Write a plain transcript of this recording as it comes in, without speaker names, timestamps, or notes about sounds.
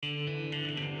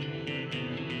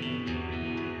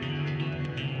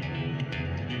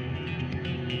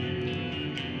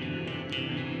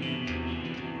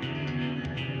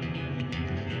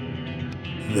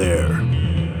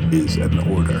is an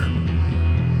order,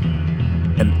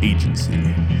 an agency,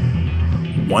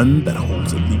 one that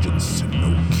holds allegiance to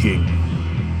no king,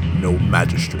 no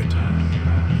magistrate,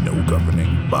 no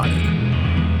governing body.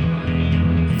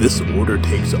 This order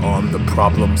takes on the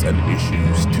problems and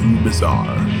issues too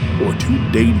bizarre or too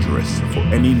dangerous for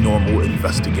any normal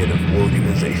investigative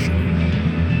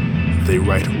organization. They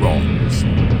right wrongs.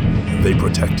 They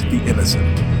protect the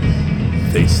innocent.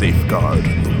 They safeguard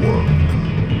the world.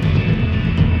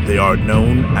 They are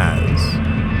known as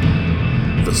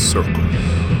the Circle.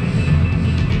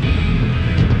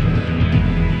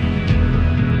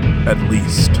 At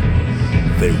least,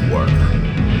 they were.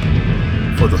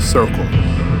 For the Circle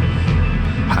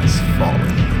has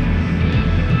fallen.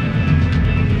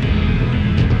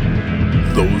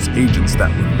 Those agents that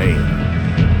remain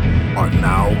are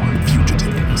now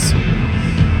fugitives.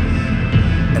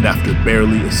 And after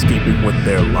barely escaping with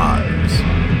their lives,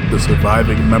 the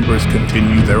surviving members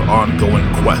continue their ongoing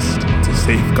quest to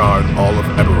safeguard all of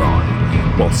Eberron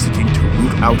while seeking to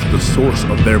root out the source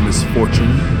of their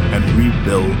misfortune and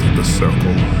rebuild the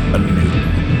Circle anew.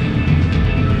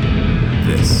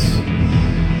 This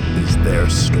is their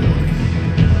story.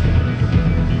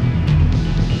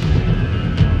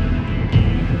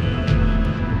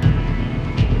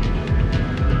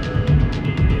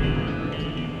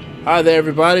 Hi there,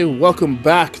 everybody. Welcome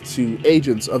back to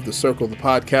Agents of the Circle, the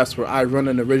podcast where I run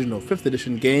an original 5th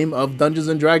edition game of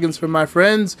Dungeons & Dragons for my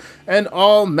friends, and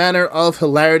all manner of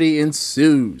hilarity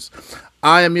ensues.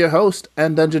 I am your host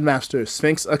and Dungeon Master,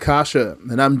 Sphinx Akasha,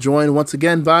 and I'm joined once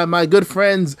again by my good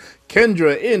friends,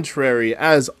 Kendra Intrary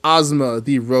as Ozma,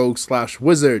 the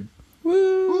rogue/wizard.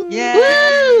 Woo! Yeah!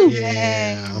 Woo!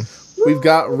 Yeah! We've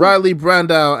got Riley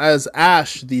Brandow as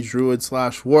Ash, the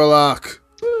druid/warlock.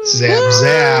 Zap,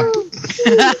 zap.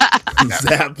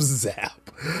 Zap, zap.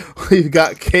 We've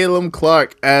got Caleb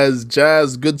Clark as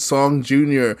Jazz Goodsong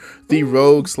Jr., the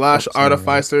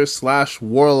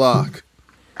rogue/artificer/warlock.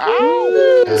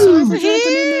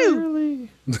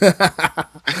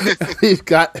 We've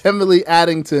got Emily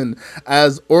Addington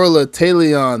as Orla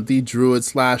Talion, the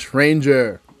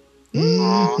druid/ranger.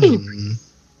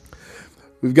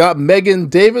 We've got Megan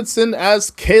Davidson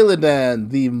as Kaladan,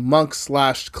 the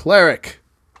monk/cleric.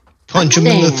 Punch him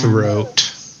in the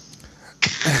throat.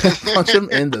 Punch him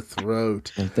in the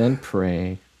throat. And then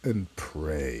pray. And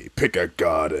pray. Pick a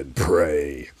god and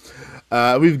pray.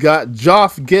 We've got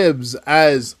Joff Gibbs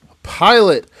as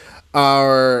Pilot,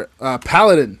 our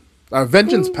paladin, our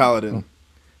vengeance paladin.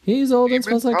 He's old and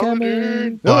smells like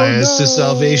cabbage. Bias to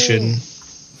salvation.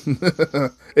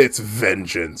 It's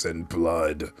vengeance and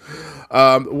blood.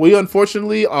 We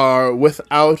unfortunately are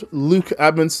without Luke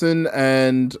Abinson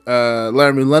and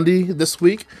Laramie Lundy this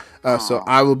week, so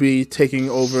I will be taking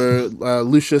over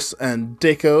Lucius and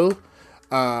Daco,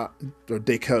 or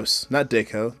Dacos, not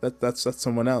Daco. That's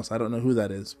someone else. I don't know who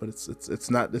that is, but it's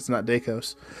not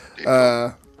Dacos.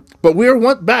 But we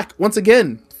are back once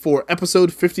again for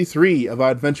episode 53 of our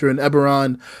adventure in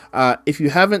Eberron. If you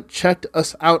haven't checked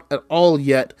us out at all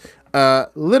yet,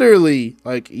 literally,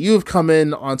 like, you've come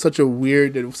in on such a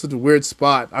weird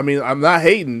spot. I mean, I'm not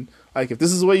hating. Like, if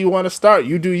this is where you want to start,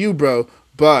 you do you, bro.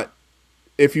 But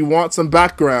if you want some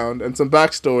background and some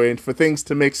backstory and for things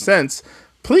to make sense,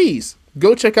 please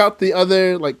go check out the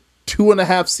other,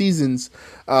 2.5 seasons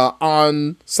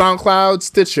on SoundCloud,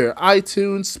 Stitcher,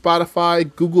 iTunes, Spotify,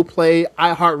 Google Play,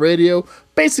 iHeartRadio,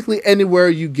 basically anywhere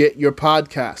you get your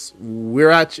podcasts. We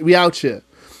out here.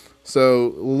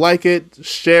 So like it,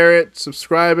 share it,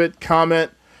 subscribe it,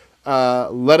 comment.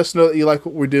 Let us know that you like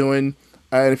what we're doing,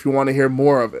 and if you want to hear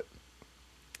more of it.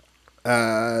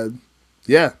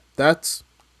 Yeah, that's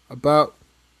about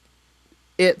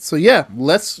it. So yeah,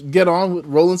 let's get on with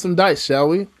rolling some dice, shall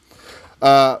we?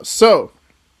 So,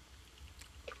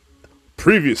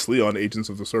 previously on Agents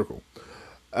of the Circle,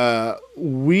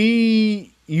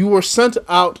 you were sent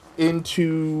out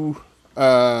into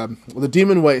the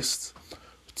Demon Wastes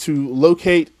to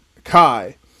locate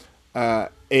Kai, a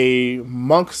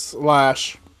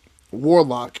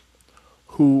monk/warlock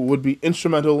who would be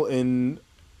instrumental in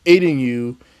aiding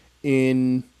you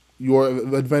in your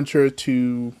adventure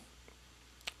to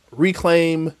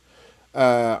reclaim,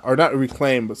 or not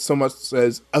reclaim, but so much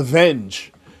as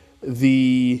avenge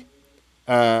the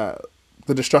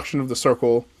destruction of the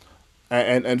Circle,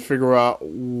 and figure out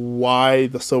why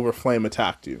the Silver Flame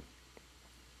attacked you.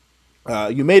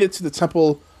 You made it to the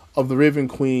Temple of the Raven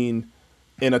Queen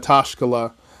in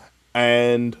Atashkala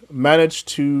and managed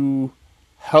to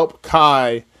help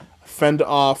Kai fend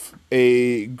off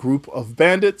a group of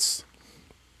bandits,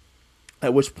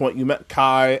 at which point you met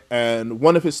Kai and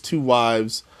one of his two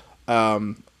wives,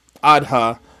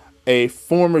 Adha, a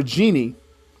former genie.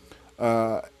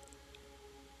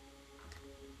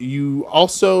 You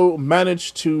also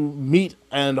managed to meet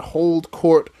and hold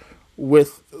court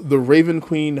with the Raven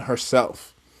Queen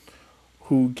herself,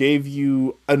 who gave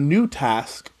you a new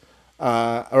task,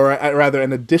 or rather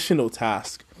an additional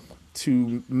task,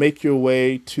 to make your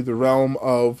way to the realm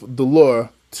of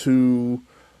Dolor to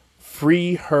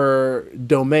free her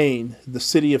domain, the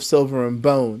city of Silver and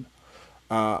Bone,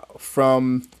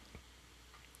 from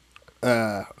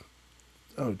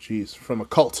from a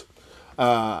cult,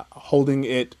 holding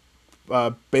it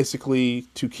basically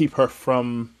to keep her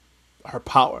from her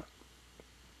power.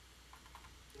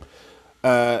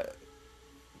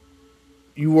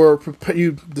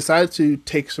 You decided to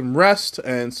take some rest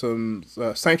and some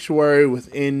sanctuary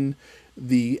within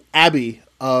the abbey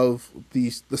of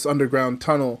this underground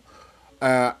tunnel.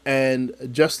 And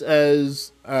just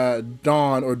as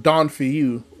dawn for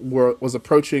you was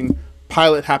approaching,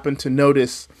 Pilot happened to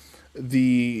notice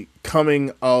the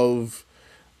coming of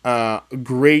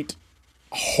great,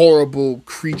 horrible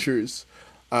creatures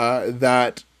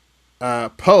that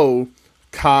Poe,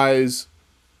 Kai's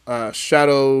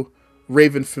shadow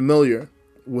Raven familiar,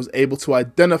 was able to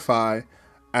identify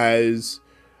as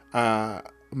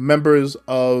members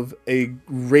of a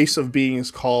race of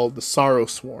beings called the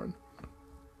Sorrowsworn.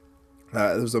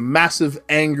 There was a massive,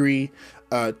 angry,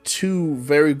 two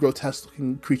very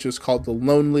grotesque-looking creatures called the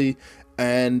Lonely,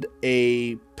 and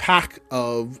a pack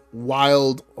of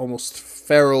wild, almost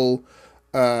feral,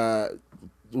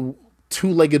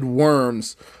 two-legged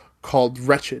worms called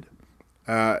Wretched.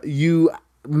 You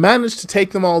managed to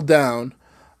take them all down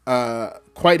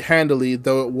quite handily,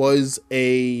 though it was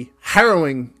a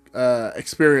harrowing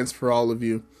experience for all of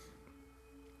you.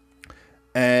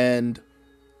 And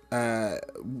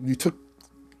you took,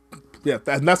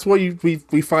 and that's where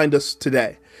we find us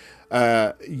today.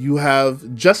 You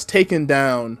have just taken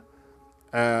down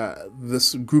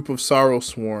this group of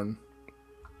Sorrowsworn,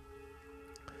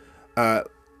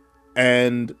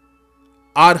 and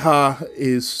Adha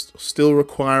is still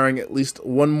requiring at least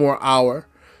one more hour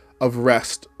of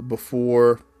rest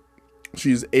before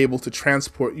she's able to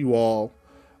transport you all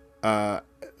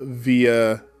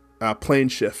via plane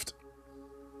shift.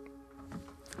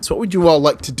 So what would you all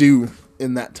like to do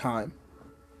in that time?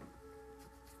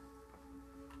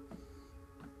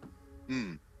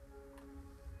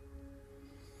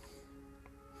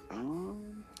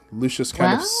 Lucius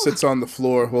kind of sits on the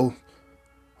floor. Well,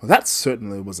 that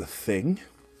certainly was a thing.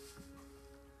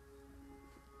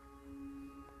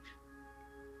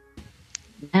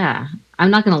 Yeah, I'm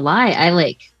not gonna lie.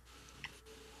 I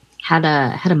had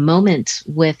a moment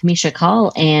with Misha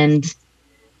Call, and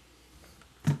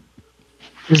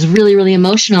it was really, really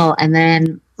emotional. And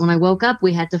then when I woke up,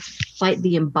 we had to fight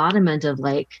the embodiment of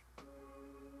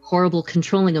horrible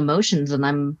controlling emotions, and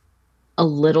I'm a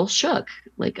little shook.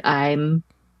 I'm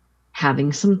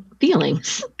having some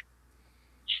feelings.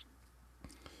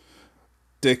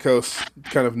 Dakos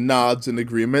kind of nods in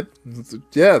agreement.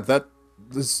 Yeah, that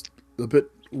is a bit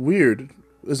weird,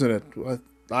 isn't it?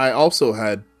 I also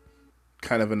had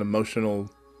kind of an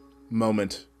emotional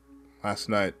moment last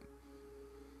night.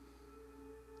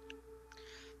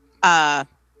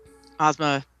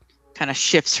 Ozma kind of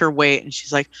shifts her weight, and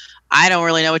she's like, I don't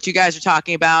really know what you guys are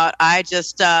talking about. I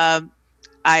just, I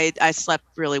slept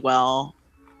really well.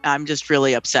 I'm just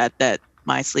really upset that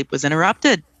my sleep was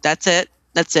interrupted. That's it.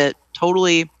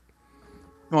 Totally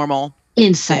normal.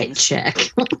 Insight check.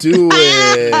 Do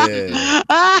it.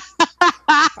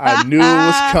 I knew it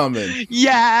was coming.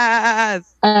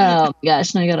 Yes. Oh my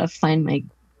gosh, now I gotta find my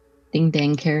ding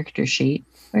dang character sheet.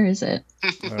 Where is it?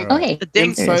 Right. Okay. The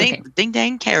ding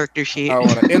dang character sheet. I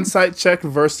want an insight check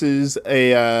versus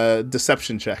a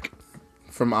deception check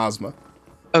from Ozma.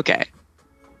 Okay.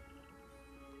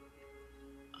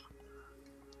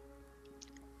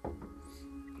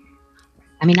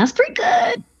 I mean, that's pretty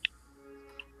good.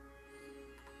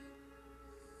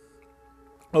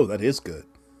 Oh, that is good.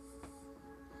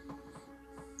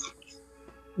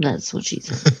 That's what she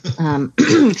said.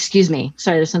 Excuse me.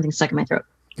 Sorry, there's something stuck in my throat.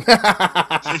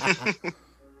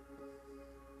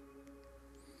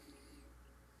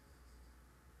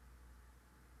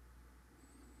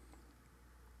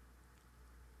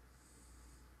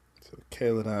 So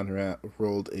Kaeladon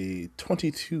rolled a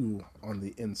 22 on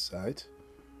the insight.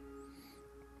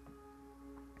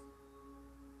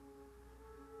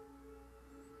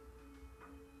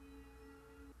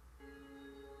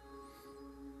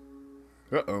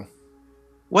 Uh-oh.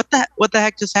 What the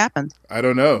heck just happened? I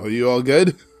don't know. Are you all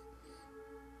good?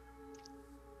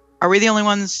 Are we the only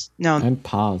ones? No. I'm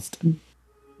paused.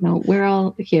 No, we're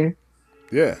all here.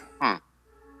 Yeah.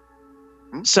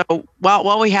 So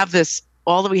while we have this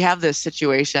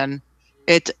situation,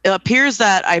 it appears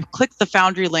that I've clicked the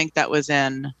Foundry link that was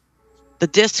in the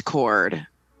Discord,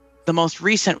 the most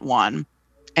recent one,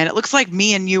 and it looks like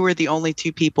me and you were the only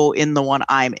two people in the one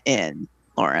I'm in,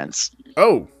 Lawrence.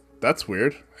 Oh, that's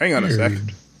weird. Hang on a sec.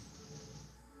 Weird.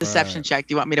 Deception check.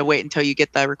 Do you want me to wait until you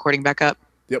get the recording back up?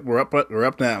 Yep, we're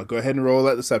up now. Go ahead and roll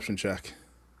that deception check.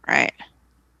 All right.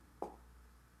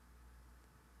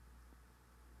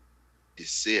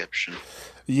 Deception.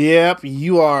 Yep,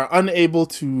 you are unable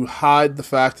to hide the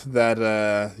fact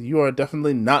that you are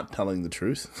definitely not telling the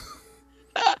truth.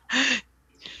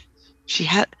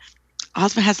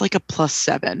 Ozma has like a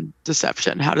 +7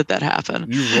 deception. How did that happen?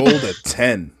 You rolled a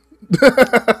 10.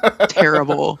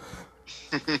 Terrible.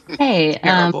 Hey,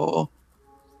 Terrible.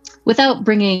 without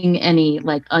bringing any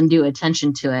like undue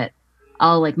attention to it,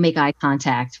 I'll like make eye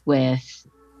contact with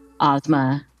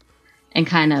Ozma and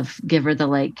kind of give her the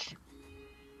like,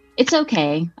 it's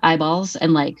okay eyeballs,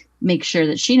 and like make sure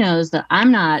that she knows that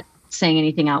I'm not saying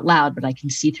anything out loud, but I can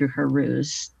see through her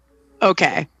ruse.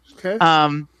 Okay. Okay.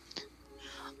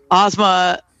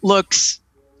 Ozma looks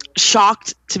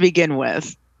shocked to begin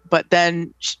with, but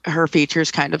then her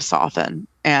features kind of soften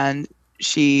and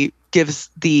she gives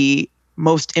the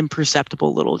most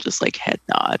imperceptible little just like head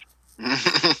nod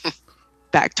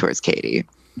back towards Katie.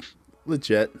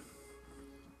 Legit.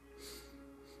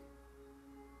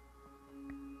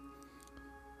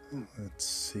 Let's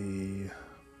see.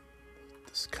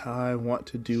 Does Kai want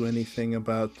to do anything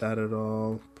about that at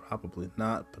all? Probably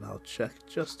not, but I'll check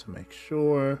just to make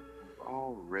sure.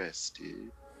 All rested.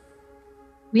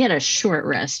 We had a short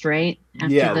rest, right?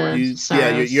 After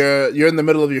You're in the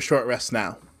middle of your short rest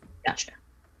now. Gotcha.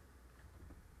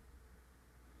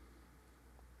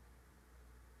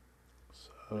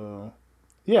 So,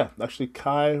 yeah, actually,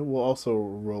 Kai will also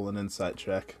roll an insight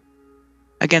check.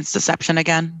 Against deception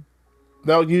again?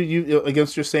 No, you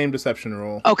against your same deception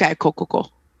roll. Okay,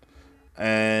 cool.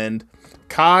 And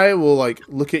Kai will like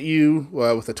look at you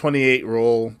with a 28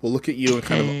 roll. Will look at you and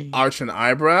kind of arch an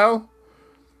eyebrow,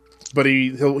 but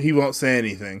he won't say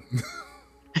anything.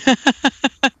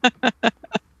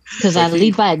 Because I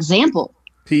lead by example.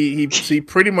 He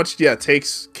pretty much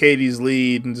takes Katie's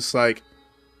lead and just like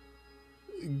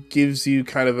gives you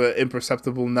kind of an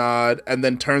imperceptible nod and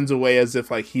then turns away as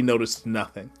if like he noticed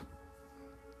nothing.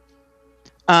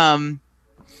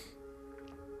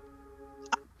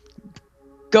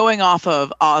 Going off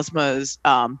of Ozma's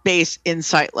base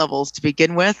insight levels to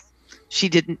begin with, she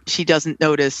doesn't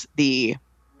notice the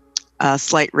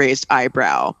slight raised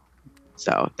eyebrow,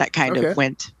 so that kind of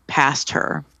went past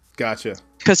her. Gotcha.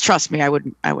 Because trust me, I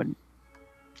wouldn't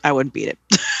beat it.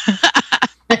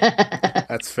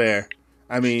 That's fair.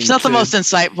 I mean, she's not the most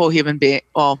insightful human being.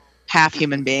 Well, half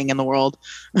human being in the world.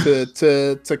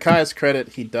 to Kai's credit,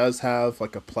 he does have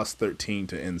like a +13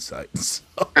 to insight. So.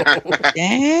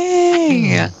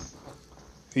 Dang.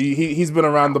 He's been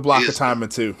around the block a time or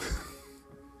two.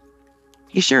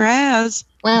 He sure has.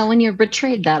 Well, when you're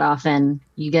betrayed that often,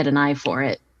 you get an eye for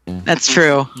it. That's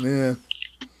true. Yeah.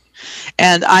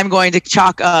 And I'm going to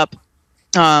chalk up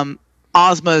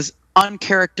Ozma's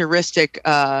uncharacteristic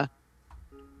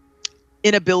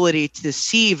inability to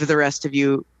deceive the rest of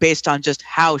you based on just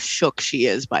how shook she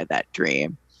is by that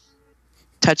dream.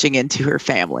 Touching into her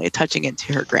family, touching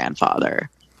into her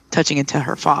grandfather, touching into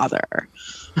her father.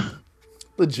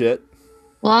 Legit.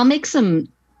 Well, I'll make some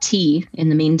tea in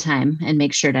the meantime and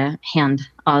make sure to hand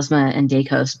Ozma and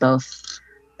Dakos both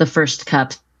the first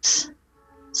cups,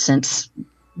 since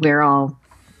we're all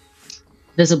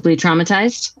visibly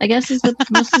traumatized, I guess is the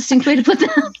most distinct way to put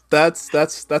that.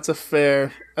 That's a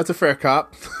fair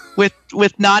cop.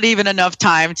 With not even enough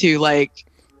time to like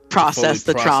process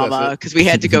the trauma because we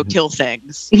had to go kill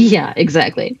things. Yeah,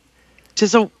 exactly. Which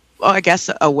is I guess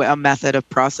a method of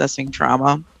processing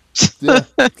trauma. Yeah,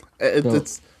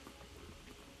 it's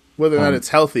whether or not it's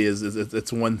healthy is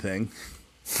it's one thing.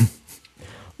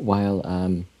 While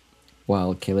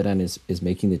Kaladin is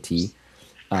making the tea,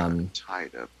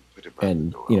 tied up, put it by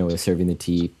and the door. is serving the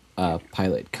tea,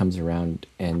 Pilot comes around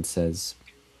and says,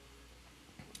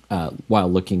 while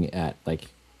looking at like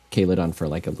Kaladin for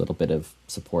like a little bit of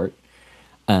support,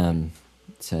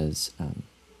 says,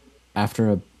 after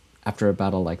a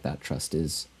battle like that, trust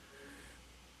is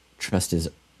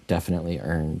definitely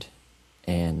earned,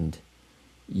 and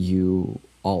you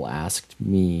all asked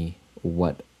me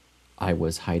what I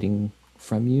was hiding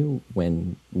from you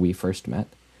when we first met,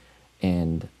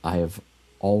 and I've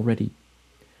already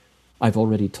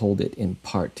told it in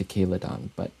part to Kaladin,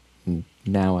 but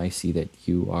now I see that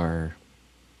you're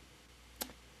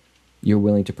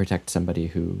willing to protect somebody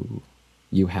who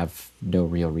you have no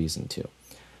real reason to.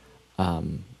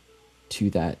 to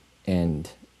that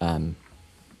end, I'm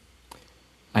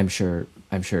sure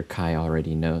Kai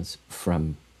already knows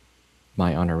from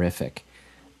my honorific,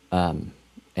 and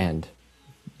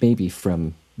maybe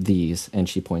from these, and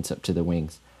she points up to the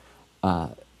wings,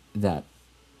 that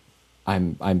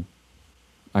I'm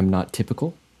not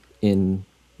typical in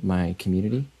my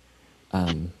community.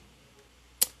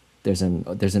 There's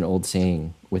an old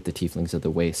saying with the tieflings of the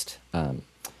waste,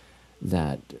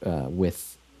 that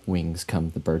with wings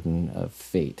come the burden of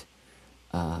fate,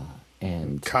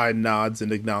 and Kai nods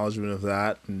in acknowledgement of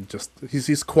that, and just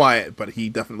he's quiet, but he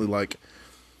definitely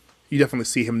you definitely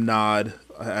see him nod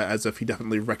as if he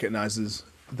definitely recognizes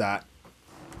that.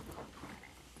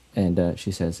 And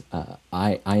she says,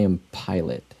 I am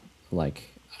Pilot. Like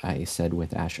I said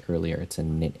with Ash earlier, it's a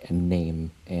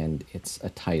name and it's a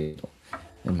title.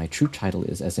 And my true title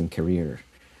is Esm Career.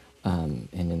 And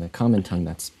in the common tongue,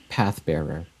 that's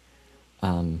Pathbearer.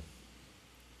 I'm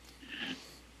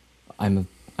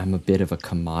a bit of a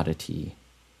commodity,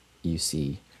 you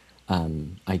see.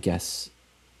 I guess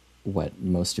what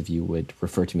most of you would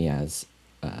refer to me as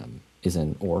is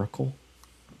an oracle.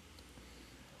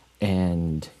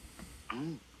 And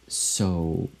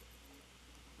so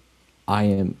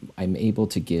I'm able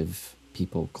to give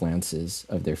people glances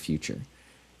of their future.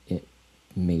 It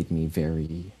made me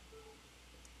very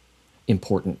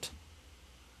important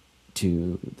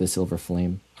to the Silver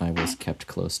Flame. I was kept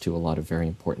close to a lot of very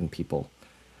important people.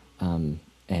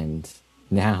 And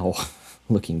now,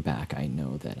 looking back, I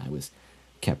know that I was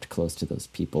kept close to those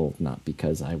people not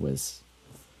because I was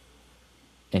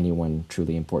anyone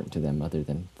truly important to them other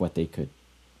than what they could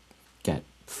get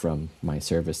from my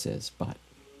services, but...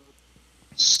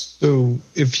 So,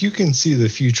 if you can see the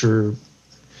future,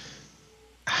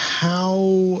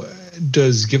 how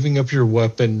does giving up your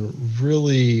weapon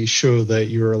really show that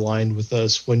you're aligned with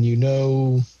us when you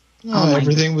know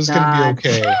everything was going to be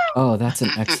okay? Oh, that's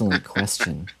an excellent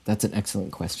question. That's an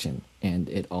excellent question. And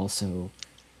it also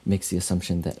makes the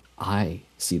assumption that I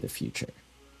see the future.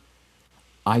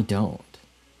 I don't.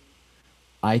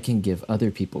 I can give other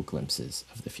people glimpses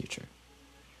of the future.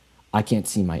 I can't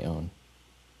see my own.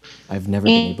 I've never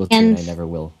been able to, and I never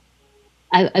will.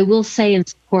 I will say in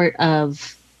support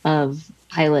of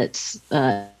Pilot's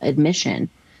admission,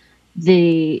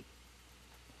 she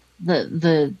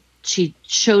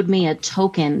showed me a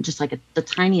token, just like the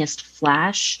tiniest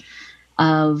flash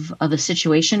of a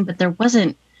situation, but there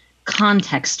wasn't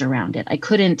context around it. I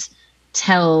couldn't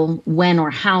tell when or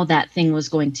how that thing was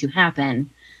going to happen.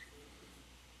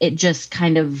 It just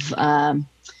kind of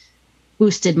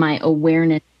boosted my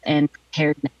awareness and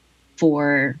preparedness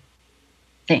for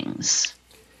things.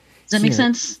 Does that make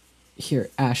sense? Here,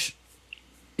 Ash,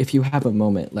 if you have a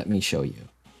moment, let me show you.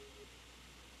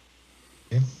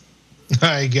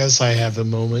 I guess I have a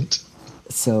moment.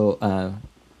 So,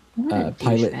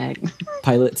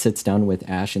 Pilot sits down with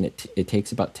Ash, and it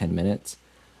takes about 10 minutes.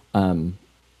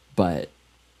 But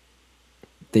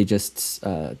they just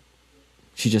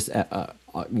she just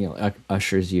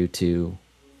ushers you to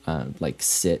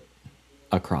sit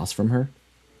across from her.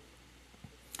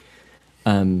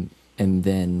 And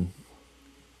then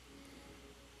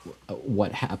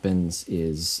what happens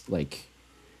is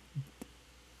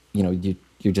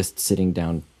you're just sitting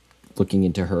down, looking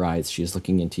into her eyes. She's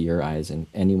looking into your eyes, and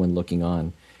anyone looking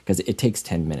on, because it takes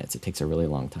 10 minutes. It takes a really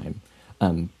long time.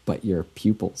 But your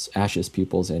pupils, Ash's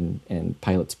pupils and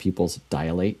Pilot's pupils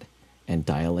dilate and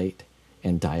dilate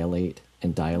and dilate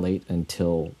and dilate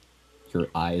until your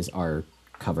eyes are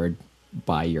covered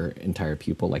by your entire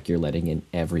pupil, like you're letting in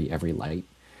every light.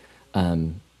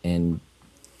 And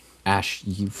Ash,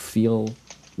 you feel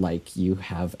like you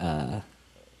have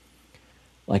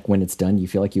like when it's done, you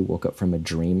feel like you woke up from a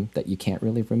dream that you can't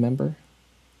really remember.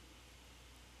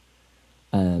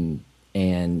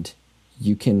 And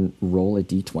you can roll a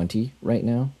d20 right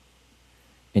now,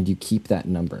 and you keep that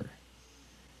number.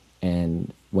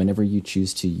 And whenever you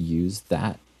choose to use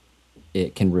that,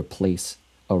 it can replace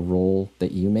a roll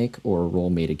that you make or a roll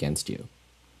made against you.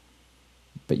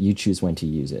 But you choose when to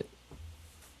use it.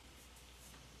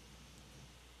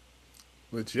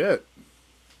 Legit.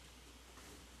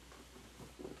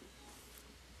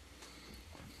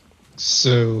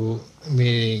 So,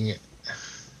 meaning,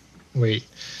 wait,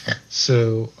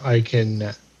 so I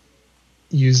can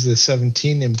use the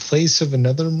 17 in place of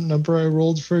another number I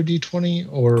rolled for a d20,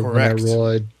 or Correct. When I roll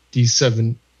a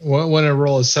d7, when I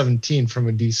roll a 17 from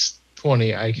a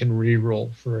d20, I can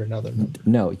re-roll for another number.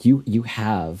 No, you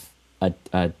have a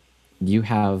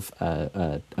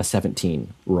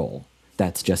 17 roll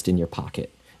that's just in your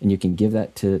pocket, and you can give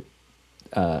that to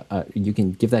a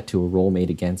roll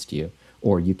made against you,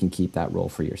 or you can keep that roll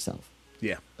for yourself.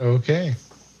 Yeah. Okay.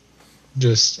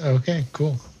 Just okay.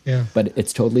 Cool. Yeah. But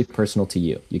it's totally personal to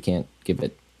you. You can't give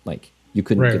it like you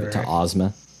couldn't Right, give it to right.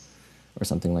 Ozma or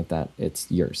something like that. It's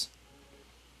yours.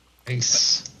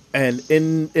 Nice. And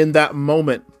in that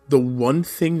moment, the one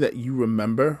thing that you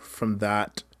remember from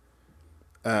that,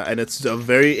 and it's a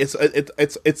very it's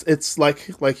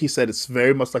like he said, it's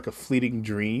very much like a fleeting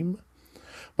dream,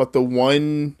 but the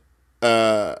one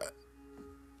kind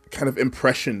of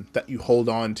impression that you hold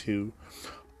on to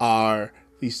are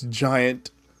these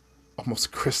giant,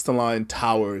 almost crystalline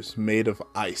towers made of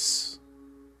ice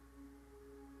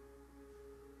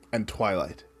and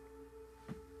twilight.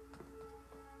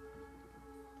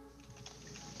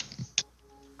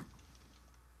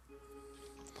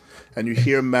 And you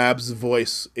hear Mab's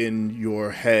voice in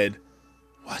your head.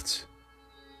 What?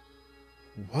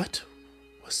 What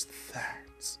was that?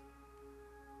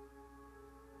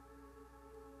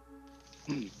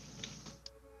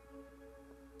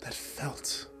 That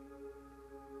felt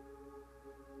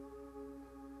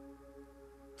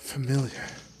familiar.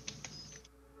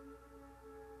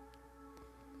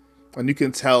 And you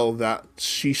can tell that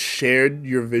she shared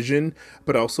your vision,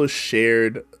 but also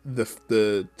shared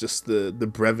the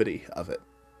brevity of it.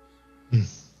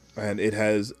 And it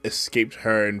has escaped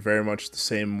her in very much the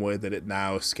same way that it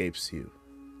now escapes you.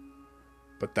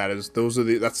 But that's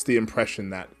the impression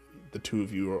that the two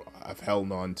of you have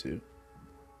held on to.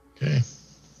 Okay.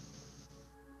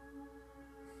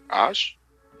 Ash,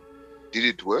 did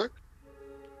it work?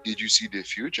 Did you see the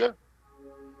future?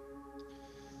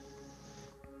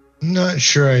 I'm not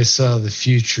sure I saw the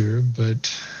future,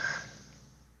 but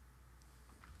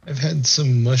I've had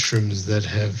some mushrooms that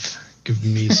have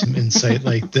given me some insight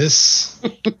like this.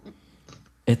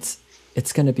 It's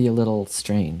going to be a little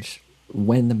strange.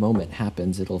 When the moment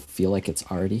happens, it'll feel like it's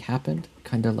already happened,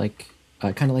 kind of like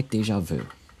deja vu.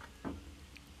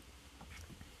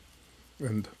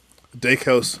 And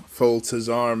Dakos folds his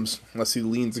arms as he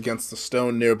leans against the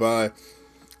stone nearby.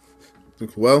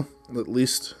 Think, well, at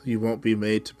least you won't be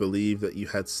made to believe that you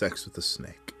had sex with a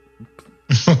snake.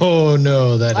 Oh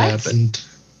no, that What? happened.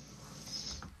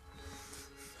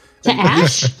 To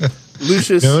Ash?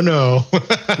 Lucius, No.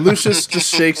 Lucius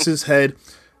just shakes his head.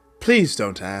 Please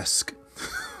don't ask.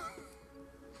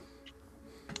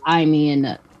 I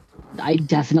mean, I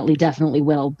definitely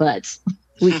will, but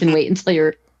we can wait until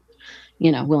you're,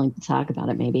 willing to talk about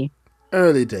it, maybe.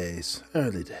 Early days.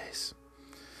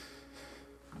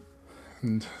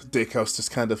 And Dakos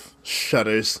just kind of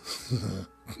shudders.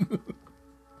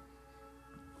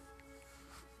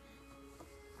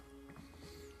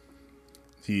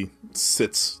 He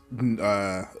sits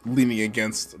leaning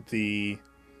against the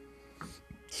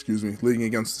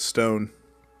stone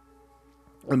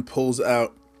and pulls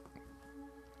out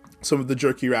some of the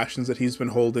jerky rations that he's been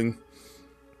holding,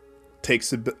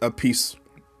 takes a piece,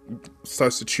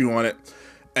 starts to chew on it,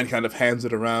 and kind of hands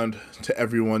it around to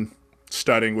everyone,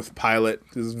 starting with Pilot.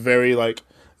 He's very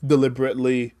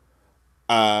deliberately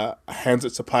hands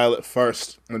it to Pilot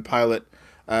first, and Pilot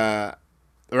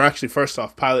or actually, first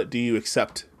off, Pilot, do you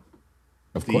accept?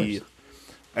 Of course.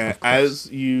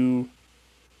 As you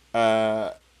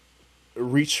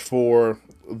reach for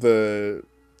the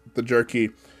jerky,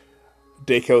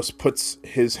 Dakos puts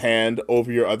his hand over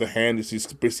your other hand. He's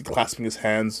basically clasping his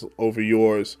hands over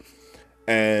yours,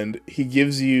 and he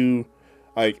gives you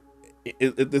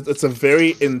it's a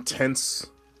very intense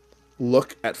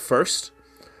look at first,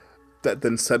 that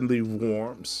then suddenly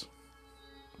warms.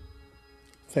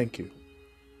 Thank you.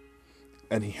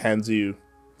 And he hands you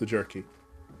the jerky.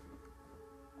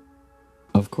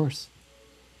 Of course.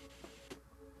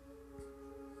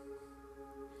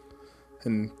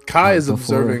 And Kai is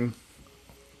observing.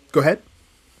 Go ahead.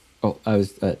 Oh,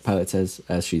 Pilot says,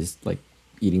 as she's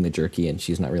eating the jerky and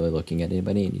she's not really looking at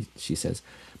anybody, and she says,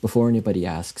 before anybody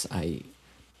asks, I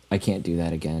can't do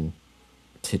that again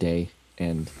today,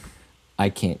 and I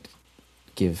can't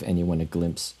give anyone a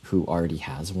glimpse who already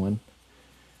has one.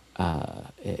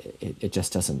 It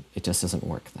just doesn't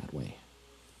work that way.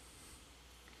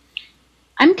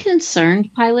 I'm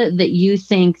concerned, Pilot, that you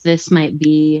think this might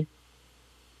be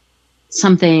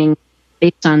something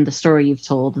based on the story you've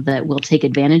told that we'll take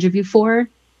advantage of you for.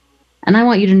 And I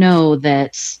want you to know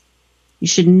that you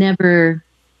should never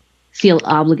feel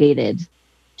obligated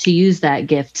to use that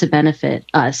gift to benefit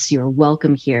us. You're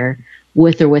welcome here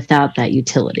with or without that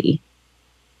utility.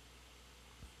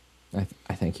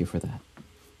 I thank you for that.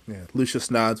 Yeah, Lucius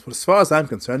nods. But as far as I'm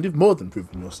concerned, you've more than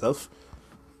proven yourself.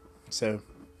 So,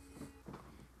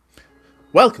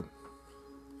 welcome.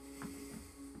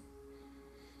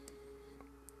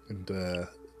 And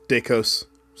Dakos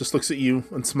just looks at you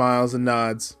and smiles and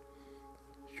nods.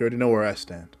 You already know where I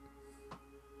stand.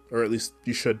 Or at least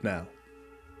you should now.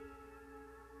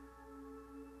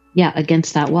 Yeah,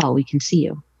 against that wall, we can see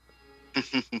you.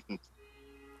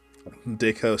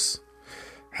 Dacos.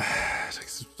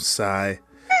 Sigh.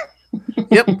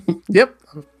 Yep.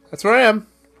 That's where I am.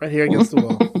 Right here against the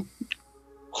wall.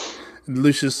 And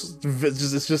Lucius,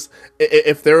 it's just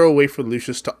if there were a way for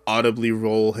Lucius to audibly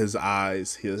roll his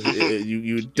eyes,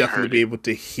 you'd definitely be able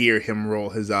to hear him roll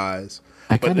his eyes.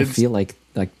 I kind of feel like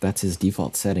that's his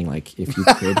default setting. Like if you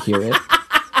could hear it,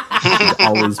 it'd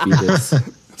always be this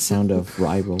sound of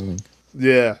eye rolling.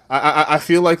 Yeah, I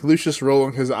feel like Lucius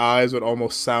rolling his eyes would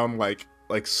almost sound like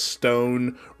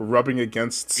stone rubbing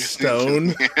against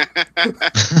stone.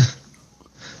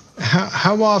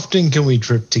 How often can we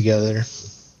trip together?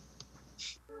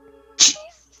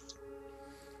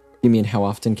 You mean how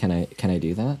often can I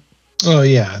do that? Oh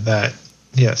yeah, that.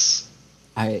 Yes.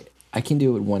 I can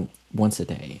do it once a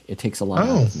day. It takes a lot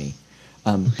out of me.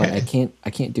 But I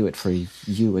can't do it for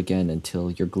you again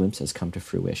until your glimpse has come to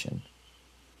fruition.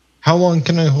 How long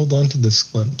can I hold on to this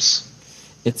glimpse?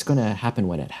 It's going to happen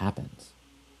when it happens.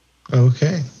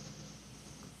 Okay.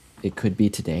 It could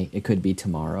be today. It could be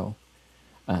tomorrow.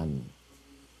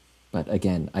 But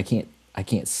again, I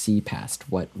can't see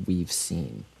past what we've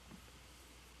seen.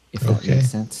 If that makes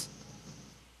sense.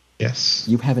 Yes.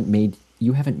 You haven't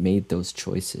made those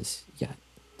choices yet,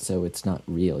 so it's not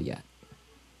real yet.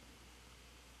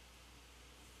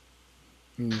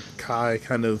 Kai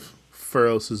kind of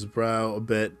furrows his brow a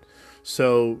bit.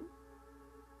 So,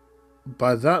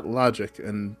 by that logic,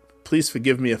 and please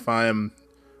forgive me if I am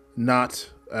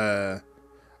not, I'm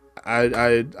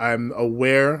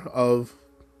aware of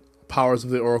powers of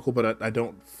the Oracle, but I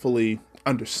don't fully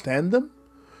understand them.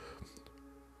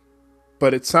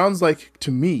 But it sounds like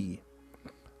to me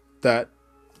that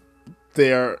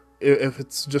they are, if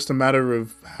it's just a matter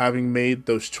of having made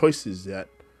those choices yet,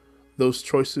 those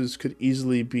choices could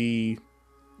easily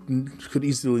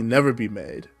never be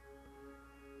made.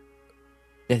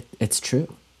 It's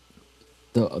true.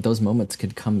 Those moments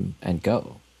could come and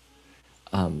go.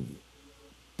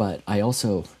 But I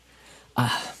also,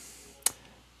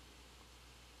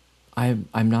 I'm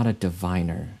not a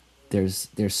diviner. There's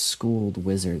schooled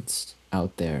wizards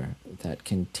out there that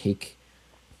can take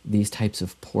these types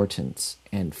of portents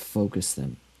and focus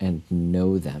them and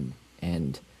know them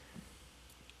and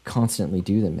constantly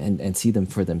do them and see them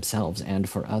for themselves and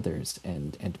for others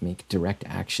and make direct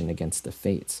action against the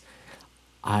fates.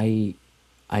 I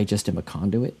just am a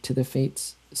conduit to the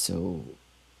fates, so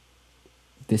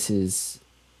this is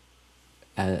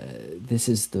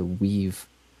the weave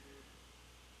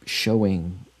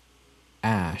showing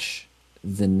Ash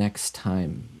the next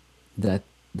time that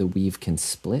the weave can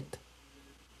split.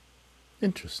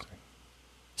 Interesting.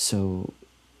 So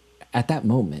at that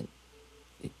moment,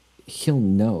 he'll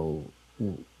know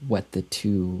what the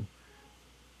two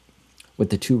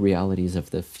realities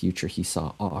of the future he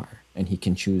saw are, and he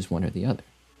can choose one or the other.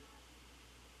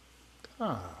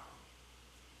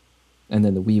 And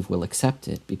then the weave will accept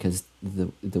it because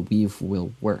the weave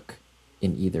will work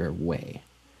in either way.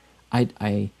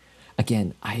 I'm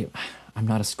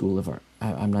not a school of art.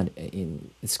 I'm not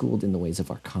schooled in the ways of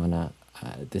Arcana.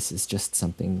 This is just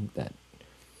something that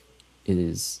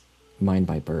is mine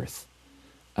by birth,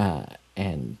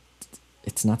 and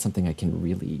it's not something I can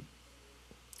really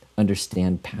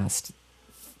understand past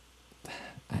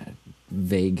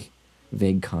vague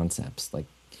concepts. Like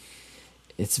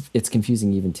it's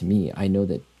confusing even to me. I know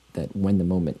that when the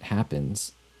moment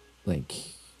happens, like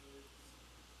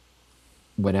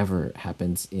whatever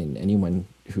happens in anyone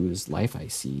whose life I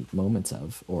see moments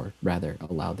of, or rather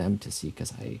allow them to see,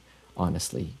 because I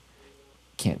honestly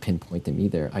can't pinpoint them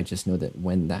either. I just know that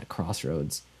when that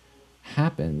crossroads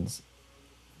happens,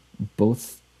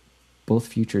 both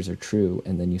futures are true,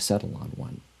 and then you settle on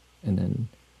one, and then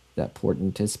that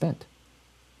portent is spent.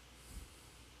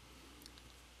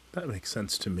 That makes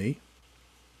sense to me.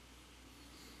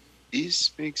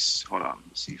 This makes. Hold on,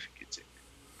 let's see if he gets it.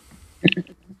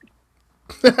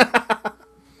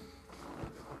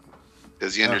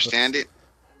 Does he understand it?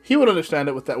 He would understand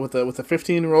it with a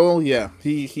 15 roll. Yeah,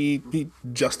 he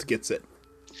just gets it.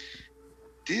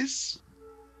 This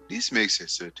makes a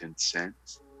certain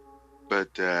sense,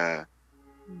 but I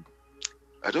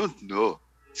don't know.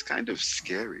 It's kind of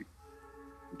scary.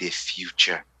 The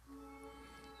future.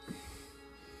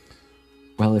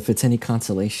 Well, if it's any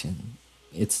consolation,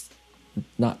 it's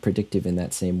not predictive in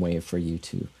that same way for you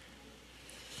to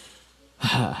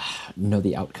know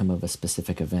the outcome of a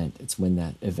specific event. It's when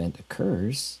that event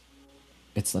occurs,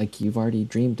 it's like you've already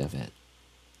dreamed of it.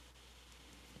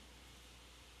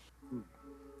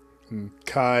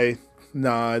 Kai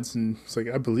nods and it's like,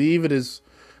 I believe it is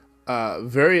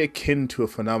very akin to a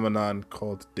phenomenon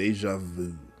called deja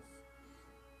vu,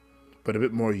 but a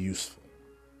bit more useful.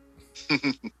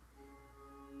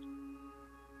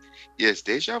 Yes,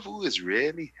 deja vu is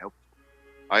really helpful.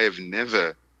 I have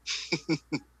never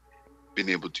been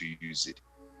able to use it.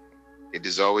 It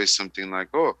is always something like,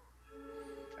 oh,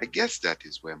 I guess that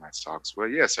is where my socks were.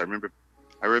 Yes, I remember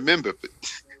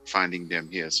finding them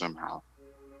here somehow.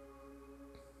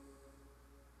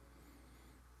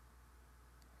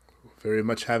 Very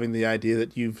much having the idea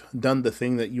that you've done the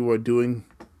thing that you were doing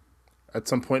at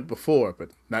some point before, but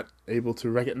not able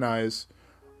to recognize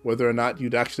whether or not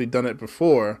you'd actually done it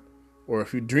before, or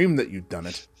if you dreamed that you'd done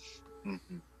it.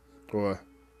 Mm-hmm. Or,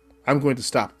 I'm going to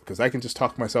stop, because I can just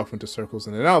talk myself into circles,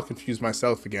 and then I'll confuse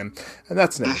myself again, and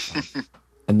that's never fun.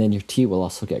 And then your tea will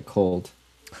also get cold.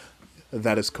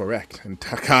 That is correct. And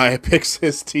Takai picks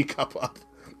his teacup up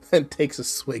and takes a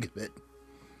swig of it.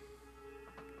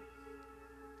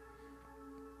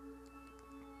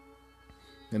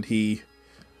 And he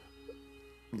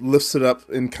lifts it up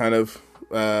and kind of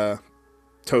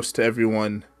toast to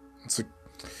everyone. It's like,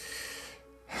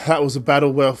 that was a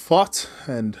battle well fought,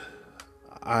 and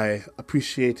I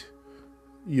appreciate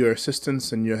your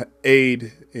assistance and your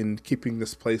aid in keeping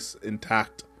this place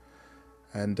intact.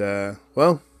 And,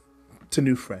 well, to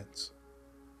new friends.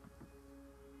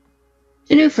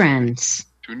 To new friends.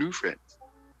 To new friends.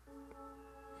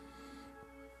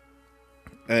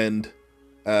 And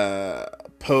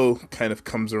Poe kind of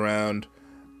comes around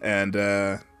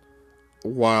and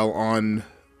while on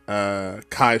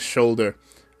Kai's shoulder,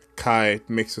 Kai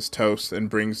makes his toast and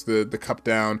brings the cup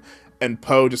down, and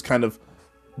Poe just kind of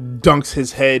dunks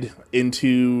his head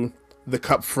into the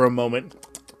cup for a moment.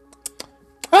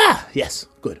 Ah, yes,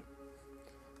 good.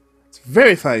 It's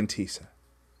very fine tea, sir.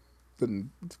 Then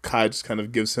Kai just kind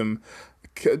of gives him...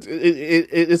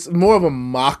 It's more of a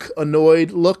mock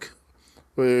annoyed look,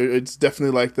 where it's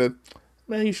definitely like the,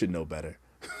 man, you should know better.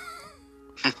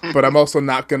 But I'm also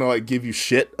not gonna like give you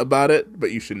shit about it,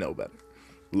 but you should know better.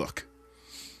 Look.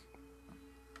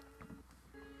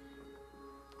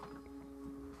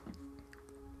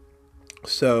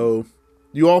 So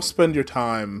you all spend your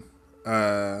time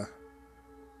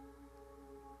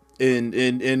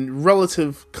in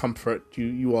relative comfort.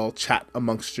 You all chat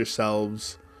amongst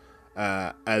yourselves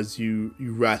as you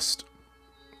rest.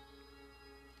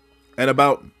 And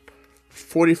about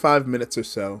 45 minutes or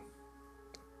so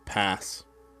pass.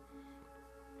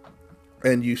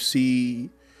 And you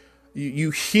see, you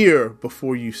hear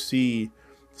before you see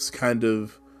this kind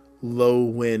of low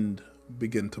wind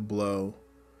begin to blow.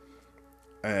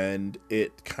 And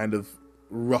it kind of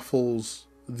ruffles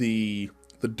the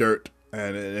dirt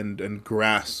and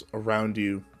grass around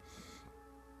you.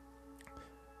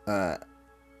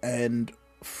 And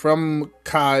from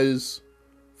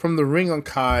the ring on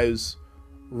Kai's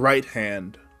right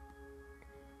hand,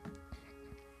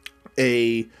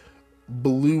 a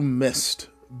blue mist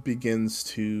begins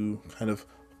to kind of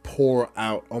pour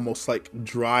out, almost like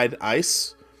dried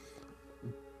ice,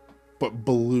 but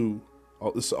blue.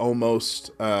 It's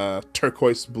almost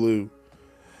turquoise blue.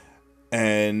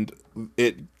 And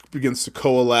it begins to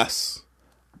coalesce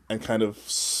and kind of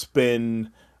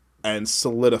spin and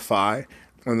solidify.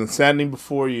 And then standing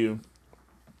before you,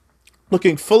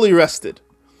 looking fully rested,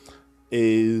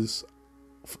 is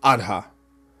Adha.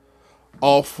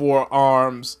 All four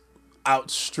arms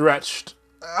outstretched.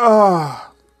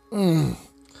 Oh,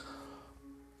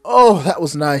 that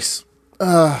was nice.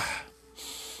 Now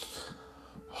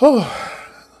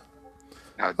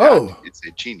that it's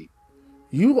a genie.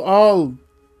 You all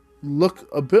look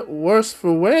a bit worse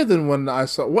for wear than when I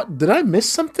saw. What, did I miss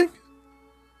something?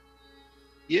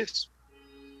 Yes.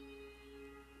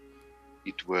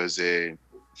 It was a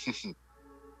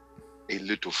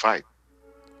little fight.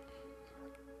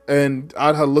 And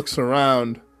Adha looks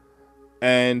around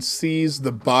and sees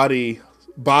the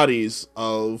bodies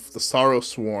of the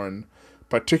Sorrowsworn,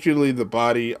 particularly the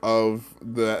body of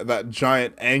that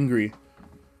giant Angry,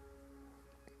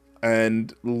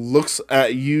 and looks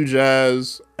at you,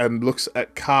 Jazz, and looks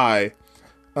at Kai.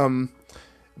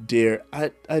 Dear,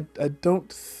 I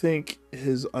don't think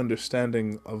his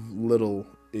understanding of little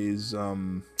is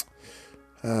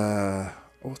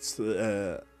what's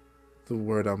the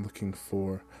word I'm looking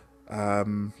for?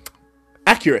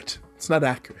 Accurate. It's not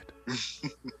accurate.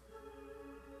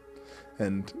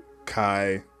 And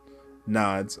Kai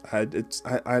nods.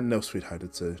 I know, sweetheart.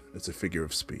 It's a figure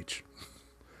of speech.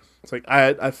 It's like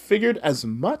I figured as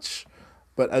much,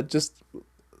 but I just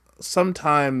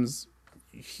sometimes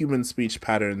human speech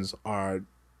patterns are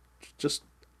just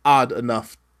odd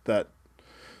enough that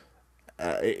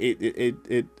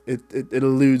it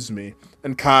eludes me.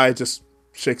 And Kai just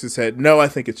shakes his head. No, I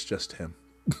think it's just him.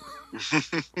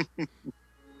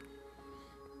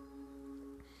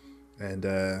 And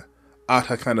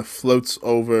Ata kind of floats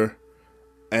over,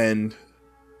 and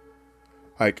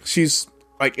like she's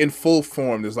like in full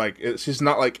form. There's like she's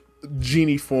not like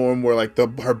genie form where like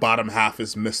her bottom half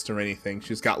is mist or anything.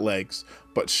 She's got legs,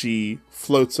 but she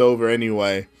floats over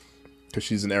anyway because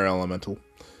she's an air elemental,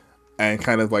 and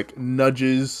kind of like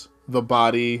nudges the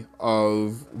body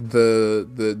of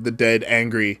the dead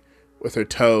Angry with her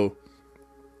toe.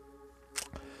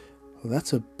 Well,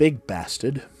 that's a big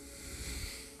bastard.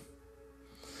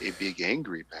 A big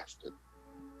angry bastard.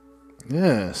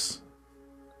 Yes.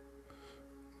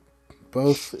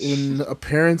 Both in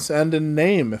appearance and in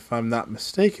name, if I'm not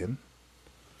mistaken.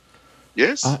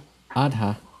 Yes.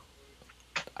 Adha,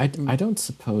 I don't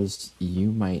suppose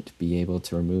you might be able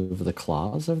to remove the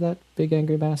claws of that big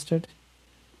angry bastard?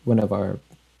 One of our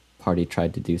party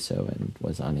tried to do so and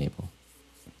was unable.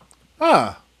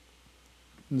 Ah.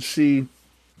 And she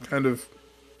kind of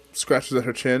scratches at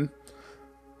her chin.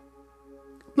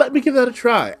 Let me give that a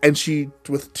try. And she,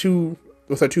 with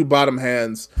her two bottom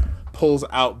hands, pulls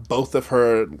out both of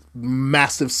her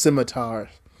massive scimitars.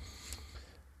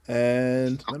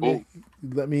 And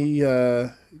let me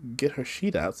get her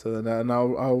sheet out, so then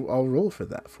I'll roll for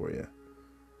that for you.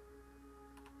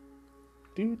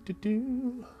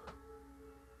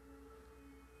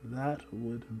 That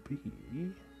would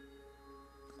be.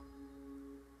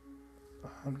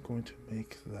 I'm going to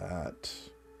make that.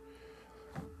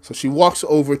 So she walks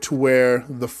over to where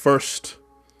the first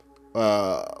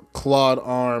clawed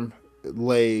arm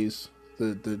lays,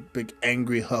 the big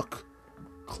angry hook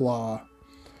claw,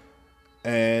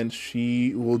 and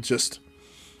she will just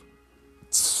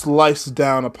slice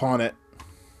down upon it.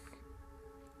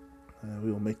 And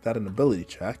we will make that an ability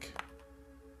check.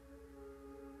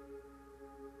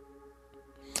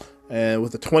 And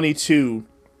with a 22,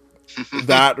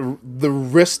 that the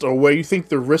wrist, or where you think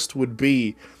the wrist would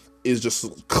be, is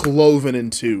just cloven in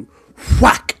two.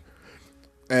 Whack!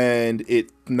 And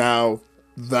it now,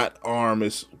 that arm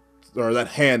is, or that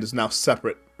hand is now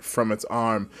separate from its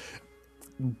arm.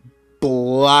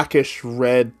 Blackish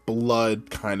red blood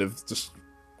kind of just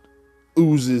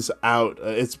oozes out.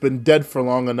 It's been dead for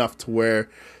long enough to where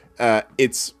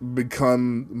it's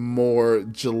become more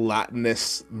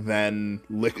gelatinous than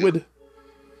liquid.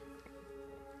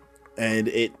 And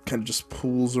it kind of just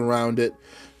pools around it.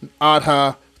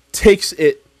 Adha takes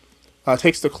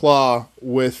the claw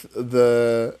with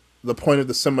the point of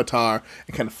the scimitar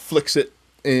and kind of flicks it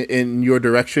in your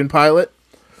direction, Pilot.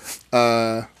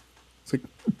 It's like,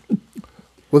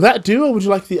 will that do, or would you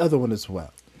like the other one as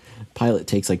well? Pilot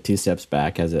takes like 2 steps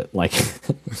back as it like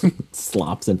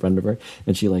slops in front of her,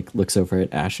 and she like looks over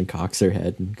at Ash and cocks her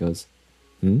head and goes,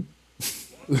 "Hmm."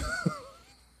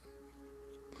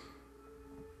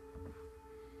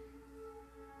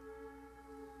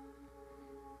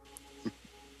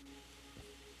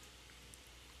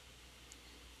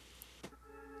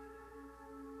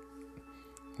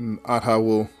 Adha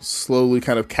will slowly,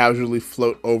 kind of casually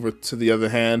float over to the other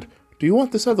hand. Do you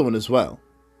want this other one as well?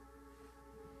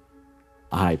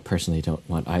 I personally don't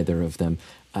want either of them.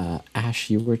 Ash,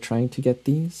 you were trying to get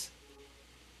these?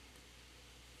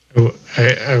 Oh,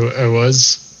 I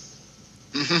was.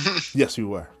 Yes, you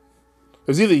were. It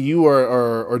was either you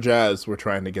or Jazz were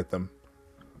trying to get them.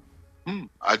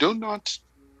 I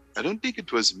don't think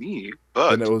it was me,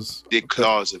 but And it was the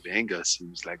claws of anger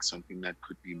seems like something that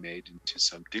could be made into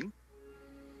something.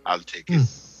 I'll take it.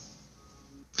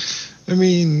 I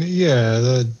mean, yeah,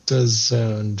 that does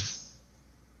sound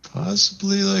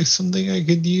possibly like something I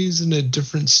could use in a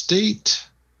different state.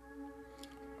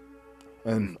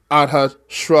 And Adha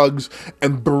shrugs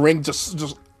and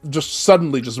just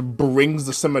suddenly brings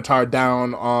the scimitar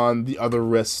down on the other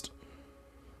wrist.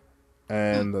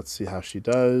 And let's see how she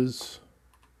does.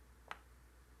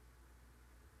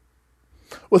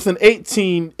 With an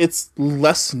 18, it's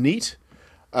less neat.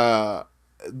 But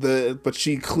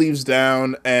she cleaves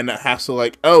down and has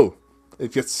to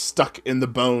it gets stuck in the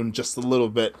bone just a little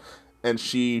bit, and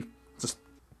she just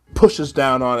pushes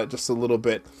down on it just a little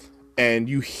bit, and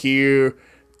you hear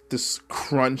this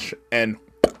crunch and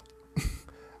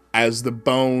as the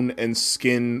bone and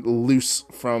skin loose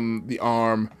from the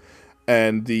arm,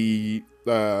 and the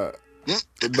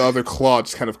other claw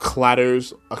just kind of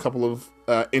clatters a couple of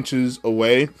inches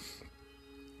away,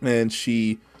 and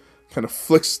she kind of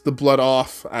flicks the blood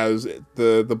off as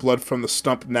the blood from the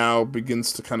stump now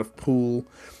begins to kind of pool,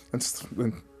 and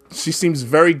she seems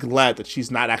very glad that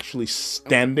she's not actually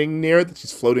standing near it, that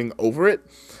she's floating over it.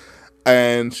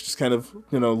 and she just kind of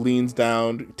leans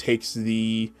down, takes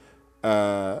the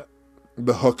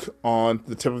hook on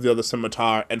the tip of the other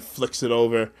scimitar and flicks it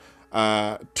over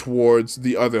towards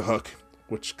the other hook,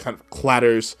 which kind of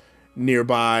clatters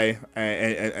nearby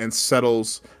and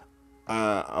settles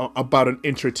about an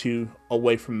inch or two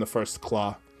away from the first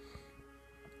claw.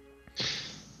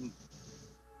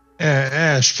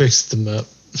 Ash fixed them up.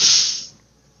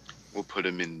 We'll put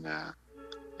him in the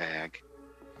bag.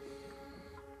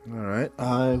 All right,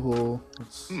 I will.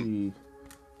 Let's see,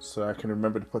 so I can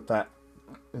remember to put that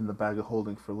in the bag of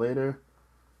holding for later.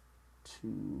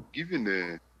 Given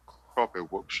the proper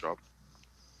workshop,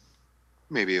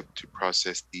 you may be able to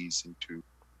process these into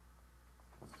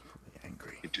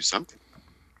something.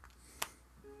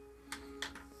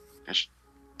 I should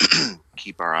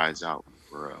keep our eyes out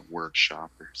for a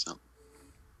workshop or something.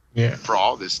 Yeah. For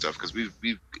all this stuff, because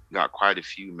we've got quite a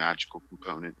few magical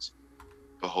components.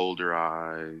 Beholder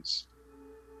eyes.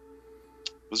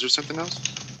 Was there something else?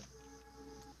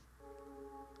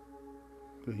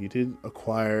 You did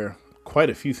acquire quite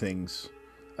a few things.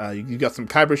 You got some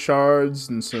kyber shards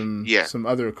and some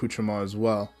other accoutrements as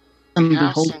well. Some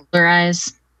beholder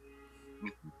eyes.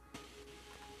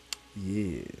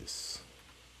 Yes.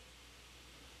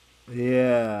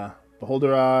 Yeah.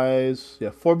 Beholder eyes.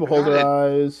 Yeah, 4 beholder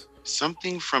eyes.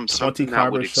 Something from 20 something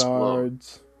that would kyber explode.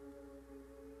 shards.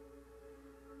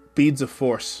 Beads of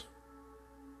force.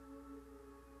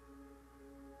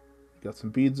 Got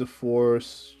some beads of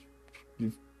force.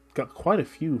 You've got quite a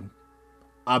few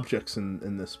objects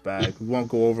in this bag. We won't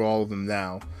go over all of them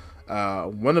now.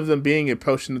 One of them being a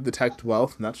potion to detect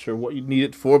wealth. Not sure what you need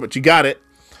it for, but you got it.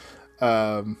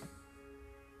 So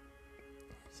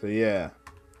yeah.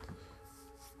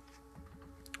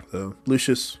 So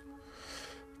Lucius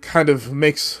kind of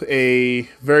makes a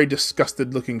very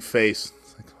disgusted looking face.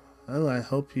 It's like, well, I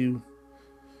hope you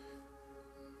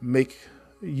make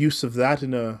use of that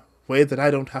in a way that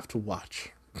I don't have to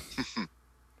watch.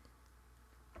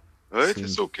 But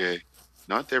it's okay.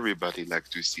 Not everybody likes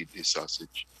to see this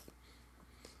sausage.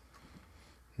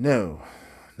 No.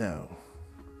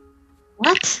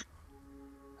 What?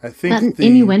 I think That an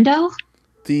innuendo?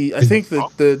 I think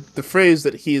the phrase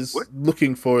that he is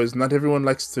looking for is not everyone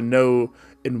likes to know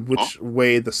in which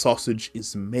way the sausage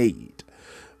is made.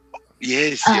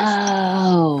 Yes.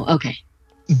 Oh, okay.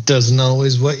 Doesn't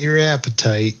always whet your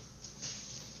appetite.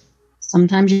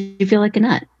 Sometimes you feel like a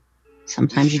nut.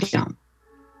 Sometimes you don't.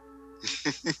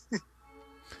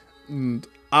 And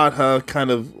Adha kind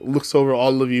of looks over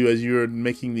all of you as you're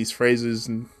making these phrases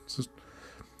and says,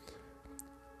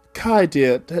 Kai,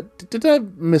 dear, did I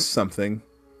miss something?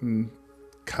 And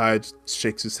Kai just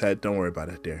shakes his head. Don't worry about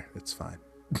it, dear. It's fine.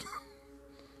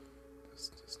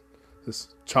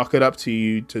 just chalk it up to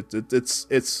you.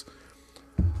 It's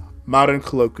modern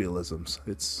colloquialisms.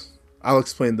 I'll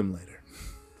explain them later.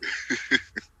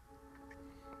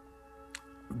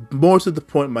 More to the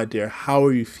point, my dear, how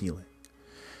are you feeling?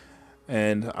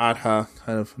 And Adha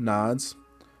kind of nods.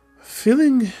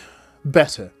 Feeling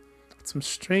better. Had some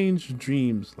strange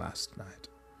dreams last night.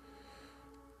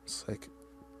 It's like,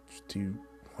 do you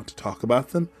want to talk about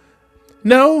them?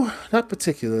 No, not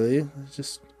particularly. It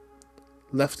just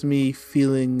left me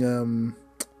feeling, and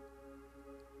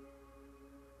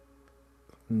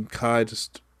Kai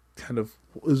just kind of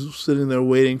is sitting there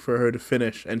waiting for her to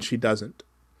finish, and she doesn't.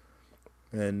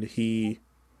 And he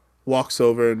walks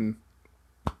over and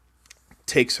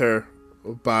takes her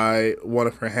by one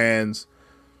of her hands.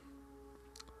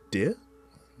 Dear?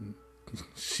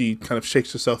 She kind of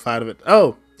shakes herself out of it.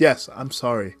 Oh, yes, I'm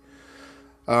sorry.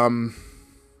 I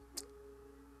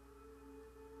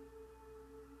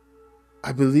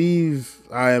believe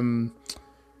I'm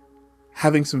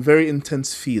having some very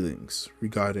intense feelings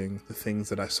regarding the things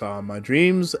that I saw in my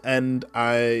dreams, and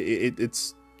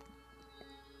it's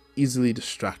easily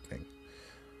distracting.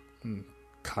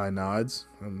 Kai nods.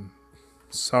 I'm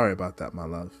sorry about that, my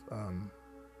love.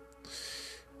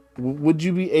 Would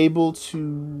you be able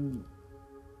to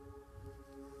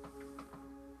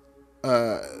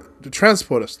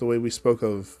transport us the way we spoke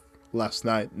of last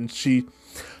night? And she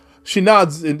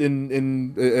nods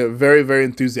in very, very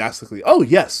enthusiastically. Oh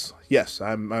yes,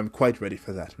 I'm quite ready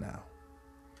for that now.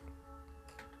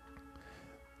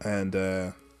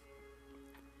 And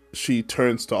she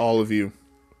turns to all of you.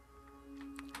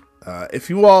 If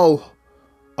you all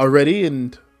are ready,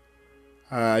 and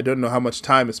I don't know how much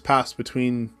time has passed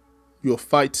between your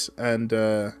fight and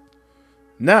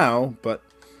now, but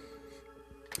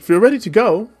if you're ready to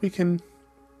go, we can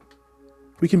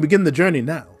begin the journey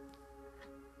now.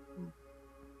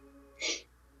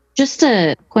 Just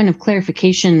a point of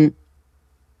clarification.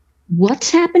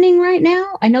 what's happening right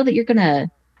now? I know that you're gonna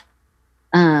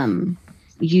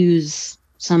use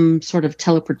some sort of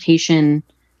teleportation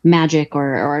magic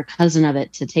or a cousin of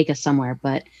it to take us somewhere,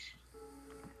 but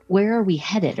where are we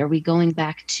headed? Are we going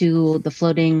back to the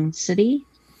floating city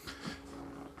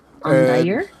on And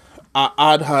Dair?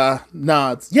 Adha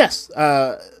nods. Yes,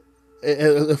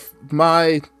 if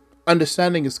my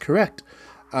understanding is correct,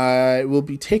 I will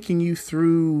be taking you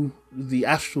through the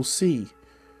astral sea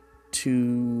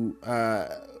to,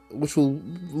 which will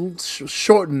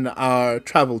shorten our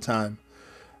travel time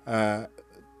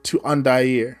to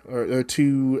Undair, or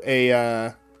to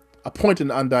a point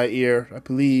in Undair. I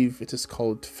believe it is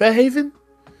called Fairhaven.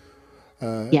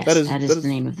 Yes, that that is the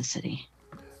name of the city.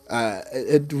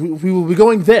 we will be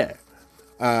going there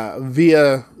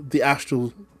via the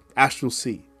astral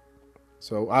sea.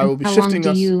 So I will be How long shifting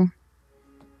do us.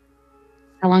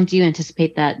 how long do you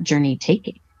anticipate that journey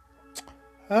taking?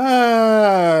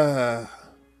 And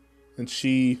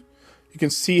you can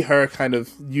see her kind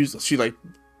of she like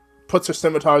puts her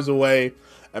scimitars away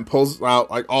and pulls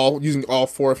out like using all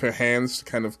four of her hands to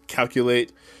kind of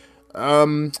calculate.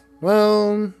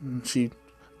 Well, she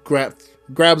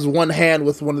grabs one hand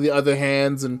with one of the other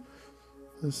hands and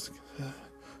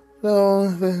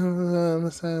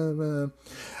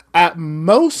at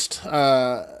most,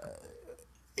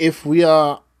 if we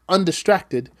are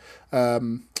undistracted,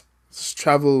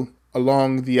 travel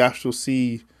along the astral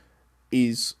sea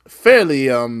is fairly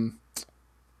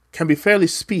can be fairly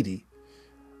speedy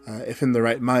if in the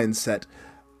right mindset.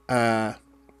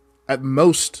 At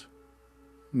most,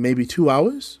 maybe 2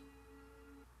 hours.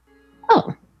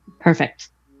 Oh, perfect.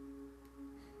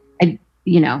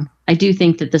 I do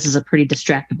think that this is a pretty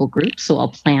distractible group, so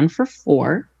I'll plan for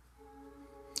 4.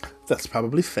 That's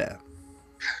probably fair.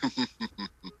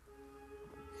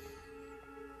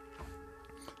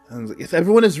 And if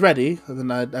everyone is ready,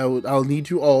 then I'll need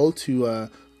you all to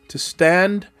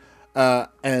stand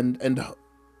and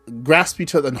grasp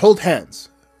each other and hold hands.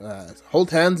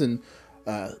 Hold hands and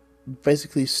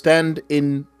basically stand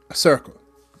in a circle.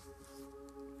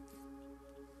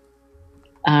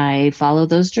 I follow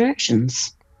those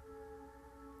directions.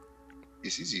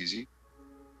 This is easy.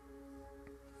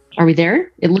 Are we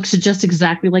there? It looks just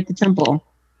exactly like the temple.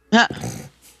 that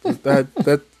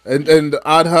and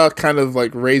Adha kind of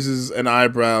like raises an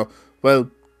eyebrow. Well,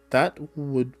 that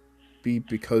would be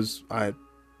because I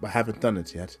haven't done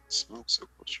it yet. Smoke so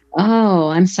culture. Oh,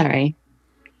 I'm sorry.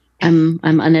 I'm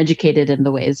uneducated in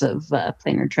the ways of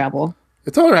planar travel.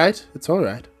 It's all right. It's all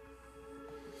right.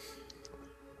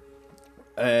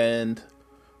 And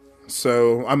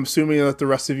so I'm assuming that the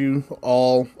rest of you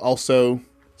all also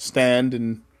stand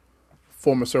and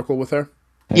form a circle with her.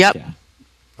 Heck Yep. Yeah.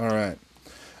 All right.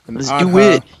 And Let's do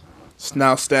it. is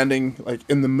now standing like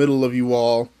in the middle of you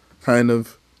all, kind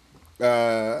of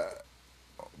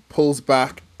pulls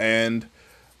back and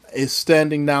is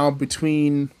standing now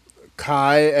between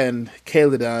Kai and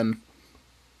Kaladan.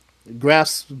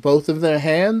 Grasps both of their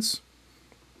hands,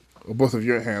 or both of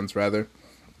your hands rather,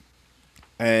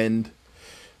 and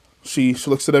she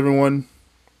looks at everyone.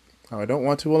 Now, I don't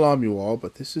want to alarm you all,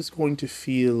 but this is going to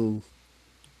feel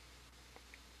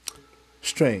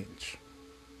strange.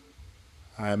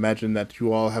 I imagine that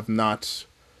you all have not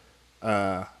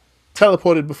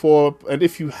teleported before, and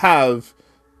if you have,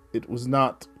 it's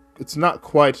not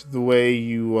quite the way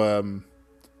you,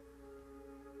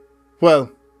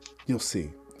 well, you'll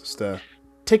see. Just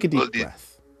take a deep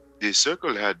breath. The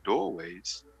circle had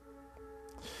doorways.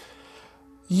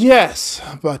 Yes,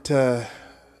 but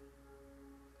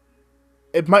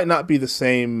it might not be the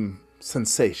same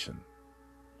sensation.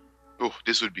 Oh,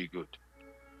 this would be good.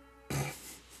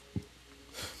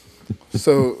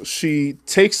 So she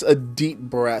takes a deep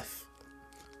breath,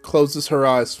 closes her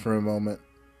eyes for a moment,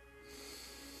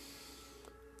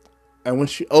 and when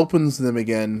she opens them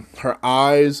again, her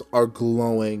eyes are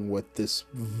glowing with this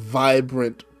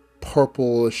vibrant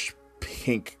purplish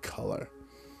pink color.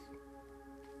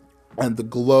 And the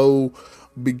glow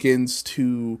begins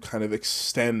to kind of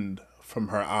extend from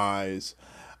her eyes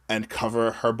and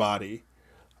cover her body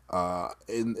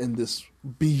in this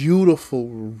beautiful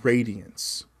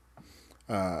radiance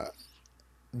that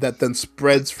then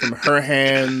spreads from her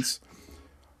hands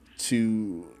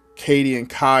to Katie and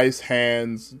Kai's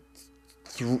hands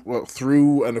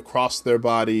through and across their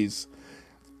bodies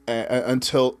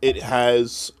until it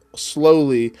has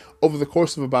slowly, over the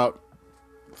course of about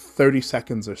 30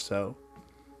 seconds or so,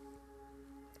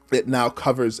 it now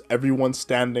covers everyone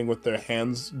standing with their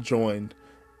hands joined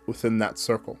within that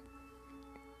circle.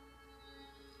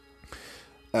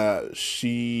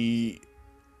 She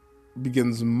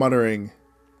begins muttering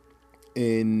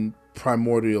in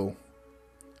primordial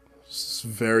This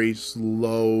very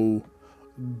slow,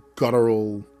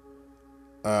 guttural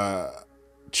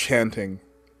chanting.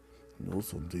 It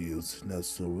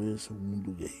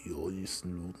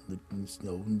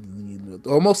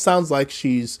almost sounds like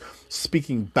she's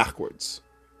speaking backwards,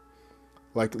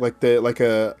 like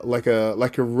a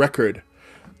record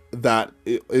that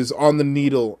is on the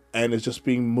needle and is just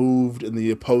being moved in the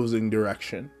opposing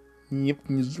direction. And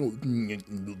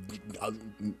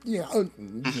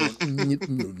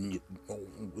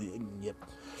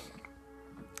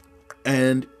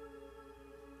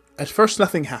at first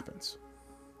nothing happens.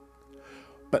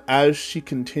 But as she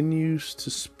continues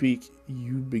to speak,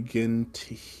 you begin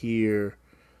to hear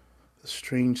a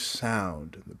strange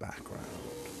sound in the background.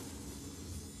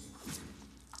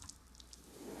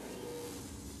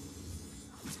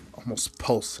 Almost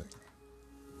pulsing.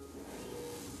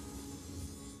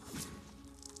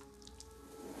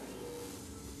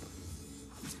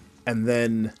 And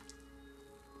then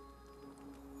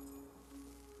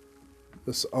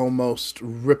this almost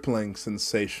rippling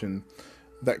sensation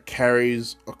that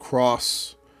carries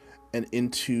across and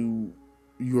into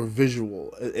your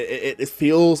visual. It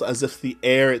feels as if the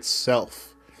air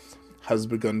itself has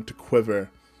begun to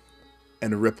quiver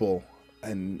and ripple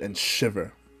and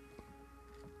shiver.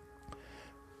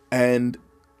 And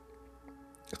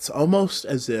it's almost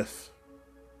as if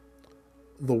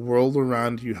the world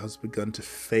around you has begun to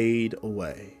fade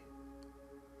away.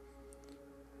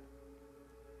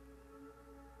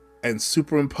 And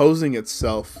superimposing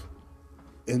itself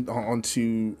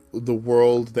onto the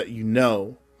world that you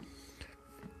know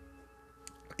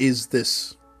is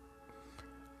this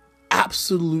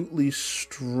absolutely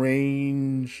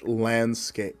strange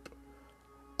landscape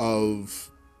of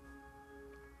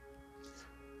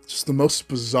just the most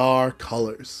bizarre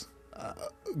colors,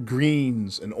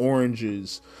 greens and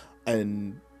oranges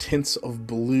and tints of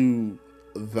blue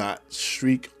that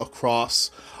streak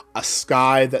across a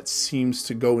sky that seems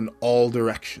to go in all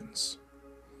directions.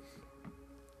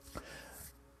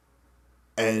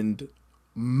 And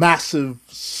massive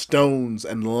stones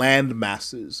and land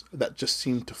masses that just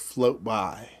seem to float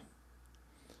by.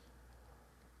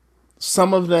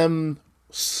 Some of them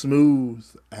smooth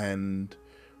and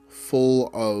full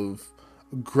of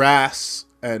grass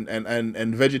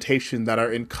and vegetation that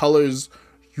are in colors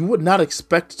you would not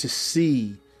expect to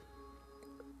see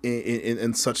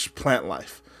in such plant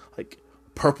life, like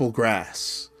purple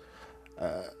grass,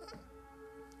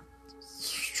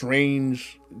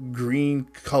 strange green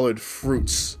colored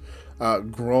fruits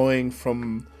growing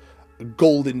from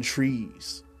golden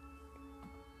trees,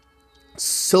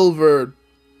 silver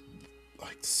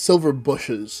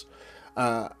bushes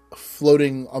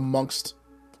floating amongst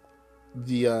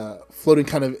the floating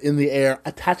kind of in the air,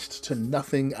 attached to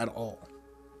nothing at all.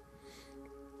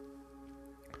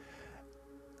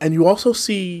 And you also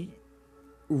see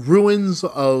ruins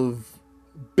of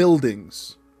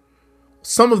buildings.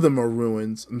 Some of them are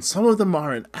ruins, and some of them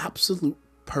are in absolute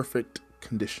perfect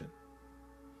condition,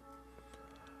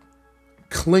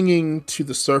 clinging to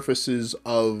the surfaces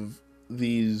of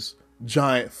these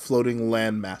giant floating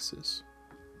land masses.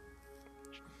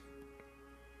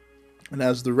 And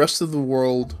as the rest of the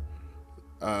world,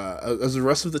 as the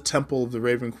rest of the temple of the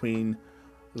Raven Queen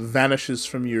vanishes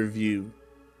from your view,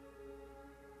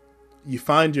 you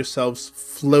find yourselves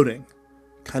floating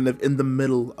kind of in the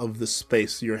middle of the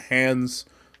space, your hands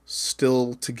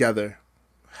still together,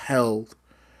 held,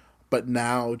 but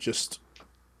now just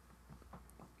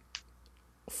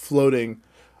floating,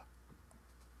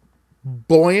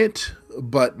 buoyant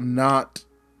but not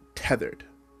tethered.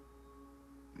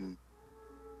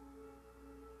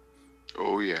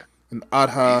 Oh yeah. And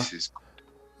Adha,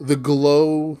 the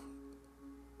glow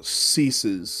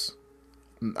ceases,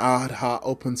 and Adha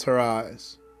opens her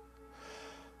eyes.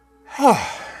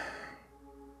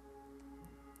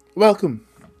 Welcome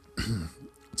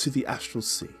to the Astral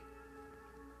Sea.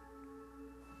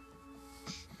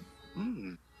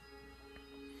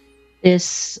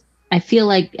 This, I feel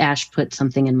like Ash put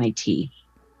something in my tea.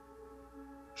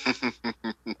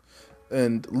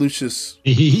 And Lucius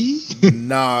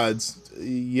nods.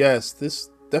 Yes, this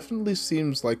definitely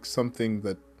seems like something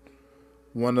that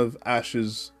one of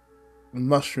Ash's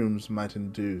mushrooms might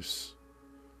induce.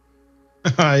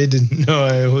 I didn't know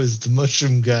I was the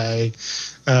mushroom guy.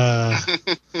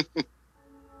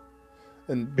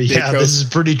 And But yeah, this is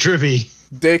pretty trippy.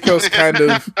 Dakos kind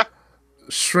of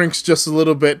shrinks just a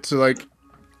little bit to like,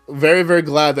 very, very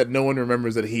glad that no one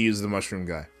remembers that he is the mushroom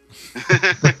guy.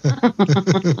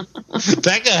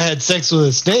 That guy had sex with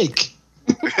a snake.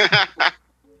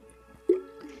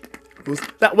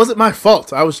 That wasn't my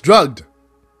fault. I was drugged.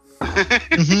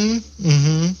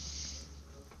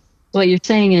 What you're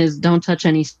saying is don't touch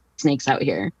any snakes out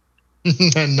here.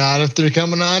 Not if they're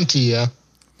coming on to you.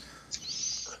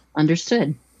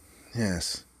 Understood.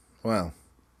 Yes. Well,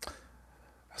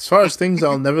 as far as things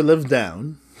I'll never live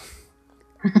down,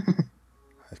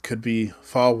 it could be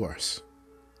far worse.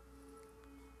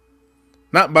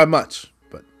 Not by much,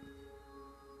 but.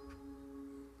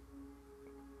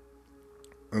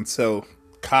 And so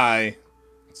Kai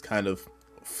is kind of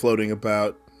floating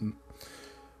about.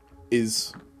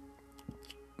 He's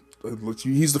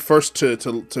the first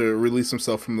to release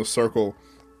himself from the circle,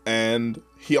 and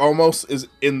he almost is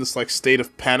in this like state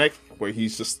of panic where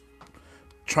he's just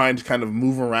trying to kind of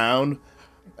move around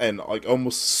and like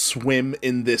almost swim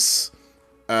in this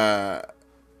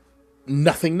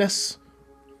nothingness.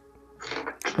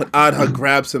 But Adha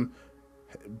grabs him.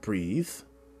 Breathe.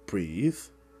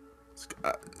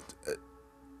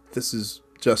 This is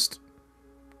just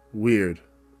weird.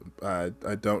 I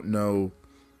don't know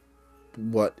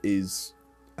what is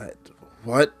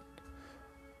what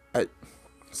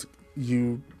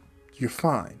you're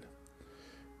fine.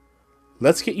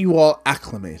 Let's get you all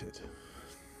acclimated.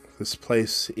 This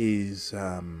place is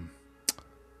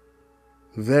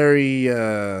very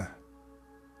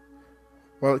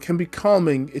while it can be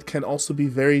calming, it can also be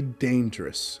very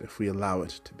dangerous if we allow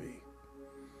it to be.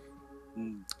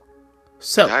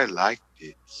 So I like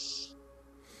this.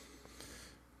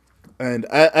 And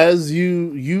as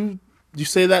you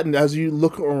say that, and as you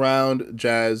look around,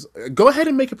 Jazz, go ahead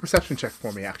and make a perception check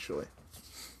for me, actually.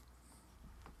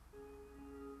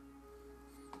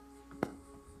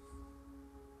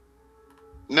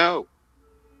 No.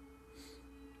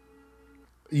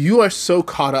 You are so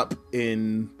caught up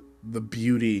in the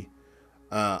beauty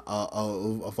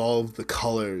of all of the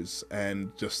colors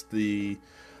and just the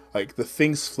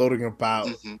things floating about,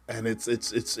 and it's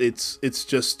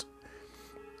just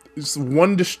it's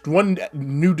one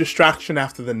new distraction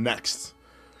after the next,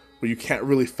 where you can't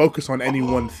really focus on any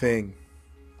one thing.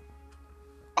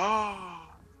 Oh.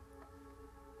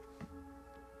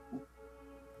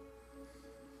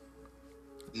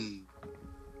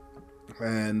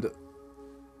 And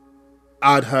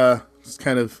Adha is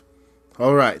kind of,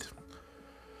 all right.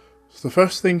 So the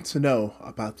first thing to know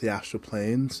about the astral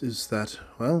planes is that,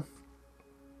 well,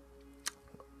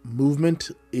 movement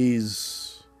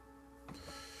is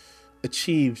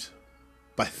achieved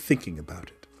by thinking about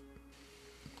it.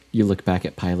 You look back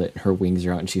at Pilot, her wings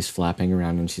are out and she's flapping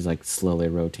around and she's like slowly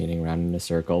rotating around in a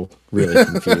circle, really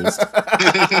confused.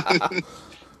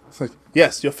 It's like,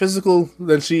 yes, your physical,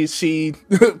 then she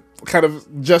kind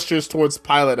of gestures towards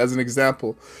Pilot as an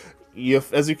example.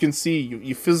 As you can see,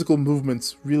 your physical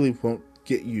movements really won't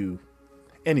get you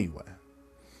anywhere.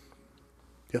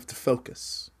 You have to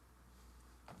focus.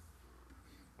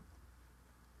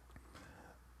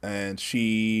 And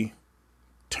she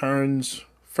turns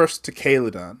first to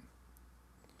Caledon.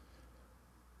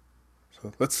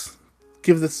 So let's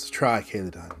give this a try,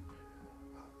 Caledon.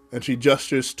 And she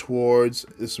gestures towards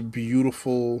this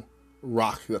beautiful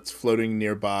rock that's floating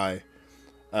nearby,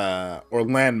 or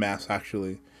landmass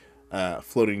actually,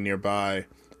 floating nearby,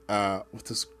 with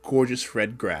this gorgeous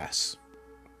red grass.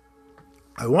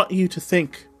 I want you to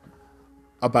think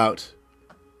about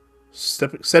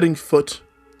setting foot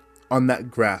on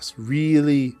that grass.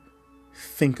 Really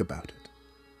think about it.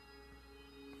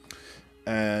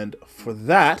 And for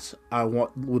that, I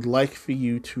would like for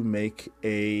you to make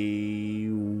a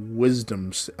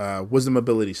wisdom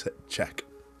ability check.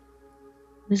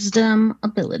 Wisdom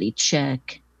ability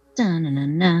check.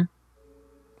 Da-na-na-na. Are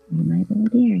you my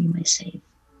ability or are you my save?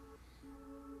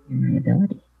 You're my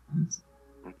ability.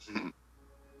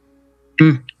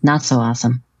 Not so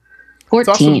awesome.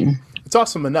 14. It's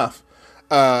awesome enough.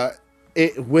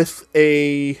 It with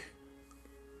a,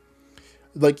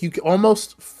 like, you can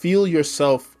almost feel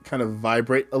yourself kind of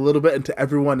vibrate a little bit into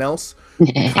everyone else.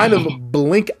 Kind of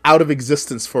blink out of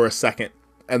existence for a second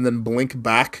and then blink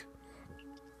back.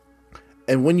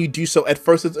 And when you do so, at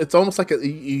first it's almost like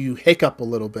you hiccup a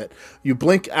little bit. You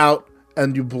blink out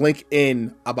and you blink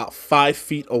in about 5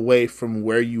 feet away from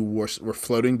where you were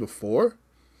floating before.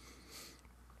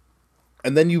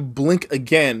 And then you blink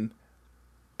again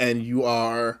and you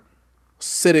are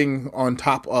sitting on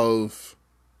top of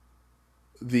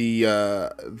the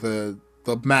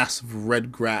mass of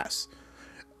red grass.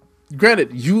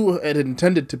 Granted, you had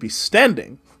intended to be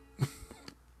standing,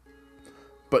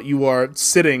 but you are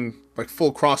sitting like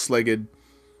full cross-legged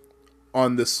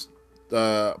on this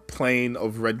plain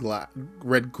of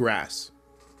red grass.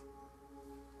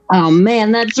 Oh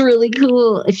man, that's really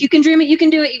cool. If you can dream it, you can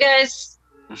do it, you guys.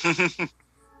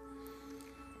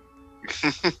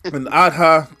 And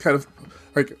Adha kind of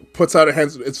like puts out her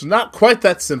hands. It's not quite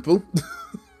that simple,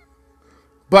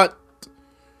 but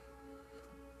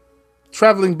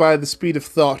traveling by the speed of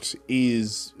thought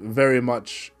is very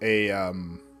much a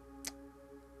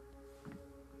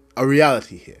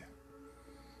reality here.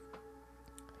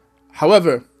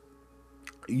 However,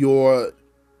 your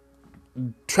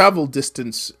travel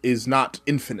distance is not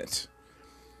infinite.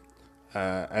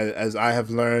 As I have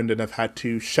learned and have had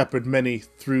to shepherd many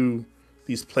through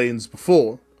these plains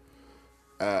before,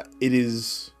 it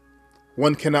is,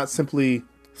 one cannot simply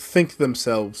think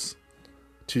themselves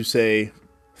to say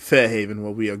Fairhaven,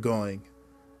 where we are going,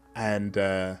 and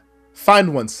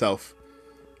find oneself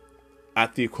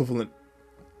at the equivalent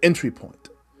entry point.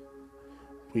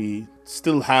 We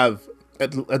still have,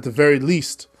 at the very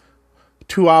least,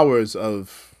 2 hours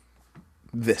of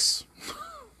this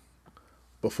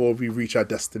before we reach our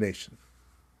destination.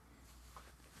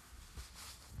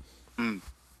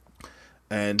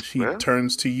 And she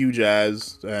turns to you,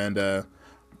 Jazz, and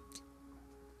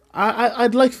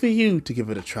I'd like for you to give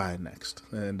it a try next.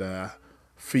 And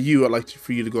for you, I'd like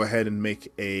for you to go ahead and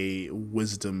make a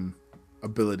wisdom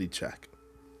ability check.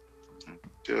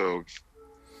 Oh.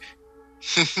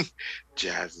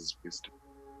 Jazz's wisdom.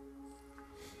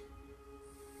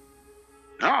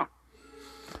 Oh.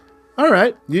 All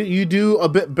right, you do a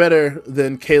bit better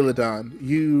than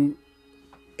Caledon.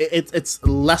 It's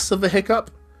less of a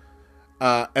hiccup,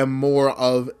 and more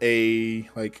of a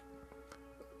like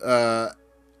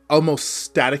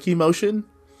almost staticky motion,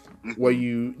 where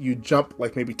you jump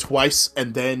like maybe twice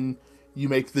and then you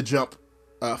make the jump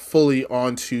fully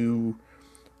onto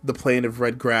the plane of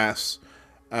red grass.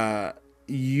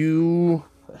 You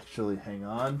actually hang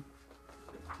on.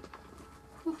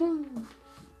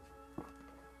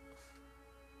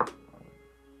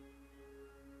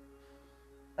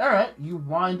 All right, you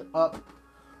wind up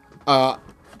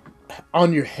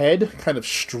on your head, kind of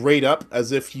straight up,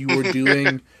 as if you were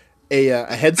doing a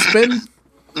head spin,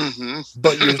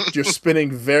 but you're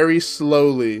spinning very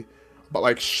slowly, but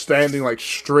like standing like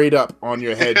straight up on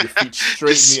your head, your feet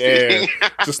straight in the air,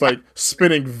 just like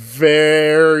spinning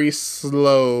very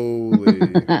slowly.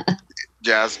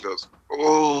 Jazz goes,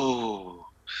 "Oh,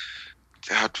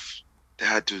 that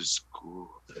was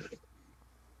cool."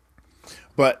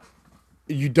 But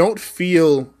you don't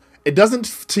feel, it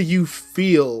doesn't to you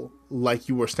feel like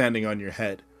you were standing on your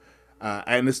head.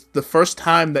 And it's the first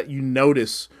time that you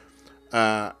notice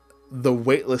the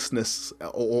weightlessness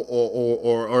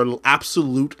or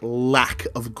absolute lack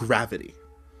of gravity,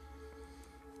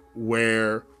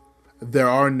 where there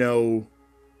are no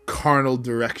carnal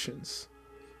directions.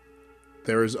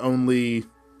 There is only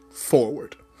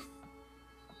forward.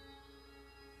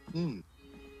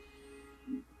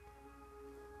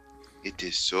 It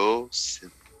is so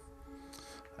simple.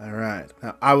 All right.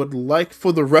 Now, I would like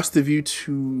for the rest of you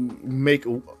to make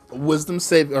wisdom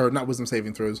checks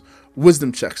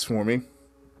for me.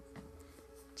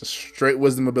 Just straight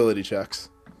wisdom ability checks.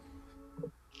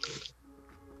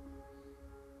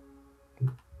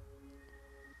 And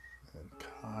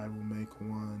Kai will make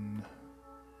one.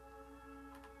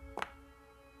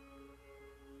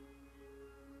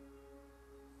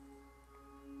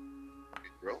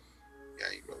 Roll?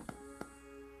 Yeah, you roll.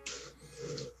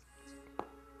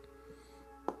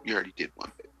 You already did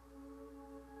one bit.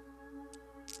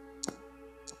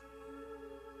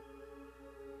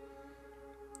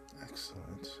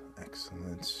 Excellent.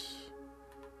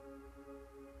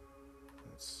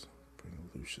 Let's bring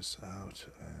Lucius out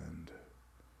and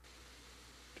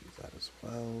do that as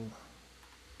well.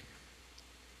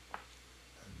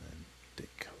 And then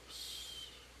Dacos.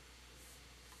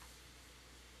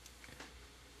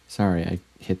 Sorry, I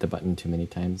hit the button too many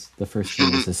times. The first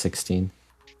one was a 16.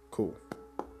 Cool.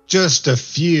 Just a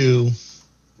few.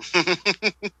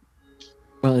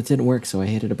 Well, it didn't work, so I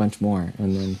hit it a bunch more,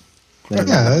 and then Yeah,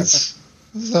 that's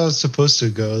how it's supposed to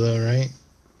go, though, right?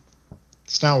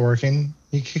 It's not working.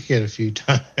 You kick it a few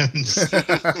times.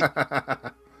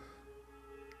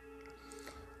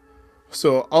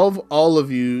 So, of all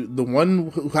of you, the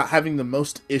one having the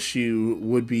most issue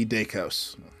would be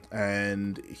Dacos,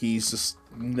 and he's just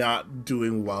not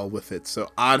doing well with it. So,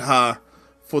 Adha,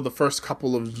 for the first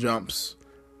couple of jumps,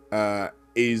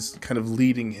 is kind of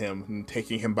leading him and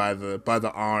taking him by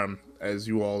the arm as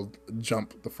you all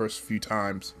jump the first few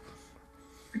times.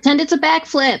 Pretend it's a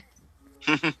backflip.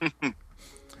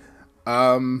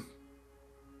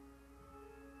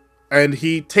 And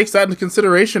he takes that into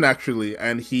consideration, actually,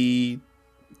 and he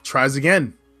tries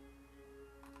again.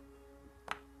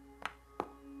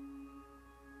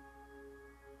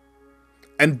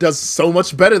 And does so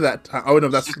much better that time. Oh no,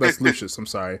 that's Lucius. I'm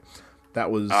sorry.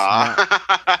 That was not,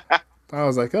 I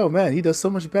was like, oh man, he does so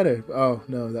much better. Oh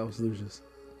no, that was Lucius.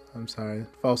 I'm sorry.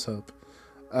 False hope.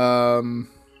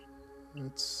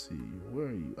 Let's see. Where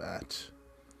are you at?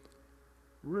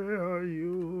 Where are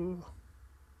you?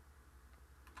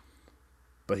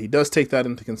 But he does take that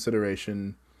into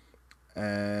consideration.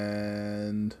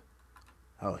 And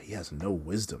oh, he has no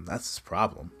wisdom. That's his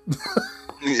problem.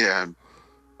 Yeah,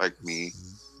 like me.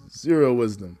 0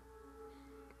 wisdom.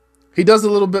 He does a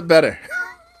little bit better.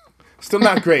 Still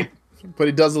not great, but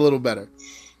he does a little better.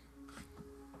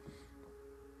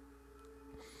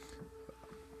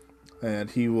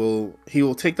 And he will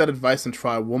take that advice and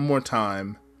try one more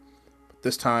time.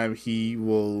 This time he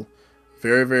will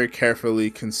very, very carefully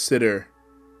consider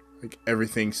like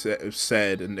everything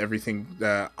said and everything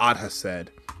that Odd has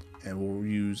said, and will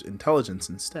use intelligence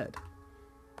instead.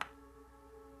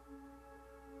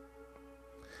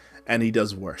 And he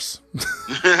does worse.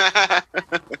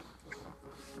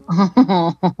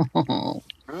 Grandpa.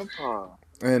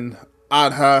 And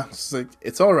Adha is like,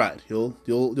 it's all right.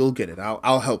 You'll get it.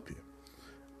 I'll help you.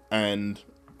 And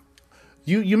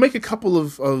you make a couple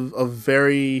of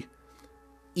very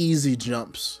easy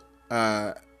jumps,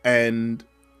 and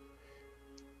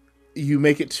you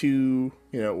make it to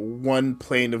one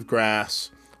plane of grass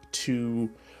to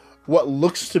what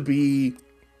looks to be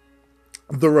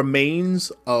the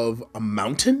remains of a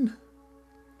mountain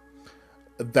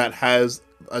that has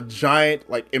a giant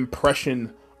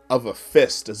impression of a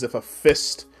fist, as if a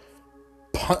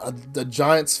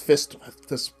giant's fist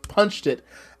has punched it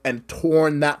and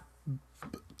torn that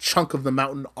chunk of the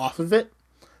mountain off of it,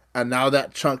 and now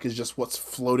that chunk is just what's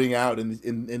floating out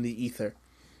in the ether.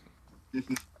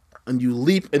 And you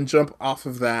leap and jump off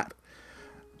of that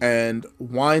and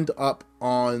wind up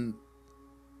on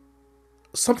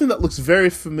something that looks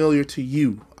very familiar to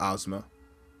you, Ozma.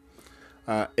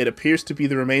 It appears to be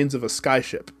the remains of a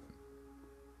skyship.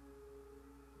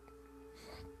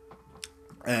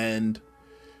 And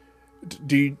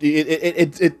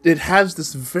it has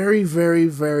this very, very,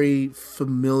 very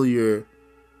familiar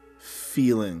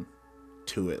feeling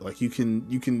to it. Like you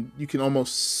can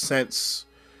almost sense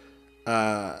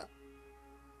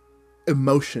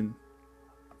emotion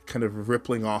kind of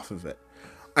rippling off of it.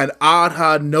 And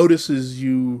Adha notices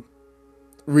you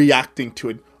reacting to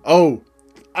it. Oh,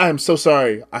 I'm so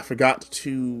sorry. I forgot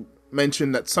to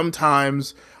mention that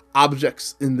sometimes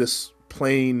objects in this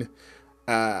plane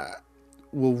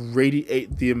will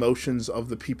radiate the emotions of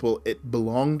the people it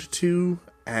belonged to,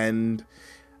 and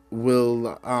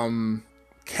will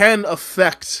can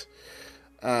affect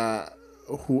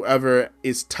whoever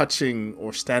is touching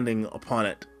or standing upon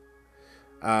it.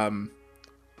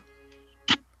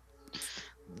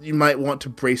 You might want to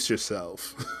brace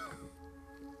yourself.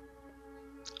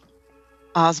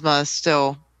 Ozma is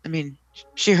still,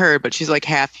 she heard, but she's like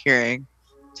half hearing.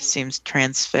 Just seems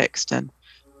transfixed, and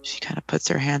she kind of puts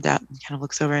her hand out and kind of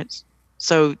looks over it.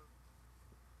 So,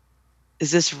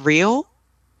 is this real?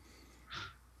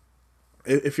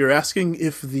 If you're asking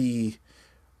if the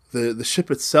ship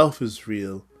itself is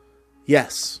real,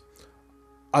 yes.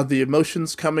 Are the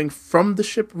emotions coming from the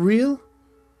ship real?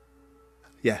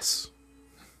 Yes.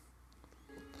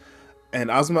 And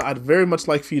Ozma, I'd very much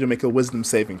like for you to make a wisdom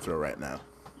saving throw right now.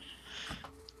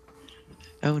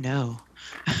 Oh no.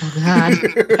 Oh God.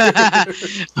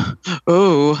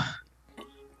 Oh.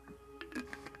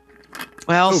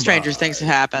 Well, stranger things have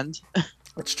happened.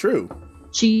 That's true.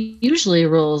 She usually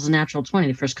rolls a natural 20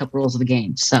 the first couple rolls of the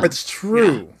game. So It's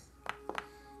true. Yeah.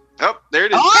 Oh, there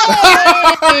it is.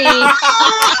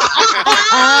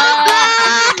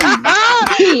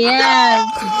 yes.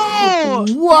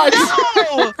 What?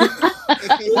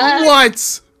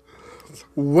 What?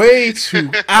 Way to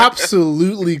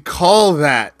absolutely call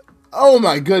that. Oh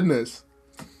my goodness.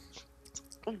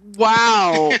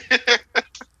 Wow.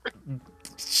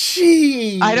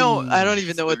 Jeez. I don't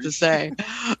even know what to say.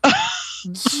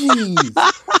 Jeez.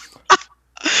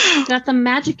 Got some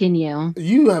magic in you.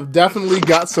 You have definitely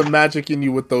got some magic in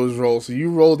you with those rolls. So you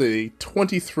rolled a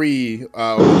 23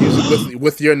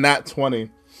 with your nat 20.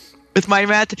 With my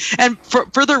math, and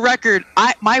for the record,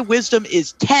 my wisdom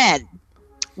is 10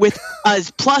 with a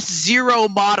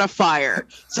 +0 modifier.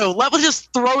 So let's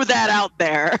just throw that out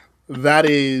there. That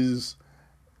is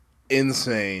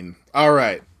insane. All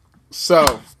right.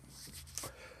 So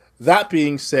that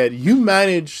being said, you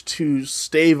managed to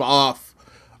stave off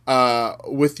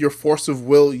with your force of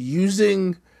will,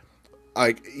 using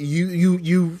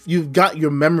you've got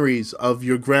your memories of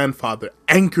your grandfather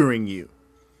anchoring you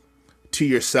to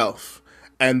yourself,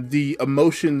 and the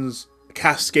emotions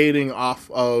cascading off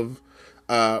of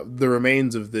the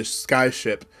remains of this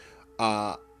skyship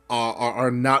are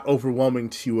not overwhelming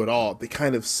to you at all. They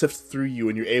kind of sift through you,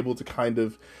 and you're able to kind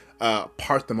of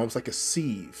part them, almost like a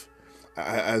sieve,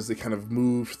 as they kind of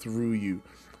move through you.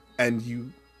 And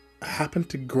you happen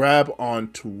to grab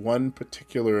onto one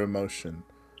particular emotion,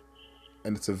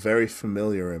 and it's a very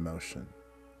familiar emotion.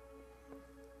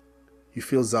 You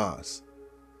feel Zaz.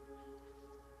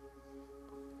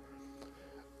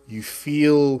 You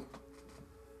feel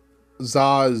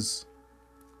Zaz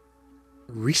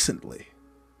recently.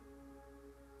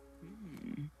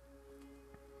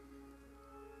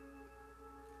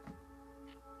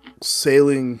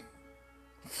 Sailing,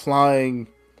 flying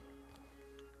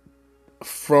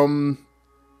from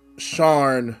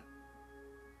Sharn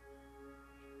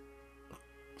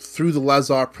through the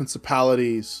Lazar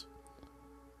principalities,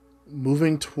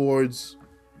 moving towards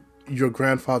your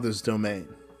grandfather's domain.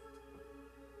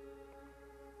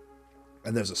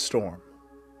 And there's a storm.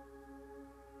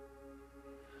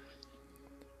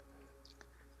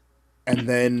 And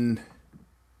then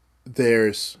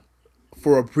there's,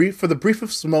 for the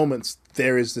briefest moments,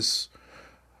 there is this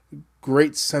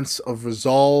great sense of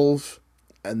resolve,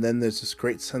 and then there's this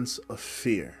great sense of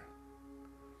fear.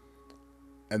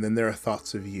 And then there are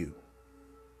thoughts of you.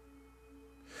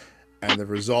 And the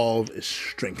resolve is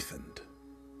strengthened.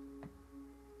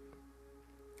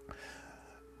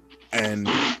 And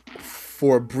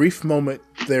for a brief moment,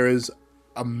 there is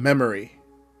a memory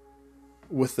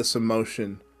with this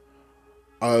emotion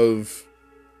of,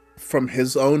 from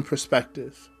his own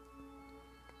perspective,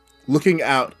 looking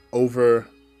out over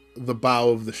the bow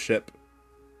of the ship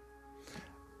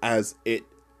as it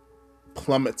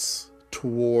plummets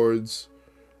towards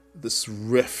this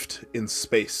rift in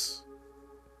space.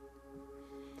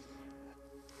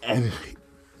 And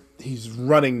he's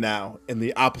running now in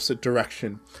the opposite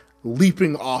direction,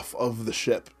 leaping off of the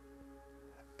ship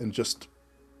and just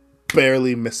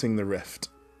barely missing the rift.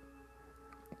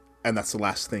 And that's the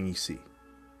last thing you see.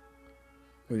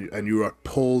 And you are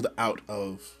pulled out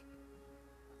of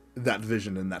that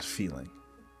vision and that feeling.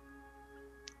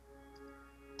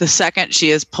 The second she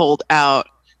is pulled out,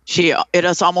 it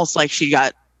is almost like she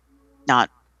got, not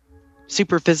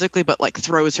super physically, but like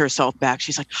throws herself back.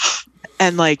 She's like,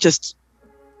 and like just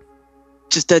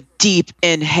a deep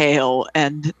inhale,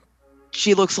 and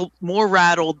she looks more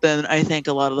rattled than I think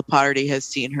a lot of the party has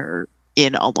seen her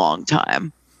in a long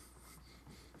time.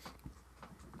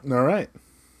 All right.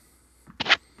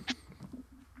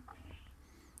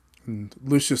 And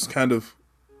Lucius kind of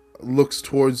looks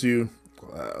towards you,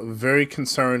 a very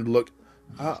concerned look.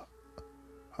 Are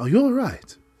you all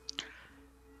right?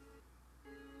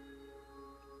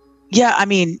 Yeah, I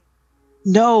mean,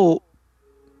 no,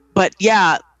 but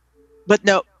yeah, but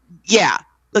no, yeah.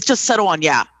 Let's just settle on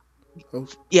yeah. Oh,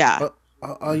 Yeah.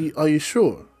 Are you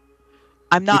sure?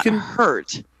 I'm not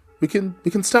hurt. We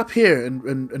can stop here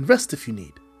and rest if you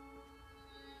need.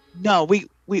 No, we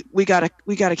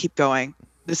gotta keep going.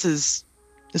 This is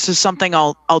something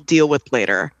I'll deal with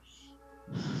later.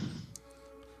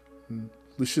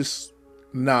 Lucius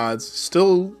nods,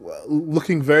 still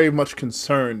looking very much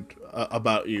concerned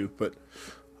about you, but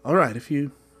all right, if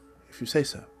you say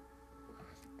so.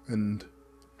 And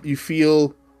you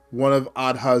feel one of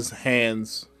Adha's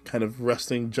hands kind of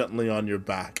resting gently on your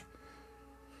back.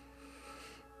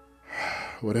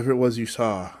 Whatever it was you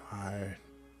saw, I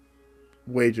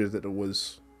wager that it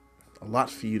was a lot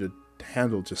for you to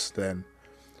handle just then.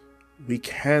 We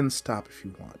can stop if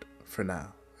you want, for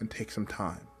now, and take some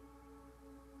time.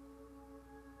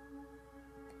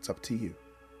 It's up to you.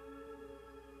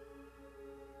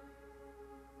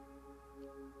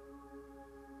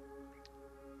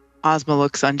 Ozma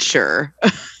looks unsure.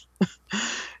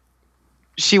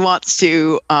 She wants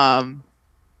to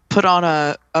put on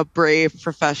a brave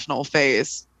professional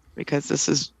face because this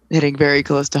is hitting very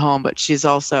close to home, but she's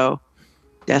also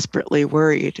desperately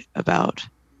worried about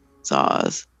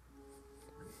Zaz.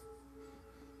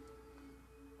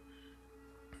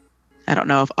 I don't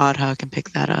know if Adha can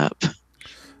pick that up.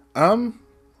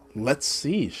 Let's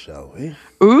see, shall we?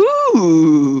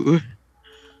 Ooh!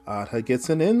 Adha gets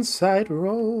an insight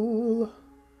roll.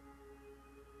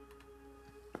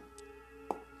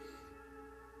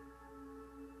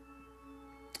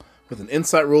 With an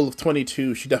insight roll of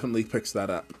 22, she definitely picks that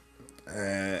up.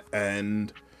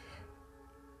 And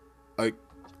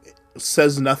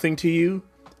says nothing to you,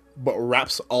 but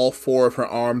wraps all four of her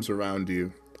arms around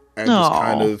you. And just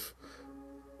kind of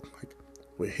like,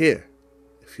 we're here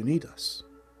if you need us.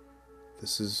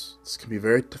 This can be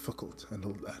very difficult, and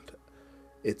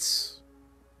it's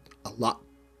a lot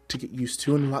to get used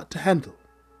to and a lot to handle.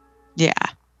 Yeah.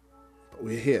 But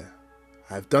we're here.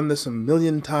 I've done this a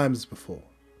million times before.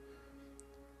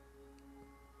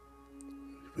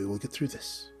 We will get through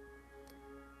this.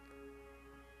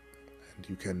 And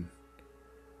we can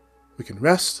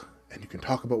rest, and you can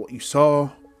talk about what you saw,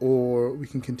 or we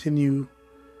can continue,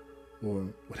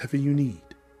 or whatever you need.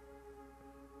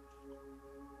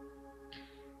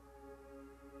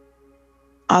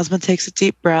 Ozma takes a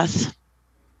deep breath.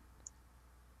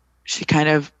 She kind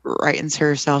of straightens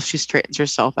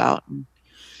herself out, and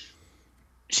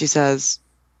she says,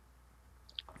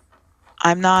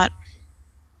 I'm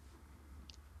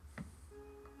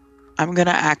going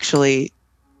to actually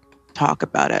talk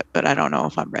about it, but I don't know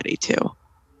if I'm ready to.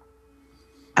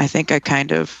 I think I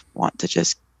kind of want to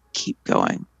just keep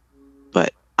going,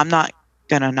 but I'm not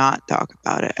going to not talk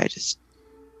about it. I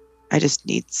just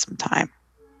need some time.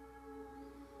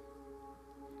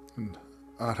 And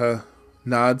Atta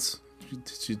nods.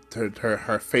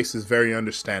 Her face is very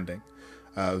understanding,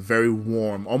 very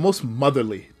warm, almost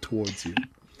motherly towards you.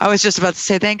 I was just about to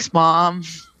say thanks, Mom.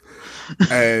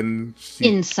 And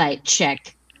Insight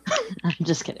check. I'm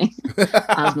just kidding.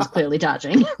 Ozma's clearly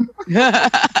dodging.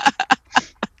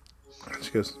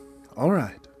 she goes, all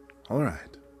right.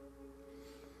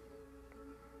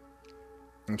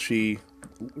 And she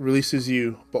releases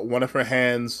you, but one of her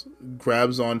hands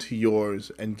grabs onto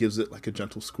yours and gives it like a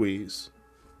gentle squeeze.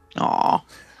 Aw.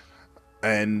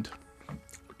 And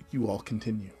you all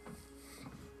continue.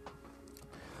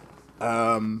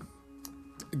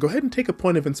 Go ahead and take a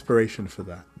point of inspiration for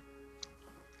that.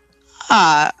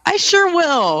 I sure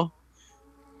will.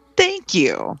 Thank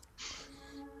you.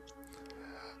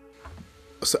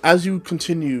 So as you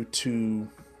continue to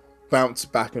bounce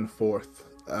back and forth,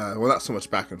 well, not so much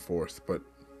back and forth, but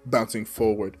bouncing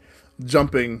forward,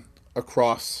 jumping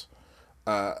across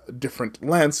different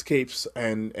landscapes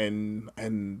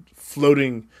and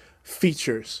floating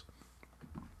features,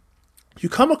 you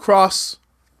come across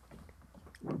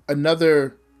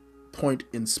another point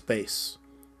in space,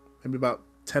 maybe about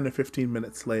 10 or 15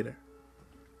 minutes later.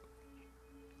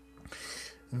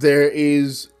 There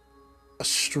is a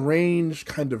strange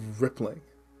kind of rippling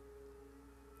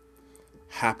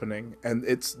happening, and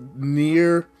it's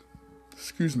near,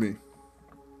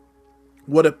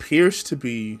 what appears to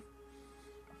be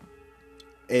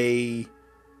a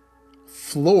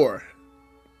floor,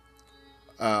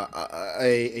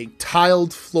 a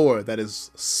tiled floor that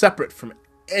is separate from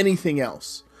anything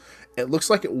else. It looks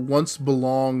like it once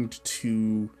belonged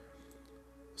to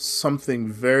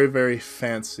something very, very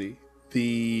fancy.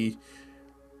 The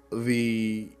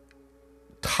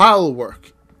tile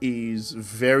work is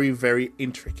very, very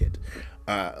intricate.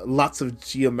 Lots of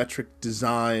geometric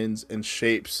designs and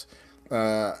shapes.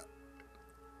 In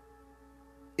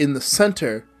the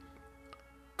center,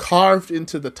 carved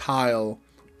into the tile,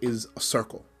 is a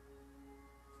circle.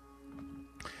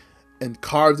 And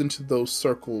carved into those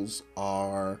circles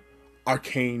are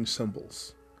arcane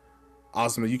symbols.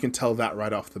 Ozma, you can tell that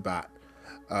right off the bat.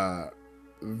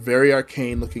 Very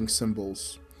arcane looking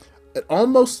symbols. It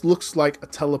almost looks like a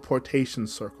teleportation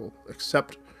circle,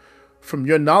 except from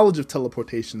your knowledge of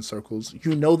teleportation circles,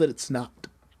 you know that it's not.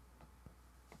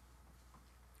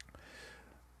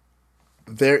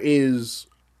 There is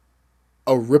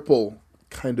a ripple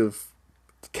kind of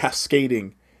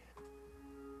cascading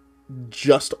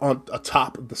just on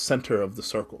atop the center of the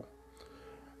circle.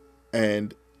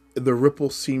 And the ripple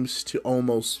seems to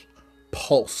almost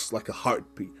pulse like a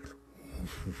heartbeat.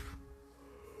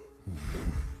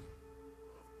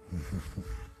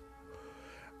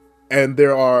 And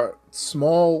there are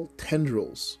small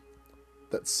tendrils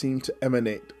that seem to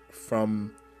emanate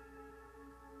from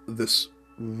this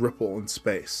ripple in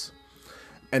space.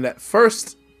 And at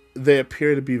first, they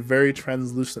appear to be very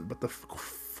translucent, but the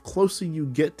closer you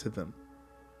get to them,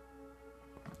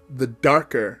 the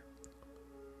darker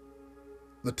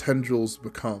the tendrils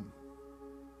become.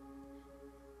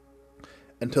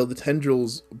 Until the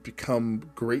tendrils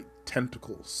become great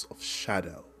tentacles of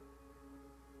shadow.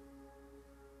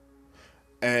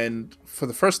 And for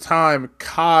the first time,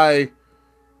 Kai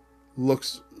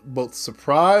looks both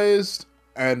surprised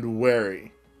and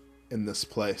wary in this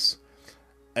place.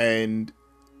 And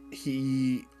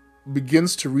he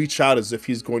begins to reach out as if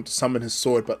he's going to summon his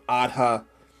sword, but Adha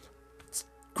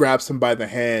grabs him by the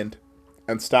hand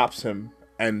and stops him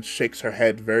and shakes her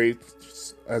head very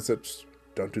as if,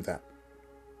 don't do that.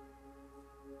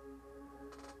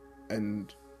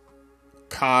 And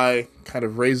Kai kind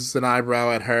of raises an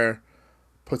eyebrow at her,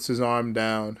 puts his arm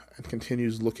down, and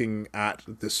continues looking at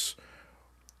this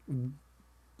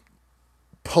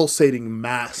pulsating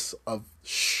mass of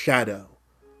shadow.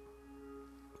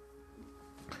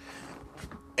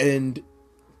 And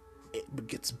it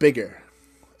gets bigger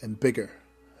and bigger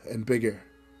and bigger.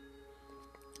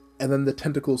 and then the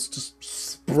tentacles just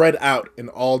spread out in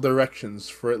all directions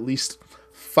for at least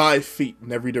 5 feet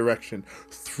in every direction,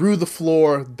 through the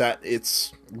floor that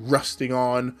it's resting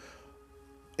on,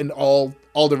 in all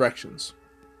directions.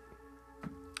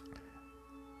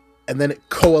 And then it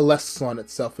coalesces on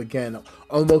itself again,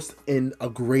 almost in a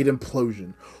great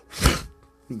implosion,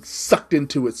 being sucked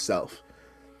into itself.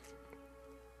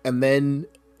 And then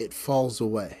it falls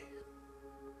away.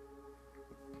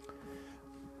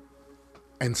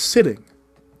 And sitting,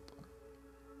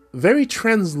 very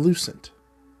translucent,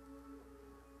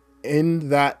 in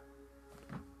that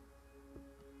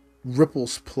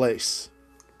ripple's place,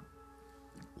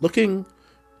 looking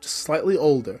just slightly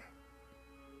older,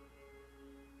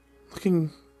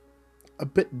 looking a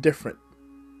bit different,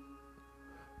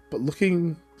 but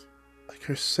looking like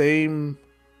her same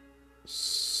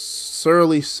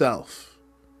surly self,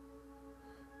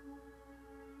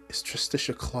 is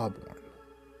Tristitia Clawborn.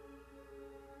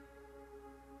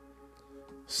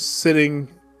 Sitting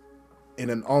in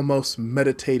an almost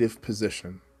meditative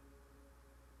position.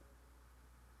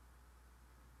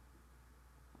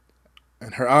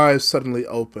 And her eyes suddenly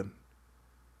open,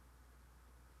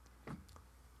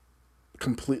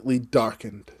 completely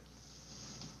darkened,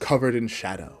 covered in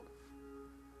shadow.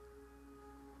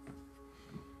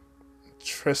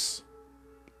 Triss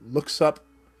looks up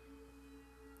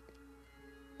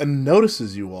and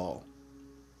notices you all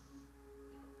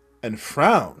and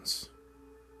frowns.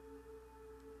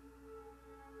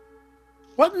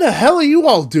 What in the hell are you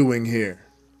all doing here?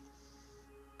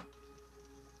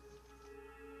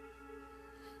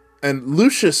 And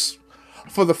Lucius,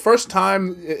 for the first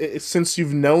time since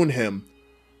you've known him,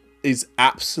 is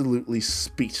absolutely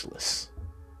speechless.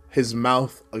 His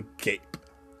mouth agape.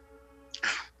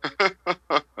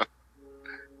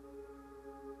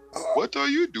 What are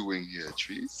you doing here,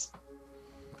 Triss?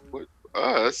 What,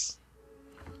 us?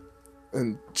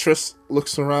 And Triss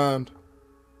looks around.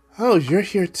 Oh, you're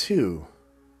here too.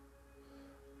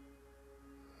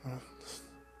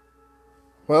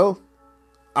 Well,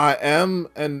 I am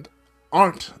and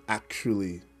aren't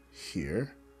actually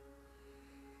here.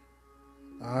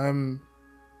 I'm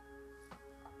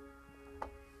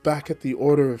back at the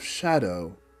Order of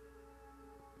Shadow.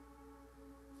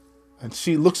 And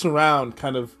she looks around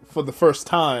kind of for the first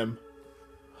time.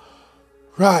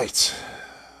 Right.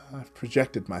 I've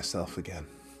projected myself again.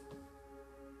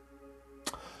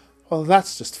 Well,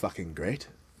 that's just fucking great.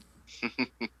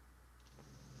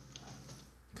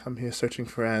 Come here searching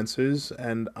for answers,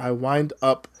 and I wind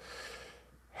up...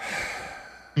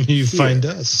 You find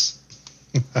us.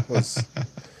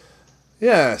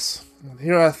 Yes.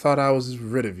 Here I thought I was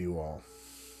rid of you all.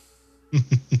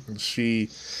 She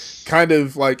kind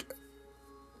of like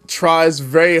tries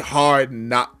very hard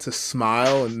not to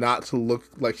smile and not to look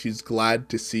like she's glad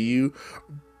to see you,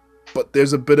 but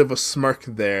there's a bit of a smirk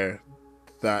there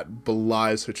that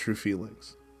belies her true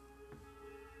feelings.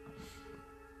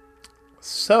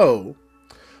 So,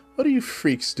 what are you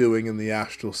freaks doing in the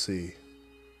Astral Sea?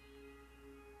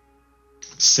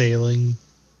 Sailing.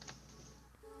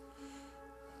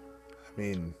 I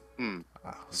mean,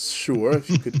 sure, if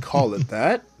you could call it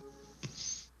that.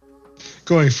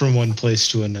 Going from one place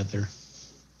to another.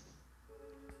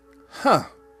 Huh.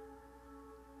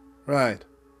 Right.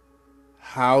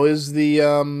 How is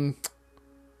the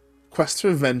quest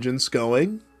for vengeance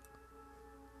going?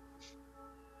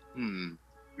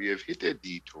 We have hit a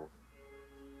detour.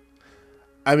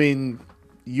 I mean,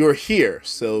 you're here,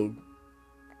 so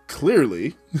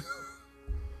clearly.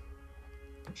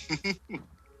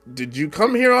 Did you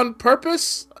come here on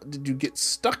purpose? Did you get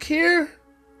stuck here?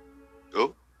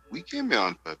 Oh, we came here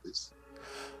on purpose.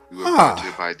 We were brought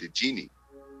here by the genie.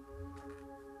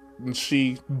 And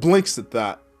she blinks at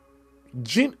that.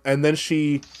 And then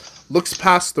she looks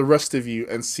past the rest of you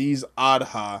and sees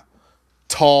Adha,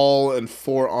 tall and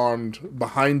four-armed,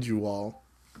 behind you all.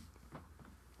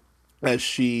 As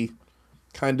she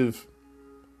kind of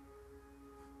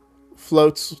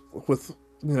floats with,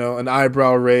 an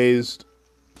eyebrow raised.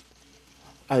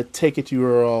 I take it you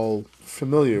are all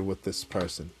familiar with this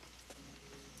person.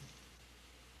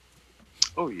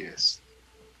 Oh yes,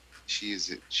 she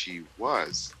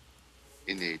was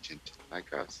an agent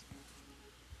like us.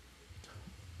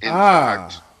 In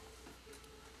fact,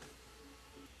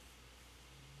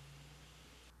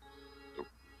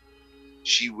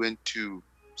 she went to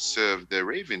serve the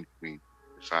Raven Queen,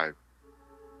 if I'm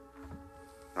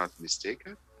not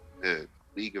mistaken, the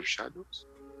League of Shadows.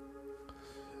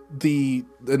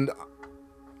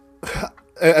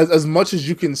 As much as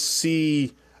you can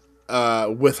see,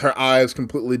 with her eyes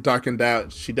completely darkened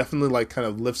out, she definitely kind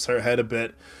of lifts her head a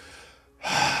bit.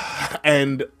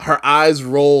 And her eyes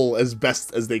roll as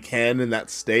best as they can in that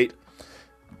state.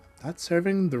 Not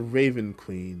serving the Raven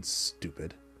Queen,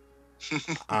 stupid.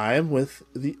 I am with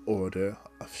the Order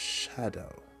of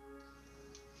Shadow.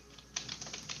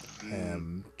 I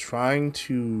am trying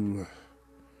to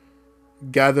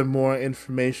gather more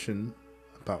information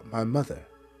about my mother.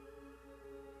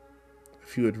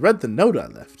 If you had read the note I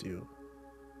left you,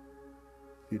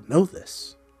 you'd know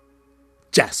this.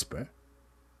 Jasper.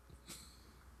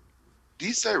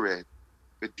 This I read,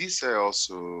 but this I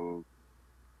also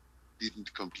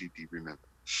didn't completely remember.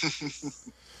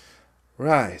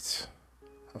 Right.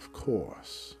 Of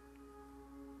course.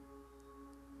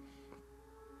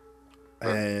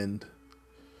 And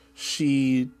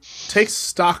she takes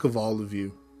stock of all of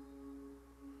you.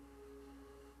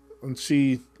 And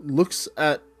she looks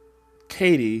at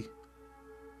Katie.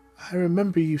 I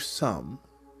remember you some.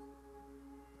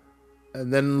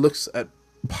 And then looks at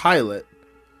Pilot.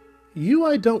 You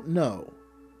I don't know.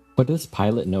 What does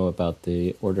Pilot know about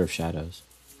the Order of Shadows?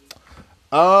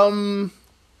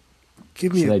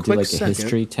 Give me Should a I do quick like second. a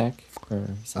history check or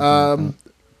something like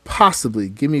that? Possibly.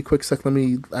 Give me a quick sec. Let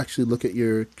me actually look at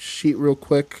your sheet real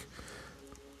quick.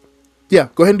 Yeah,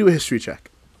 go ahead and do a history check.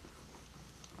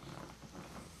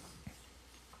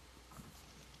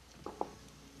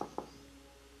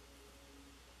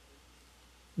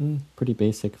 Pretty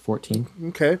basic, 14.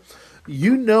 Okay.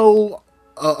 You know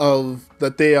of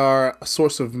that they are a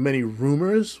source of many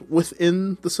rumors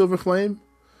within the Silver Flame.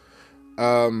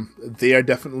 They are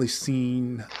definitely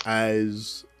seen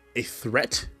as a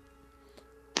threat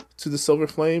to the Silver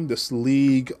Flame, this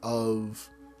league of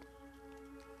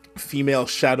female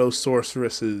shadow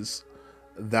sorceresses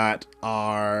that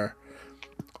are,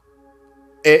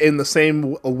 in the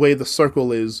same way the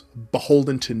circle is,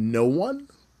 beholden to no one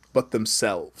but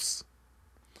themselves.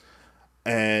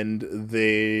 And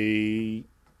they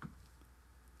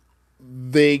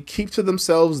keep to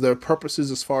themselves. Their purposes,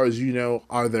 as far as you know,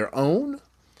 are their own.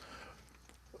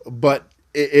 But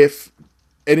if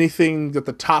anything that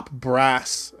the top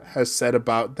brass has said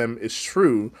about them is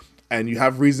true, and you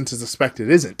have reason to suspect it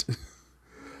isn't,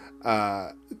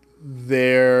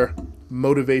 their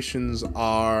motivations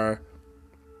are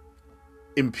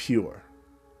impure,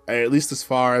 at least as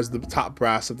far as the top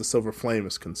brass of the Silver Flame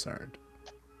is concerned.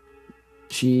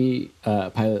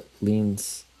 Pilot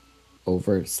leans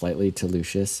over slightly to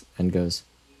Lucius and goes,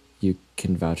 "You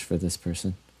can vouch for this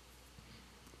person."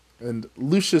 And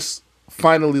Lucius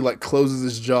finally closes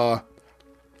his jaw.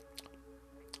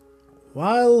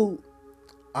 While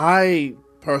I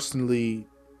personally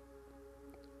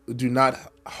do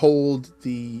not hold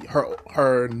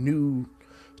her new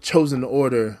chosen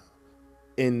order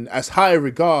in as high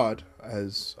regard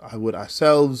as I would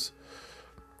ourselves,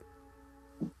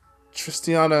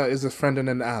 Tristiana is a friend and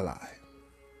an ally.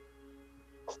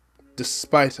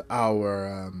 Despite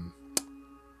our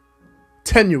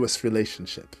tenuous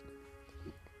relationship.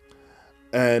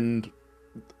 And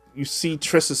you see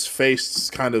Triss's face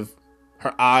kind of,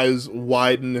 her eyes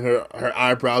widen, her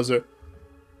eyebrows are...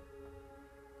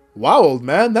 Wow, old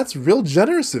man, that's real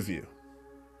generous of you.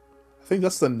 I think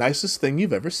that's the nicest thing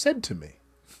you've ever said to me.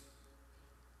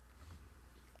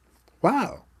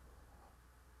 Wow.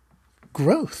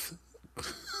 Growth.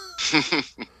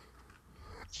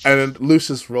 And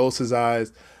Lucius rolls his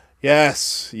eyes.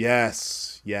 Yes.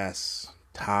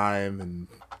 Time and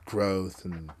growth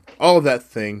and all of that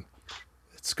thing.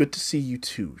 It's good to see you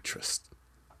too, Trist.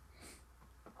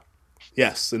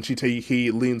 Yes, and he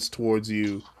leans towards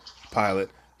you, Pilot.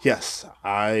 Yes,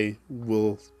 I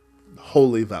will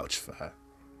wholly vouch for her.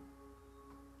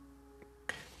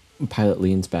 Pilot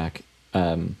leans back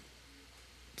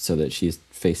so that she's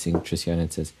facing Tristiana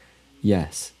and says,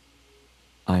 "Yes,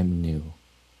 I'm new."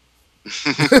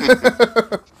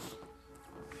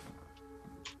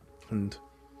 And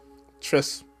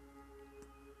Triss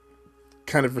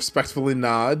kind of respectfully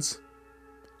nods.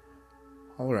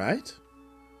 All right.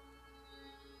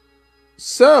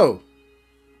 So,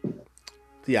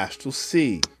 the Astral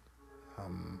Sea.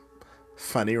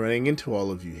 Funny running into all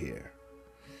of you here.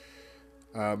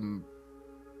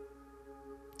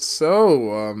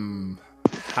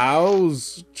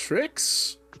 How's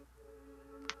Trix?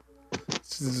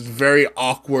 This is very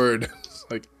awkward. It's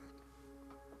like,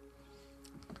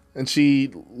 and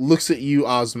she looks at you,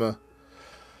 Ozma.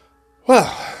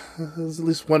 Well, there's at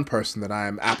least one person that I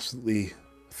am absolutely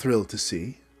thrilled to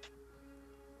see.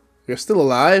 You're still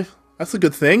alive. That's a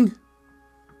good thing.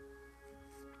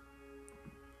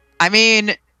 I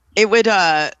mean, it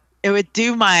would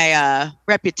do my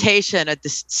reputation a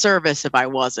disservice if I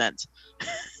wasn't.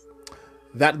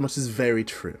 That much is very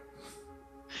true.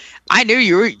 I knew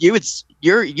you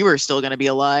you were still gonna be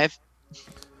alive.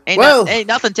 Ain't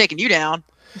nothing taking you down.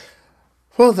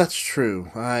 Well, that's true.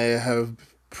 I have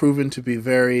proven to be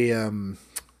very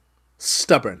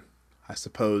stubborn, I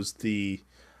suppose the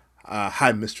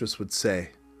High Mistress would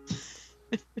say.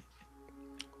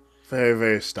 Very,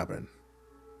 very stubborn.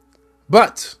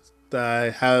 But I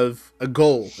have a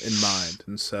goal in mind,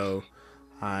 and so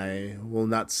I will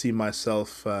not see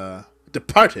myself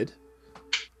departed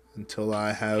until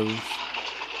I have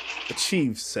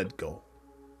achieved said goal.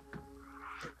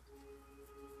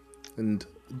 And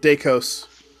Dakos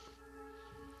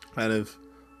kind of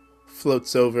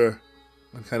floats over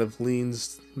and kind of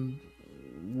leans.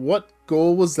 What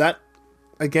goal was that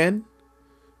again?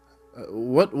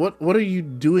 What are you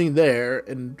doing there,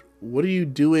 and what are you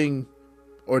doing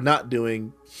or not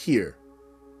doing here?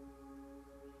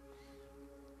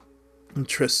 And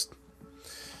Triss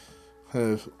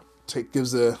kind of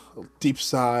gives a deep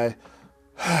sigh.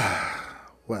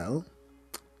 Well,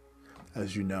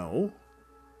 as you know,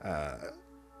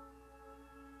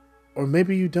 or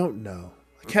maybe you don't know.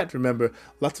 I can't remember.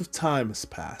 Lots of time has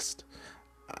passed.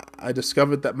 I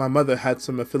discovered that my mother had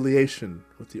some affiliation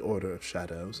with the Order of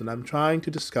Shadows, and I'm trying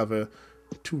to discover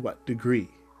to what degree.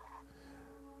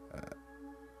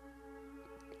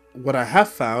 What I have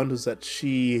found is that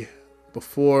she,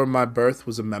 before my birth,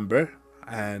 was a member,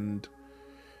 and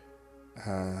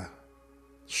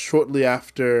shortly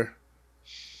after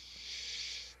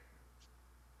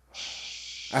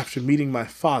meeting my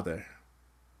father,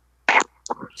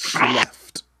 she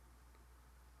left.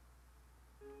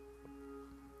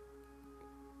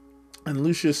 And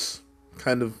Lucius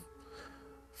kind of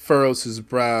furrows his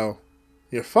brow.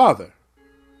 Your father?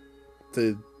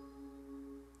 The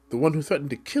one who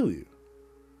threatened to kill you?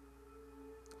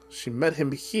 She met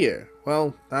him here.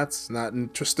 Well, that's not...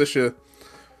 And Tristitia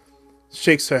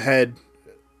shakes her head.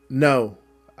 No,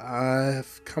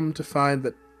 I've come to find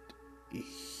that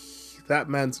that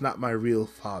man's not my real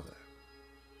father.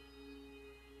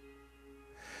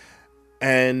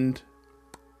 And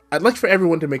I'd like for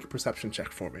everyone to make a perception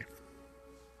check for me.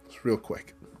 Just real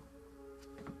quick.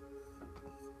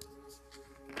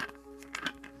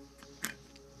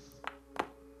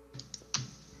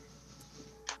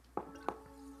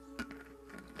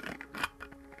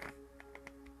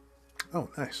 Oh,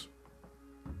 nice.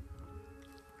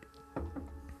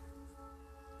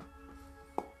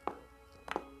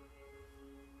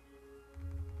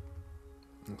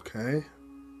 Okay.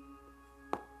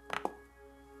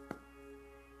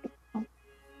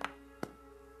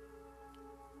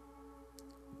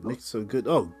 Makes so good.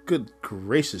 Oh, good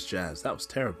gracious, Jazz. That was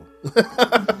terrible.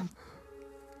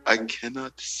 I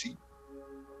cannot see.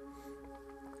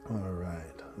 All right.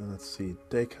 Let's see.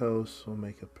 Dakos will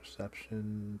make a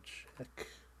perception check.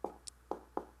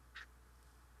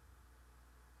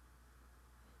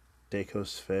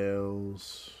 Dakos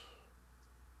fails.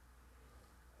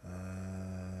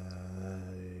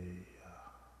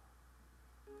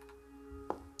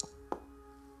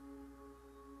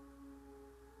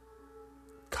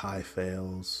 Kai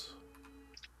fails.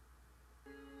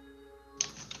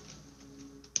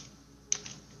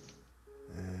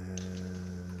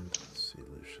 And let's see,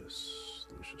 Lucius.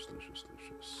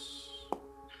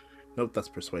 Nope, that's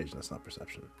persuasion. That's not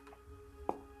perception.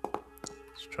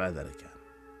 Let's try that again.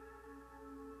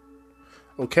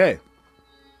 Okay.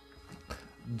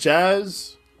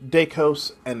 Jazz,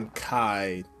 Dakos, and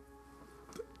Kai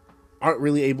aren't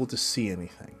really able to see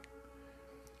anything.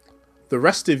 The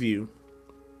rest of you,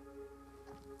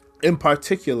 in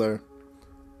particular,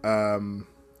 let's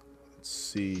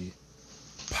see,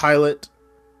 Pilot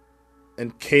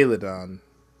and Caledon,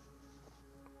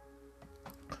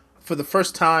 for the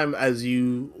first time as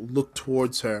you look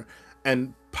towards her,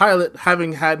 and Pilot,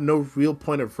 having had no real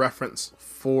point of reference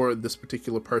for this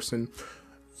particular person,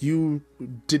 you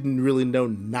didn't really know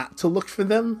not to look for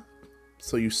them,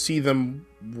 so you see them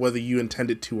whether you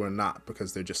intended to or not,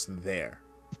 because they're just there,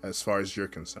 as far as you're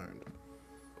concerned.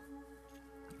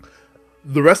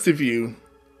 The rest of you,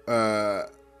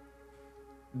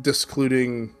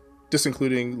 disincluding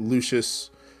Lucius,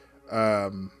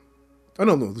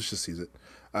 Lucius sees it.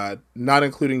 Not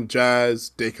including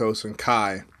Jazz, Dakos, and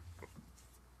Kai.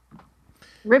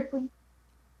 Ripley.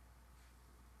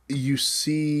 You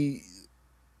see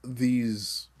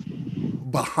these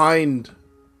behind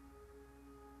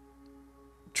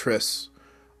Triss,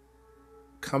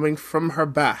 coming from her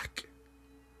back,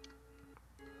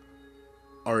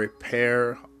 are a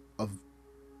pair of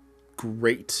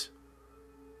great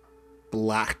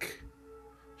black,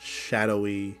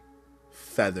 shadowy,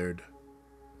 feathered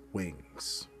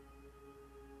wings.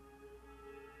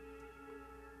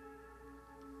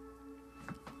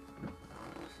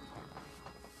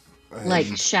 Like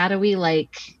And shadowy,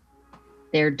 like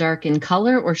they're dark in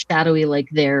color, or shadowy, like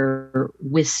they're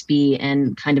wispy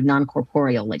and kind of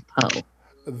non-corporeal, like Poe?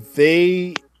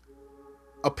 they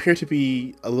appear to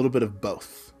be a little bit of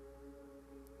both.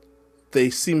 They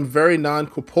seem very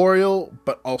non-corporeal,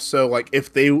 but also like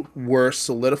if they were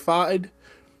solidified,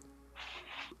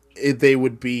 they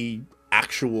would be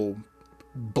actual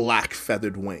black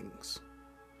feathered wings.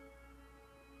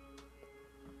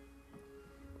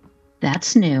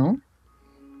 That's new.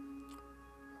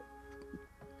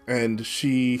 And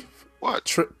she, What?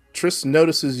 Triss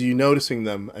notices you noticing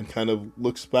them and kind of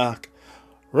looks back.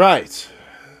 Right.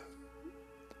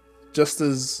 Just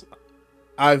as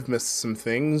I've missed some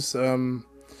things,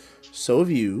 so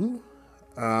have you.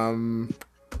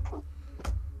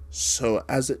 So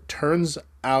as it turns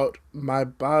out, my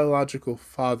biological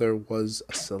father was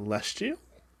a celestial.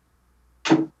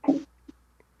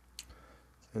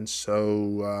 And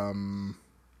so,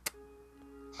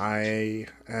 I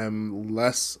am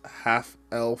less half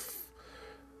elf,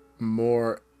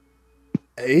 more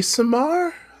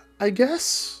ASMR, I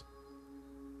guess.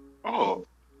 Oh,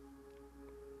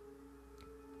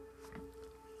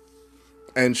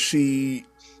 And she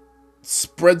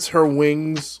spreads her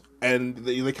wings, and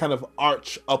they kind of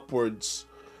arch upwards,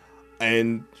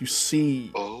 and you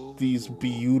see oh. these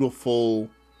beautiful,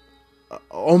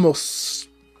 almost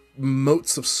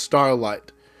motes of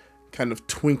starlight kind of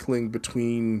twinkling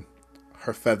between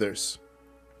her feathers.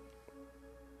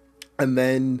 And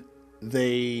then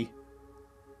they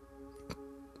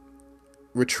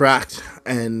retract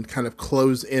and kind of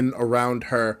close in around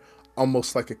her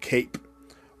almost like a cape,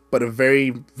 but a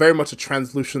very, very much a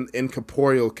translucent,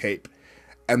 incorporeal cape.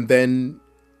 And then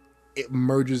it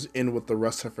merges in with the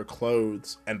rest of her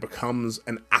clothes and becomes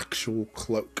an actual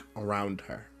cloak around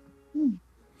her.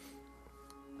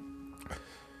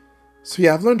 So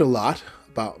yeah, I've learned a lot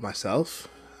about myself,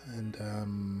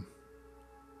 and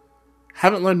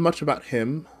haven't learned much about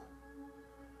him.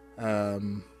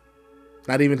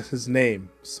 Not even his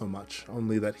name so much,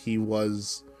 only that he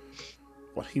was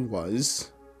what he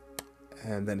was,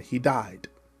 and then he died.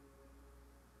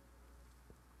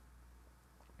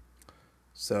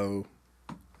 So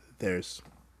there's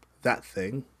that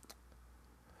thing.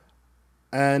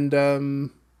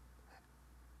 And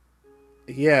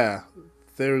yeah,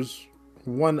 there's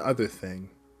one other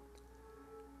thing.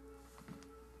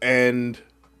 And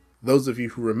those of you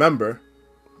who remember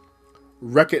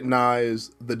recognize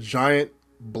the giant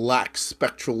black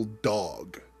spectral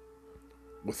dog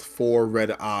with 4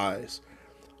 red eyes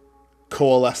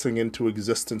coalescing into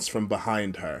existence from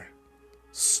behind her,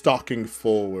 stalking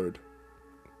forward.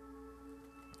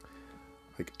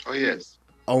 Like, Oh yes.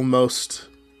 almost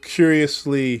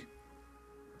curiously,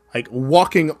 like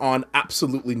walking on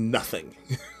absolutely nothing.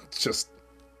 Just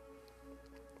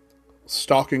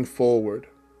stalking forward.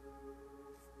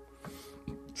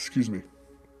 Excuse me.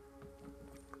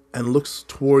 And looks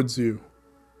towards you.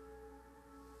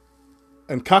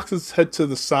 And cocks its head to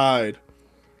the side.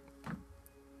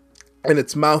 And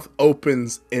its mouth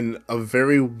opens in a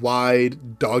very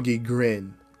wide doggy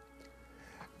grin.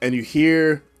 And you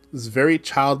hear this very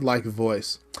childlike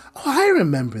voice. Oh, I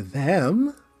remember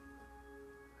them.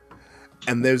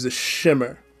 And there's a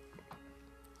shimmer.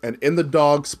 And in the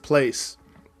dog's place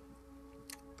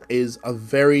is a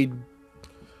very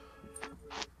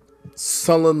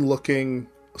sullen looking,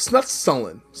 it's not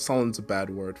sullen, sullen's a bad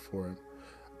word for him,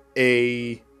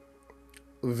 a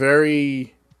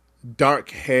very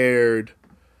dark haired,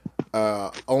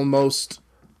 almost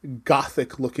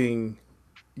gothic looking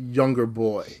younger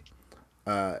boy.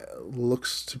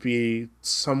 Looks to be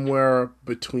somewhere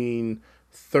between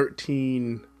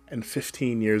 13 and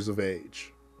 15 years of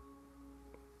age.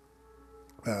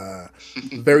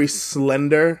 Very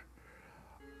slender,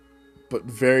 but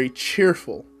very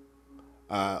cheerful.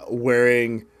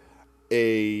 Wearing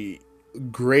a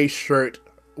gray shirt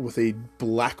with a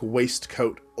black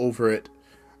waistcoat over it,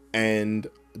 and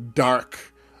dark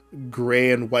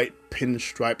gray and white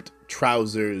pinstriped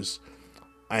trousers,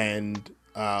 and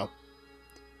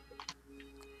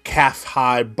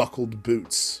calf-high buckled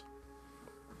boots,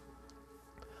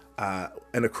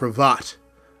 and a cravat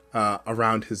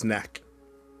around his neck.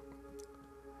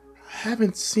 I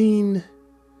haven't seen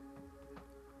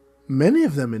many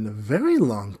of them in a very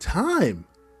long time.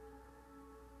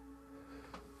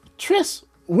 Triss,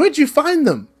 where'd you find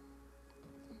them?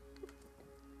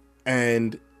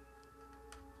 And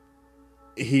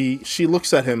she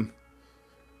looks at him.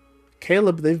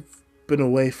 Caleb, they've been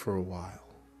away for a while.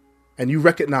 And you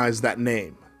recognize that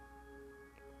name,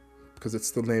 because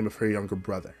it's the name of her younger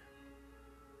brother.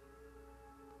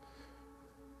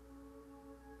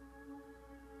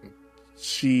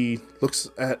 she looks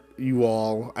at you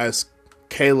all as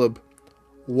Caleb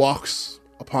walks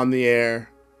upon the air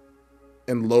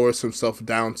and lowers himself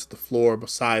down to the floor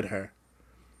beside her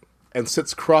and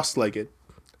sits cross-legged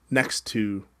next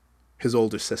to his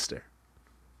older sister.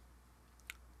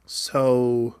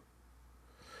 So,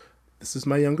 this is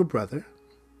my younger brother,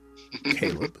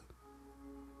 Caleb.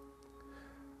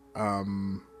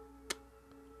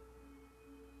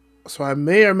 So I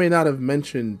may or may not have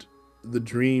mentioned the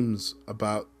dreams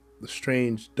about the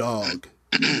strange dog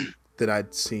that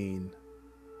I'd seen.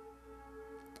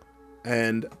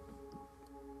 And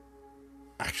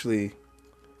actually,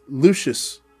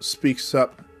 Lucius speaks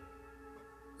up.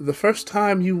 The first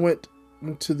time you went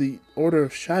into the Order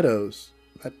of Shadows,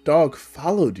 that dog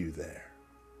followed you there.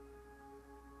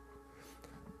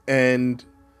 And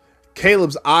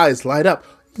Caleb's eyes light up.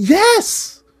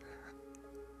 Yes!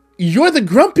 You're the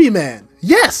grumpy man.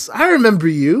 Yes, I remember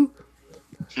you.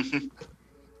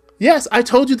 Yes, I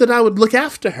told you that I would look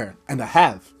after her, and I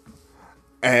have.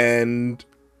 And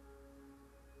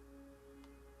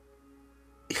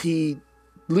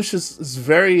Lucius is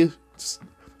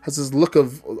has this look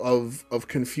of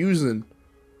confusion.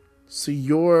 So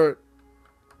you're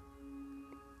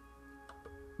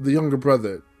the younger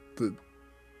brother,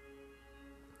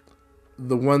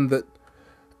 the one that,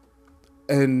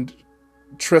 and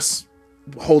Triss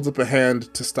holds up a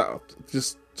hand to stop.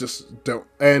 Just don't.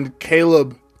 And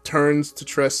Caleb turns to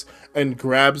Triss and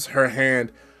grabs her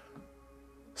hand.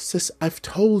 Sis, I've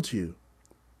told you.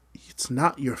 It's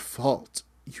not your fault.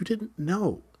 You didn't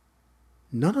know.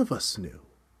 None of us knew.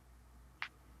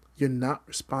 You're not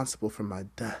responsible for my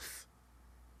death.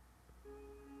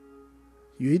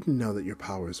 You didn't know that your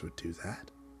powers would do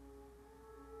that.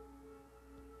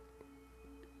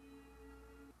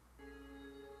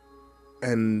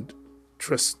 And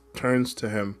Triss turns to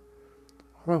him.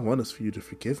 All I want is for you to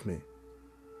forgive me.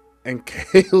 And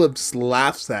Caleb just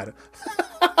laughs at him.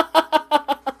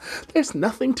 There's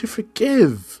nothing to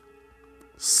forgive.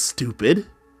 Stupid.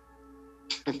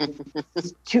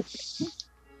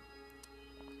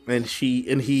 And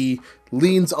he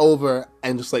leans over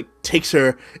and just like takes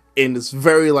her in this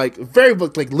very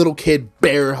little kid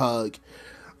bear hug.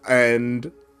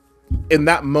 And in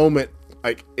that moment,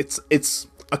 like it's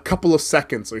a couple of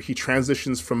seconds where he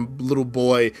transitions from little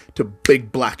boy to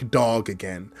big black dog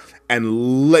again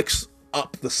and licks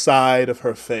up the side of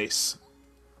her face.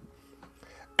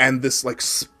 And this like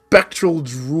spectral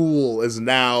drool is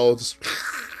now just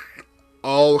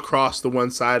all across the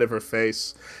one side of her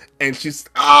face. And she's,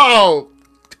 oh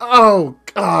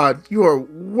God, you are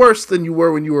worse than you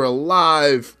were when you were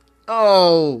alive.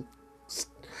 Oh.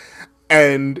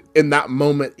 And in that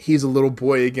moment, he's a little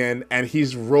boy again, and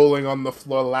he's rolling on the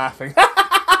floor laughing.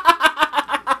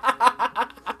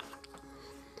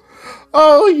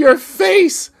 Oh, your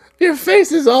face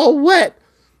is all wet.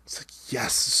 It's like,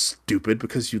 yes, stupid,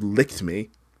 because you licked me.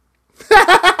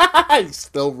 He's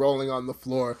still rolling on the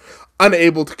floor,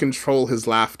 unable to control his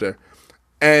laughter.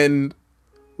 And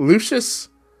Lucius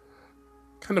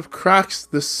kind of cracks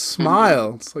this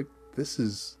smile. It's like, this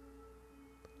is...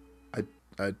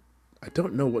 I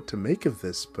don't know what to make of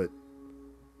this, but...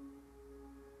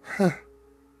 Huh.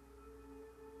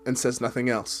 And says nothing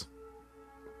else.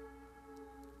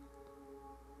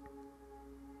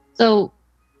 So,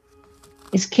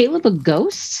 is Caleb a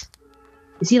ghost?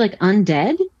 Is he like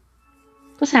undead?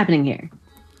 What's happening here?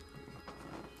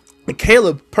 And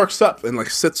Caleb perks up and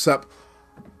like sits up.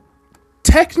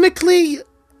 Technically,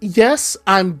 yes,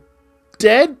 I'm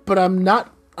dead, but I'm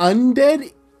not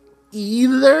undead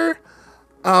either.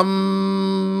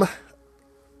 From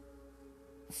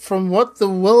what the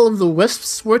Will of the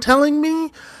Wisps were telling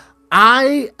me,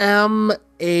 I am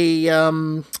a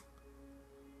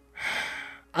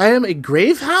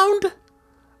gravehound,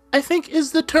 I think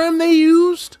is the term they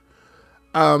used.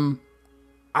 I'm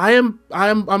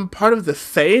part of the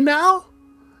Fae now,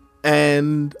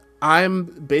 and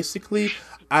I'm a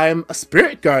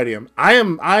spirit guardian. I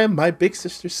am my big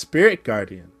sister's spirit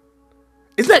guardian.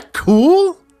 Isn't that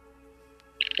cool?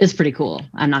 It's pretty cool.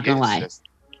 I'm not gonna lie.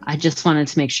 I just wanted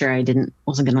to make sure I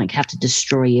wasn't gonna like have to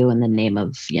destroy you in the name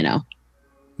of,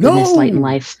 goodness, light, and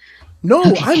life. No,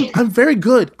 Okay. I'm very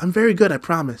good. I'm very good. I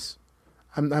promise.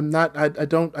 I'm not. I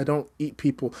don't eat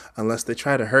people unless they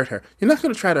try to hurt her. You're not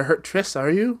gonna try to hurt Triss,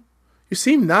 are you? You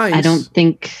seem nice. I don't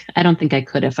think I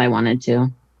could if I wanted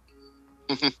to.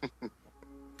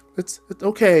 It's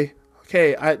okay.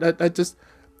 Okay. I just,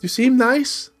 you seem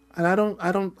nice, and I don't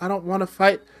want to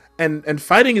fight. And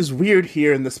fighting is weird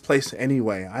here in this place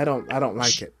anyway. I don't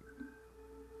like it.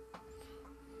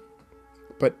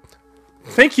 But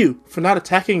Thank you for not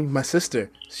attacking my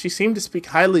sister. She seemed to speak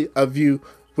highly of you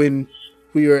when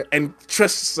we were... And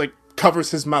Triss, like,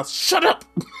 covers his mouth. Shut up!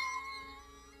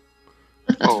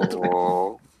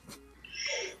 Oh,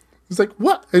 He's like,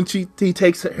 what? And he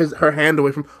takes her hand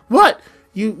away from... What?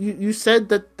 You said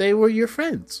that they were your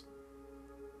friends.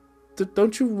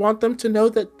 Don't you want them to know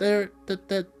that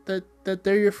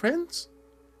they're your friends?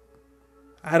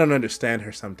 I don't understand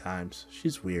her sometimes.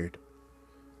 She's weird.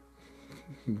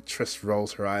 Triss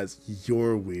rolls her eyes.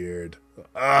 You're weird.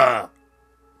 Ah.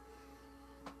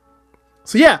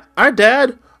 So yeah, our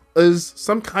dad is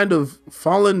some kind of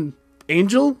fallen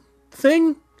angel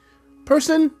thing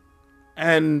person,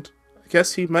 and I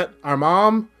guess he met our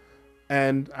mom,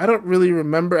 and I don't really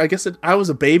remember. I guess I was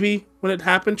a baby when it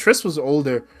happened. Triss was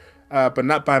older, but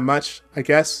not by much, I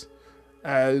guess.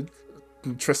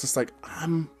 Triss is like,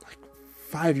 I'm like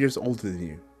 5 years older than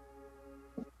you.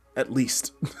 At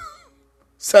least.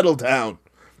 Settle down.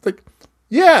 It's like,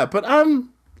 yeah, but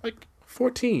I'm like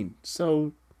 14,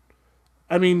 so...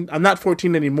 I mean, I'm not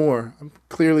 14 anymore. I'm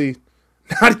clearly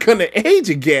not gonna age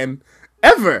again,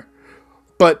 ever.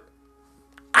 But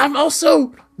I'm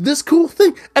also this cool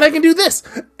thing, and I can do this.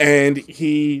 And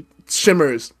he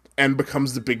shimmers and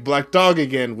becomes the big black dog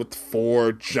again with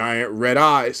 4 giant red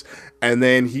eyes. And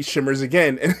then he shimmers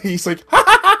again, and he's like, ha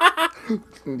ha ha ha!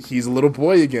 He's a little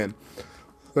boy again.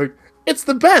 Like, it's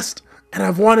the best. And I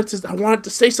wanted to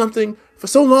say something for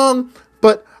so long,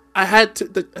 but I had to.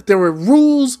 There were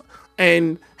rules.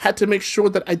 And had to make sure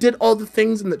that I did all the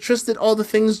things and that Triss did all the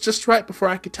things just right before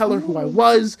I could tell her who I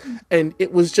was. And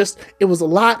it was a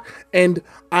lot. And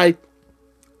I'm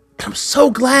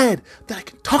so glad that I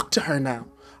can talk to her now.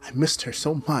 I missed her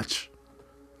so much.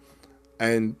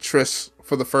 And Triss,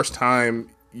 for the first time,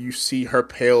 you see her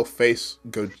pale face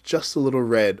go just a little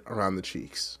red around the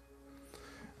cheeks.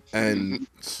 And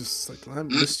it's just like, I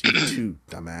miss you too,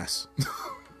 dumbass.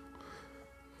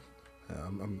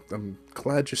 I'm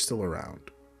glad you're still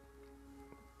around.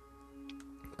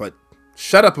 But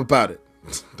shut up about it.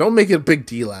 Don't make a big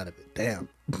deal out of it. Damn.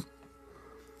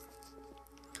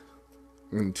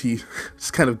 And he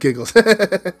just kind of giggles.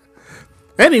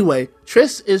 Anyway,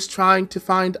 Triss is trying to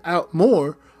find out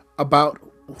more about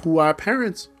who our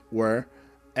parents were,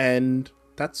 and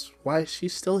that's why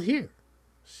she's still here.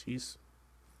 She's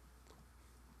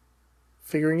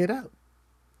figuring it out.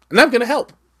 And I'm going to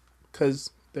help,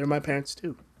 because they're my parents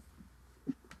too.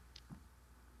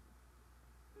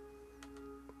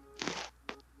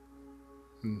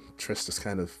 And Triss just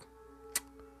kind of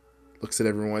looks at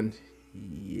everyone.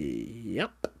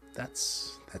 Yep,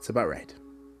 that's about right.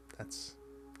 That's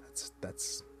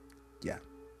yeah.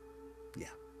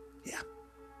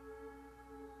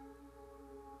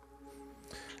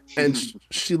 And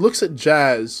she looks at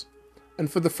Jazz, and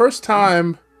for the first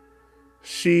time,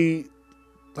 she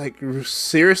like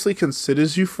seriously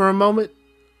considers you for a moment.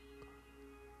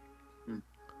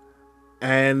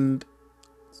 And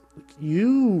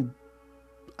you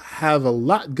have a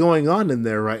lot going on in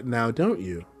there right now, don't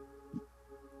you?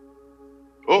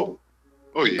 Oh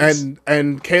yes.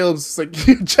 And Caleb's like,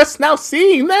 you're just now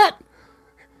seeing that?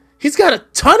 He's got a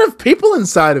ton of people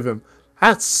inside of him.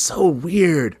 That's so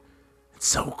weird. It's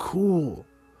so cool.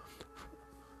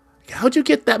 How'd you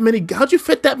fit that many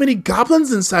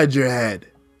goblins inside your head?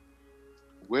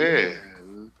 Well,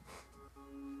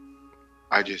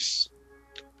 I just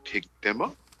picked them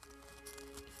up.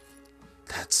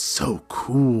 That's so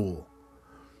cool.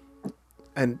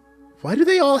 And why do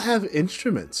they all have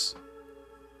instruments?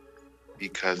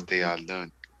 Because they are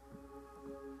learned.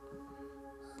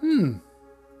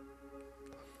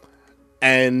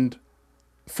 And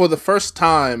for the first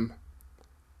time,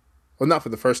 well, not for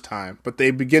the first time, but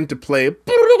they begin to play.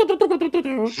 But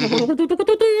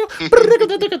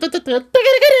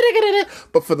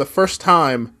for the first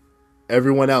time,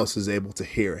 everyone else is able to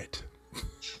hear it.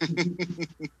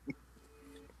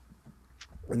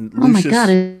 And Oh my god,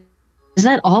 is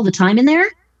that all the time in there?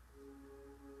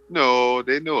 No,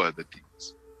 they know other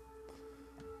things.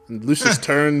 And Lucius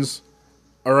turns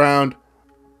around.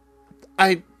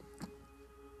 I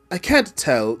can't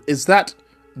tell. Is that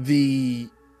the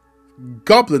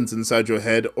goblins inside your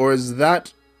head, or is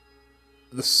that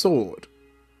the sword?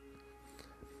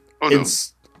 Oh no.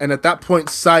 And at that point,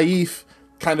 Saif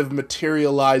kind of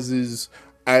materializes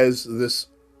as this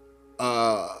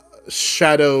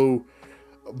shadow.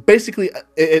 Basically,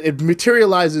 it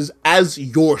materializes as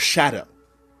your shadow,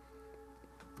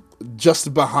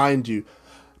 just behind you.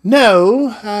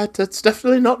 No, that's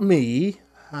definitely not me.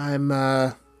 I'm,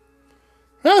 oh,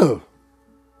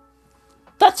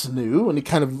 that's new. And it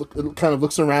kind of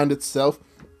looks around itself.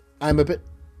 I'm a bit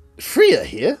freer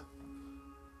here.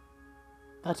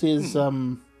 That is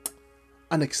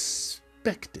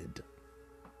unexpected.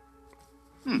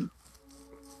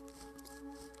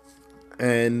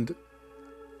 And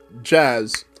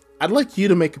Jazz, I'd like you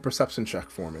to make a perception check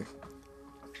for me.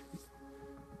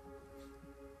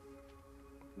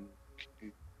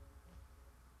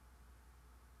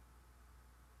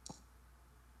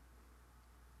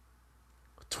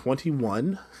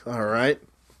 $21. All right.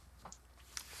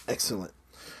 Excellent.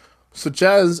 So,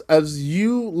 Jazz, as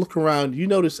you look around, you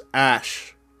notice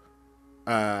Ash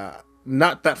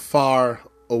not that far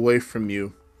away from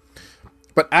you.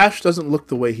 But Ash doesn't look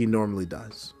the way he normally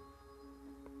does.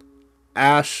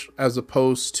 Ash, as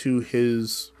opposed to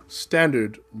his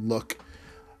standard look,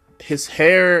 his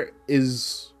hair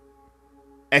is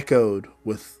echoed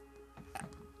with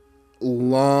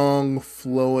long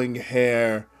flowing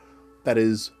hair that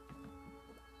is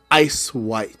ice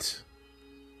white.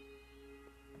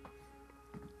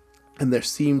 And there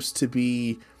seems to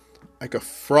be like a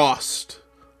frosted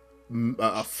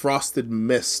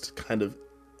mist kind of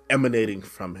emanating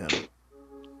from him.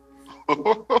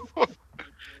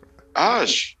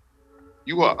 Ash,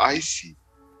 you are icy.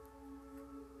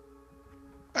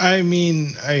 I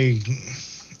mean, I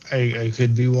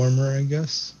could be warmer, I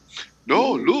guess.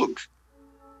 No, look.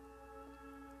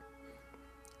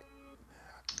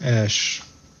 Ash,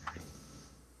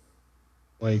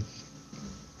 like,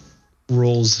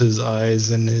 rolls his eyes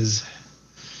in his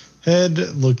head,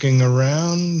 looking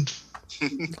around.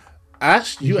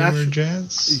 Ash, you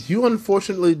Jazz? You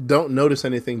unfortunately don't notice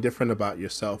anything different about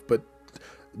yourself, but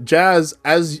Jazz,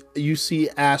 as you see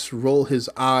Ash roll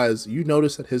his eyes, you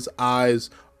notice that his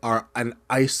eyes are an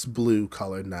ice blue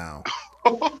color now.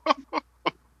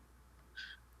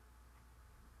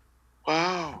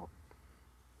 Wow.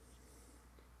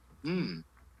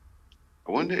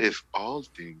 I wonder if all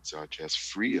things are just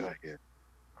freer here.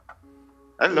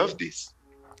 I love this.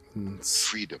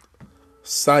 Freedom.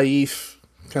 Saif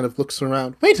kind of looks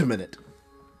around. Wait a minute.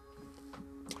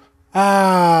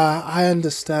 Ah, I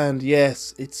understand.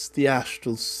 Yes, it's the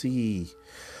Astral Sea.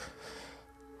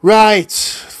 Right.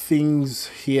 Things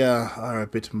here are a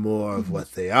bit more of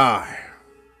what they are.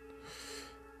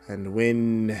 And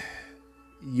when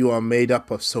you are made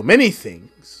up of so many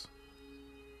things,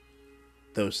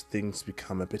 those things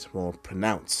become a bit more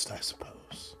pronounced, I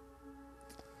suppose.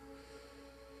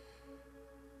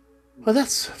 Well,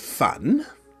 that's fun.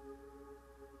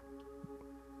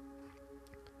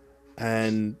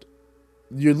 And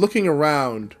you're looking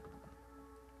around,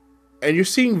 and you're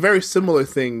seeing very similar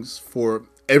things for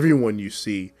everyone you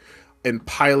see. In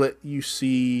Pilot, you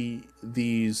see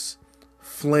these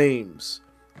flames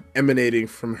emanating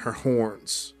from her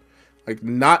horns. Like,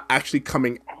 not actually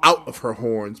coming out of her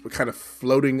horns, but kind of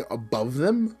floating above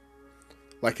them.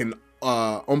 Like an,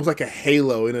 almost like a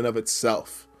halo in and of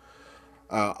itself.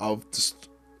 Of just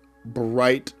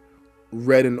bright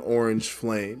red and orange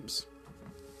flames.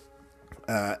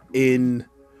 In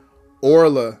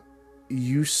Orla,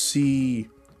 you see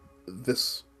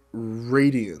this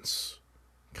radiance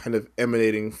kind of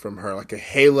emanating from her, like a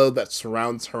halo that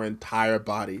surrounds her entire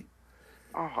body.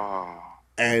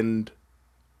 And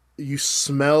you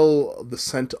smell the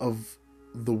scent of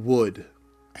the wood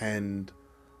and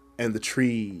the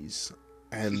trees,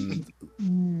 and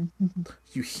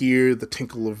you hear the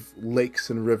tinkle of lakes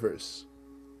and rivers.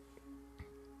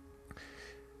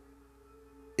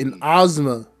 In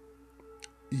Ozma,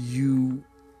 you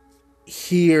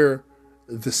hear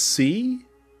the sea,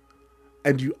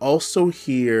 and you also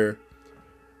hear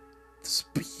this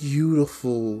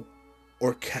beautiful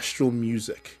orchestral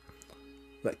music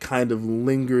that kind of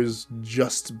lingers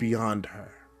just beyond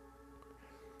her.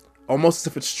 Almost as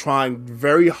if it's trying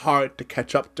very hard to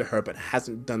catch up to her, but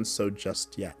hasn't done so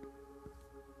just yet.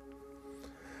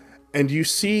 And you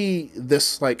see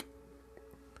this, like,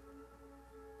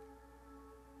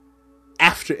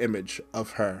 after image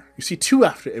of her. You see two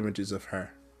after images of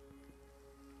her.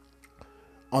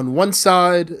 On one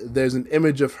side, there's an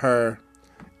image of her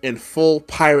in full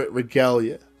pirate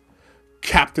regalia.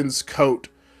 Captain's coat,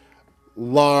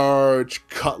 large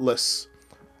cutlass,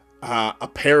 a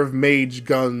pair of mage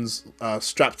guns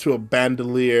strapped to a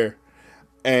bandolier,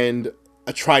 and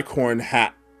a tricorn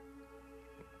hat.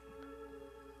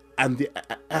 And the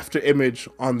after image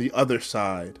on the other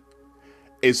side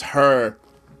is her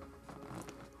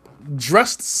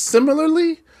dressed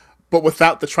similarly, but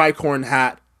without the tricorn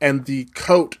hat, and the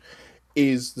coat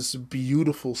is this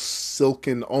beautiful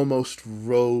silken, almost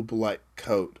robe-like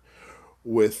coat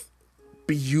with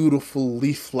beautiful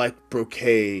leaf-like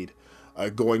brocade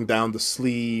going down the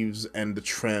sleeves and the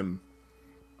trim.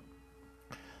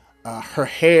 Her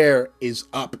hair is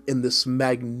up in this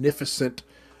magnificent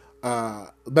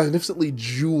magnificently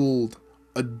jeweled,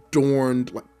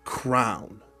 adorned like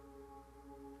crown.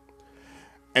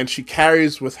 And she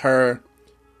carries with her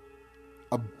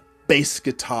a bass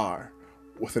guitar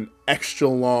with an extra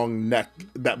long neck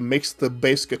that makes the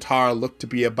bass guitar look to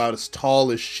be about as tall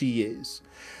as she is.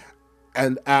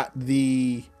 And at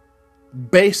the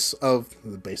base of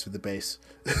the bass,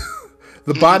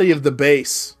 the body of the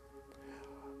bass,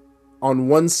 on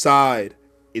one side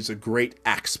is a great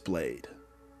axe blade.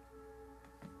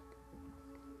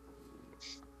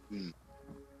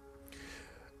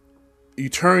 You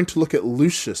turn to look at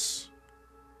Lucius,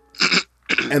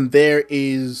 and there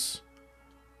is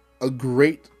a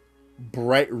great,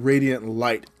 bright, radiant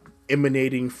light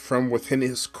emanating from within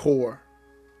his core.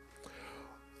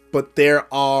 But there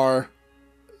are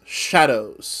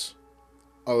shadows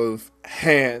of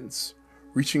hands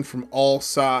reaching from all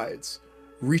sides,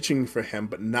 reaching for him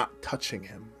but not touching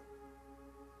him.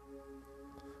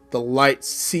 The light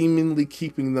seemingly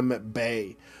keeping them at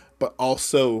bay, but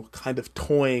also kind of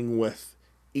toying with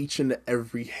each and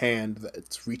every hand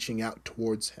that's reaching out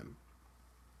towards him.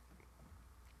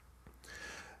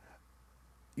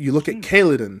 You look at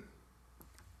Kaladin,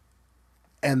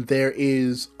 and there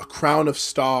is a crown of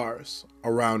stars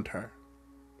around her,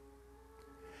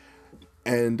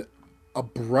 and a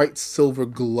bright silver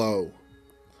glow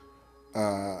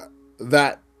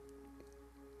that,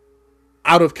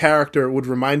 out of character, would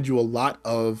remind you a lot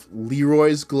of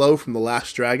Leroy's glow from The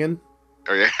Last Dragon.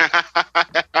 Oh yeah.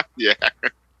 Yeah.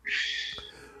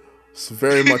 It's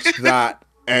very much that.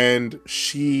 And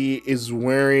she is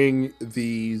wearing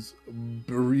these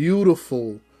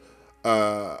beautiful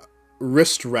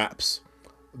wrist wraps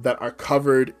that are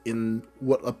covered in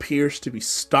what appears to be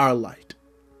starlight.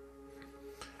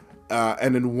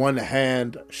 And in one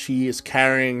hand, she is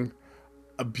carrying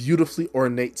a beautifully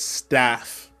ornate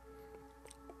staff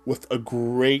with a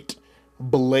great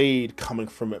blade coming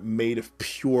from it, made of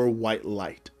pure white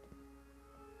light.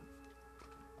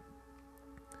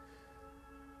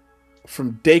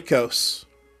 From Dakos,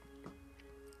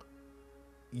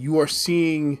 you are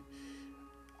seeing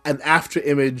an after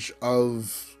image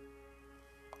of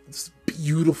this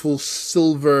beautiful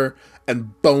silver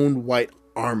and bone white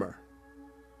armor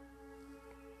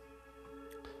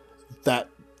that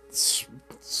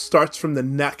starts from the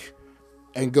neck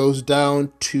and goes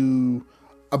down to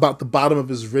about the bottom of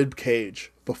his rib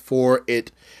cage before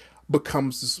it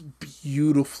becomes this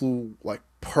beautiful, like,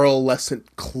 pearlescent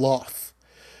cloth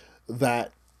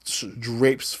that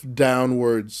drapes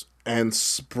downwards and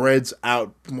spreads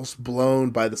out, almost blown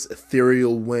by this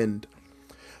ethereal wind.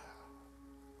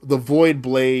 The void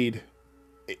blade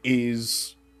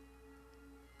is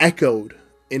echoed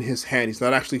in his hand. He's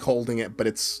not actually holding it, but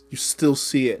you still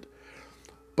see it.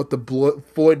 But the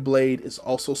void blade is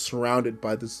also surrounded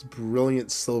by this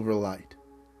brilliant silver light.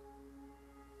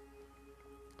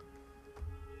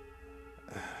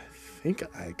 I think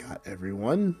I got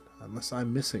everyone, unless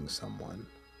I'm missing someone.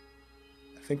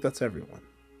 I think that's everyone.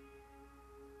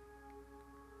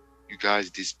 You guys,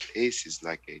 this place is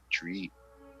like a dream.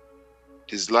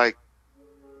 It's like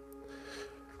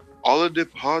all of the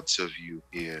parts of you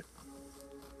here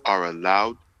are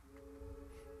allowed.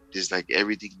 It's like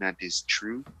everything that is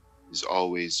true is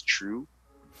always true.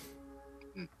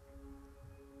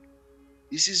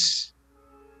 This is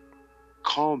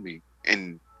calming,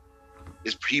 and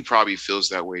he probably feels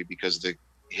that way because of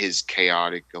his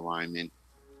chaotic alignment.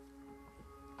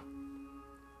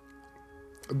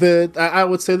 I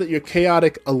would say that your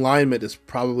chaotic alignment is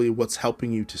probably what's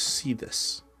helping you to see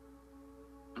this.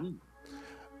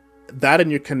 That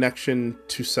and your connection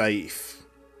to Saif.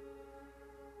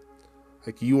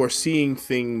 Like, you are seeing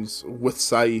things with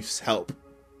Saif's help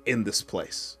in this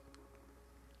place.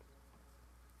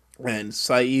 And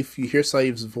Saif, you hear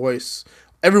Saif's voice.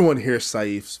 Everyone hears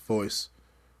Saif's voice.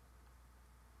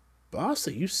 Boss,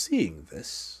 are you seeing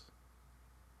this?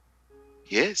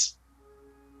 Yes.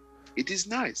 It is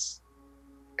nice.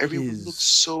 Everyone looks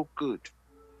so good.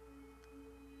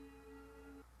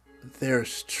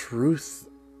 There's truth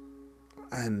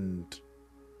and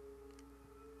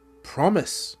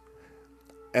promise.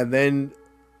 And then,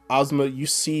 Ozma, you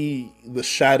see the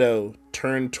shadow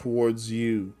turn towards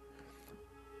you.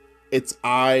 Its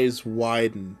eyes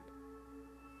widen.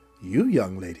 You,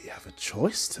 young lady, have a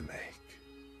choice to make.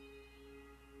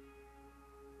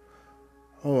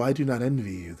 Oh, I do not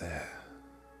envy you there.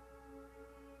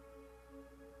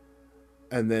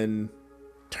 And then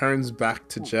turns back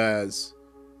to Jazz.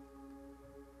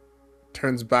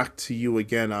 Turns back to you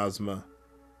again, Ozma.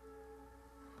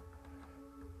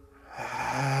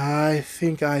 I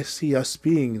think I see us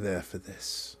being there for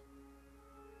this.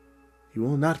 You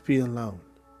will not be alone.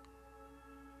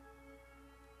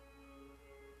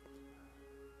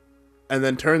 and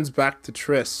then turns back to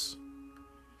Triss.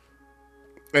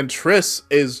 And Triss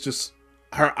is just,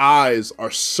 her eyes are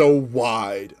so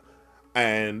wide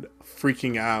and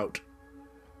freaking out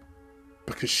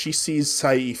because she sees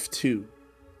Saif too.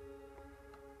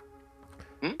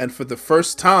 And for the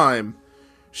first time,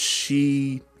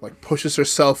 she like pushes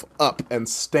herself up and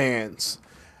stands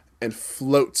and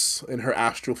floats in her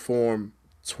astral form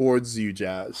towards you,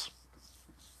 Jazz.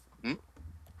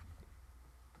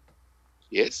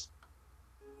 Yes.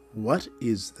 What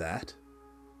is that?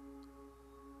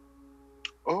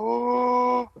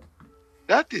 Oh,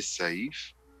 that is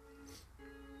Saif.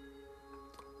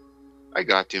 I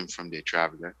got him from the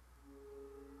traveler.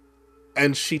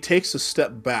 And she takes a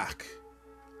step back.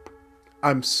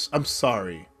 I'm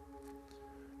sorry.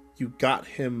 You got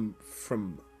him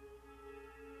from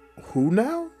who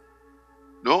now?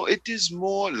 No, it is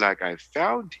more like I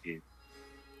found him,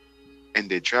 and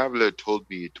the traveler told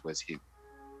me it was him.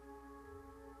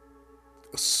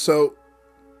 So,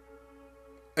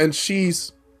 and you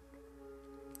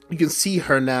can see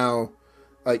her now,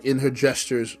 like in her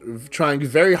gestures, trying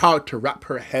very hard to wrap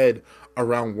her head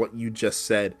around what you just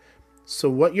said. So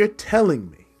what you're telling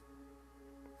me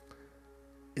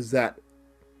is that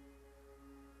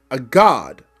a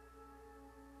god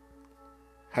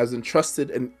has entrusted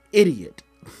an idiot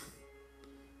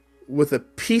with a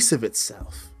piece of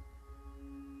itself.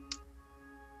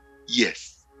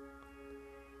 Yes.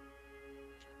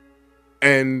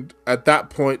 And at that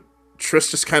point, Triss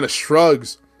just kind of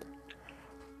shrugs.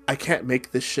 I can't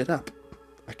make this shit up.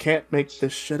 I can't make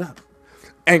this shit up.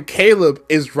 And Caleb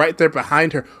is right there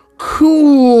behind her.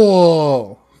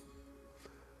 Cool.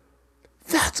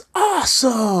 That's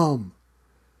awesome.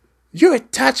 You're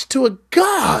attached to a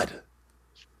god.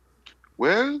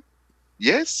 Well,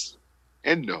 yes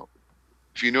and no.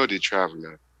 If you know the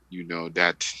traveler, you know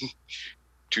that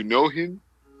to know him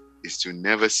is to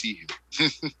never see him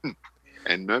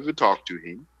and never talk to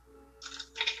him.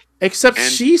 Except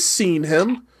she's seen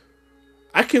him.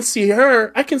 I can see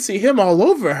her. I can see him all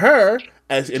over her.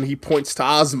 And he points to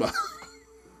Ozma.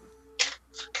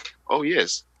 Oh,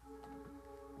 yes.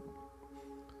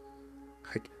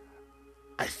 Like,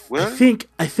 I Well- think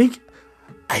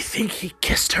he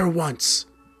kissed her once.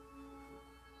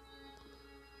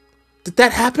 Did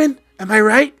that happen? Am I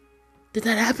right? Did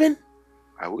that happen?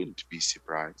 I wouldn't be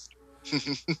surprised.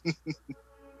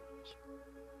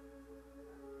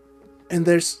 And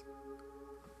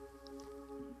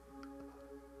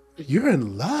you're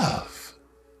in love.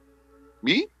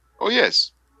 Me? Oh,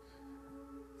 yes.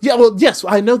 Yeah, well, yes,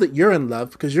 I know that you're in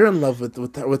love because you're in love with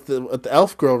the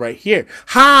elf girl right here.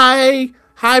 Hi,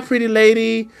 pretty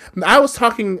lady. I was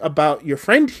talking about your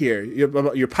friend here,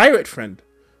 about your pirate friend.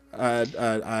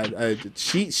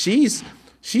 She's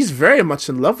very much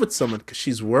in love with someone because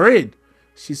she's worried.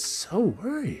 She's so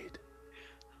worried.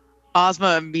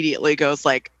 Ozma immediately goes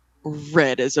like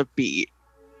red as a beet.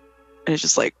 And it's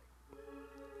just like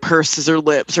purses her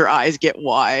lips, her eyes get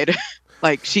wide.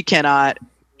 Like she cannot.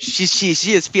 She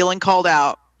is feeling called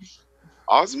out.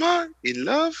 Ozma in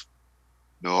love?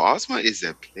 No, Ozma is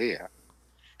a player.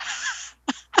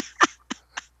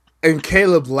 And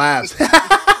Caleb laughs.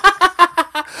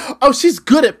 Oh, she's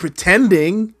good at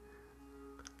pretending.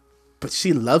 But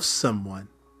she loves someone.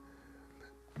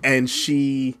 And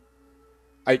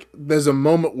there's a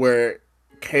moment where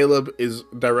Caleb is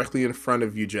directly in front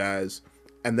of you, Jazz.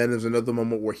 And then there's another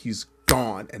moment where he's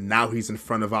gone. And now he's in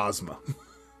front of Ozma.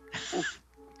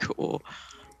 Cool.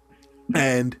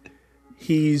 And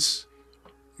he's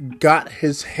got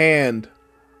his hand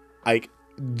like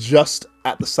just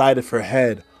at the side of her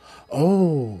head.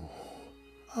 Oh,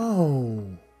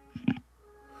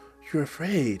 you're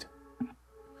afraid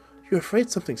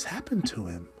something's happened to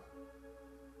him.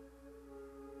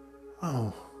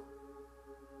 Oh,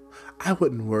 I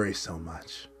wouldn't worry so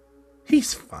much.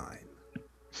 He's fine.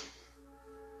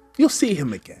 You'll see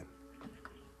him again.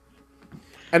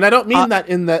 And I don't mean that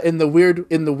in the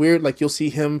weird like you'll see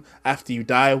him after you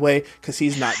die away, because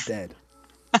he's not dead.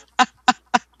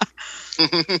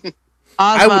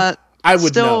 Ozma I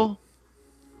would still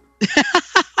know.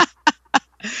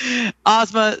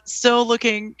 Ozma still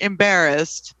looking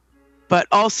embarrassed, but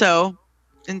also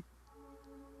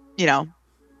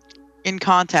in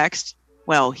context,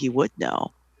 well, he would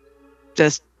know.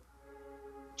 Just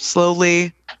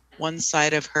slowly one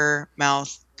side of her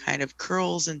mouth kind of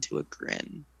curls into a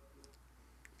grin.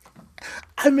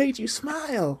 I made you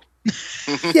smile.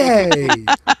 Yay.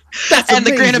 That's And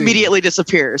the grin amazing. immediately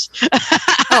disappears.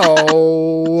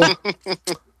 Oh.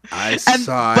 I And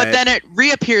saw but it. then it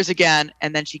reappears again,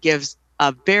 and then she gives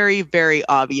a very, very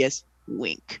obvious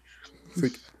wink. It's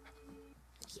like,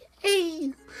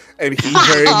 yay. And he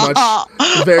very much Aw.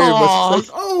 is like,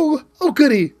 oh,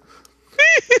 goody.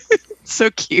 So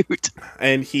cute.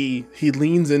 And he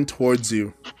leans in towards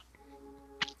you.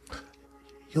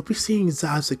 You'll be seeing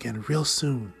Zaz again real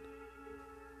soon.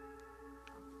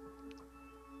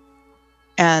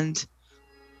 And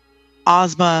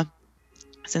Ozma,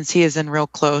 since he is in real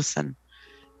close, and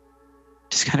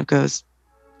just kind of goes,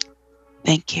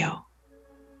 "Thank you.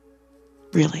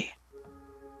 Really."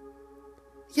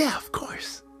 Yeah, of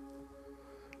course.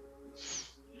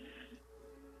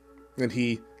 And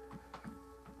he,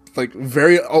 like,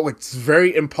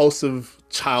 very impulsive,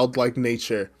 childlike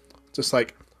nature, just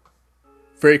like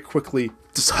very quickly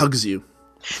just hugs you,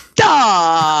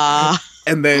 Duh!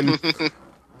 and then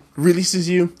releases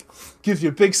you, gives you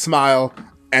a big smile,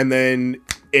 and then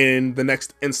in the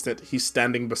next instant he's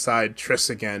standing beside Triss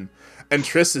again, and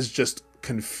Triss is just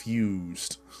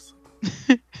confused.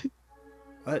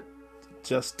 What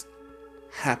just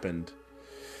happened?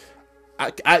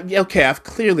 Okay,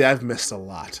 I've missed a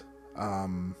lot.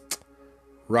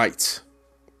 Right.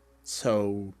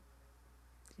 So,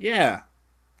 yeah.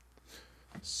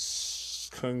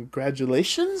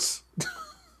 Congratulations?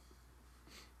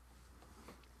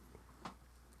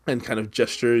 And kind of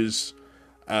gestures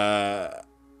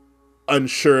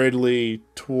unsuredly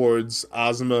towards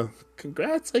Ozma.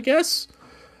 Congrats, I guess.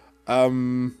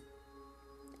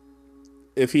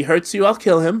 If he hurts you, I'll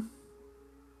kill him.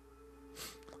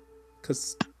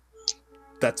 Because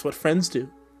that's what friends do.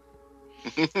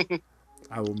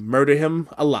 I will murder him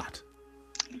a lot.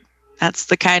 That's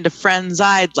the kind of friends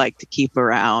I'd like to keep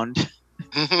around.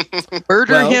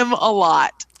 Murder him a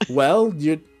lot. Well,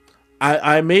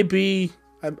 I'm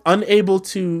unable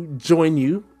to join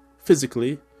you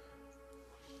physically,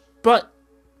 but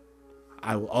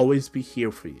I will always be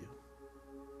here for you.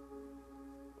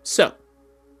 So,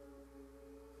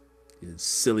 you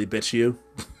silly bitch, you.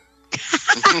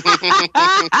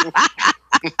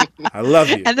 I love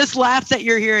you. And this laugh that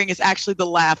you're hearing is actually the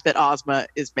laugh that Ozma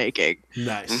is making.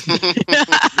 Nice.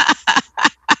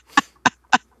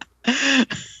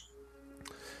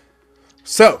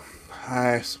 So,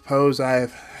 I suppose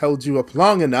I've held you up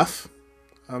long enough.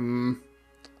 And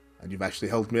you've actually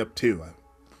held me up too. I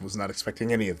was not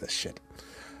expecting any of this shit.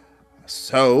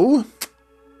 So...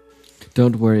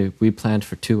 Don't worry, we planned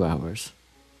for 2 hours.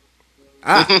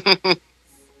 Ah!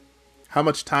 How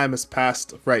much time has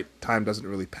passed? Right, time doesn't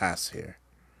really pass here.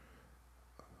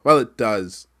 Well, it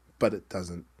does, but it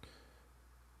doesn't.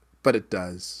 But it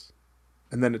does.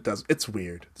 And then it does. It's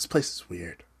weird. This place is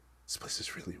weird. This place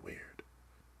is really weird.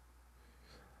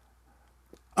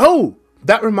 Oh!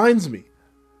 That reminds me.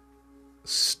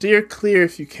 Steer clear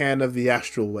if you can of the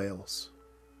astral whales.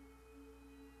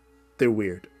 They're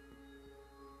weird.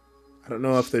 I don't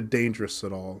know if they're dangerous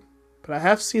at all, but I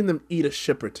have seen them eat a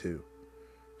ship or two.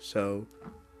 So,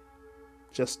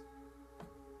 just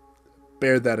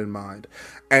bear that in mind.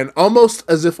 And almost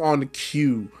as if on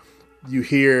cue, you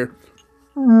hear...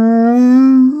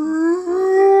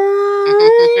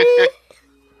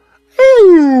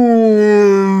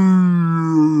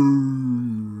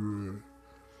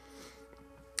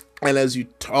 And as you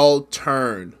all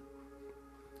turn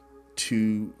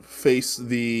to face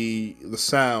the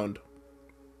sound,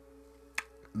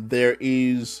 there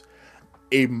is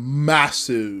a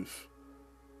massive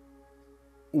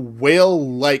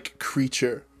whale-like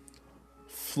creature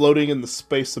floating in the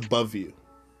space above you.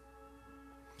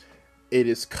 It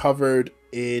is covered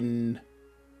in...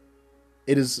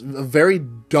 It is a very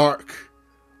dark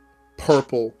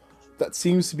purple that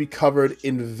seems to be covered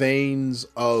in veins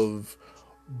of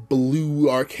blue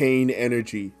arcane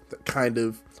energy that kind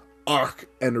of arc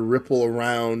and ripple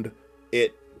around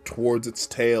it towards its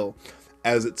tail,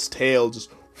 as its tail just...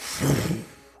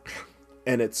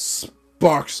 and it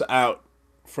sparks out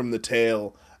from the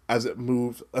tail as it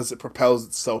moves, as it propels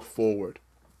itself forward.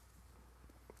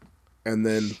 And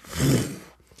then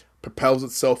propels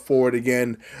itself forward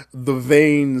again. The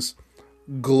veins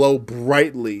glow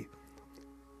brightly,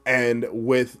 and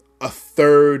with a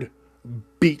third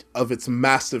beat of its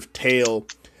massive tail,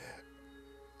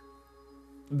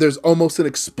 there's almost an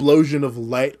explosion of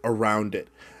light around it,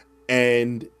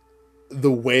 and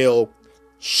the whale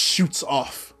shoots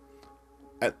off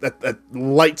at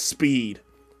light speed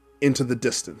into the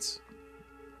distance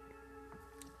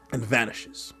and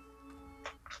vanishes.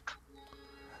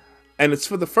 And it's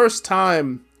for the first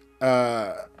time,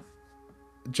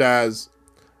 Jazz,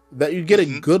 that you get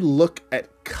a good look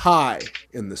at Kai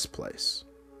in this place.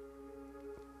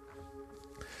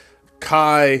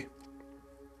 Kai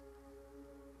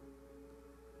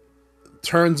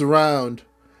turns around,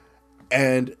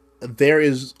 and there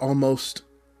is almost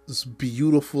this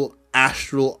beautiful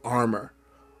astral armor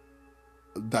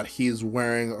that he is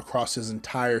wearing across his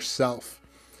entire self.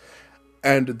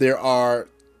 And there are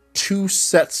 2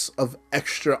 sets of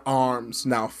extra arms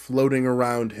now floating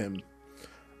around him,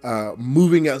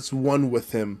 moving as one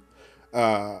with him,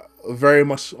 very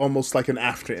much almost like an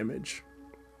after image.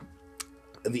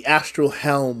 The astral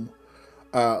helm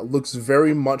looks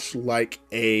very much like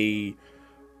an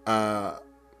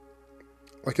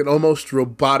almost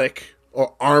robotic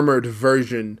or armored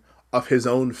version of his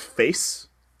own face,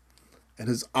 and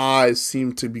his eyes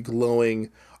seem to be glowing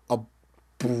a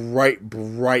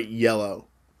bright yellow.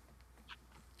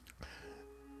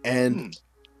 And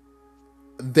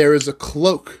there is a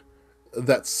cloak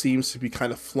that seems to be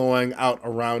kind of flowing out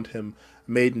around him,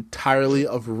 made entirely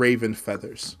of raven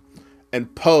feathers.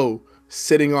 And Poe,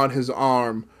 sitting on his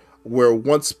arm, where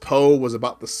once Poe was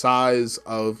about the size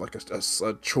of like a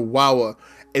chihuahua,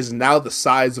 is now the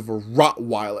size of a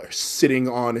Rottweiler sitting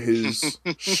on his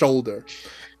shoulder.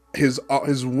 His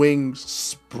wings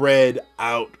spread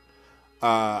out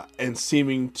and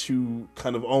seeming to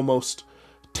kind of almost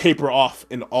taper off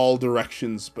in all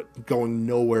directions, but going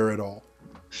nowhere at all.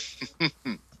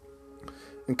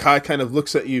 And Kai kind of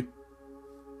looks at you.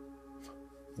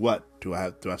 What? Do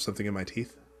I have something in my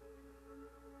teeth?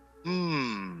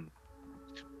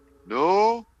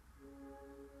 No.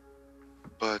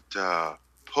 But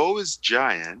Poe is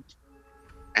giant,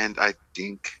 and I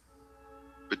think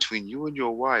between you and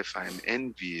your wife, I am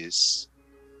envious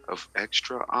of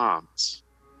extra arms.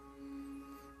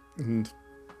 And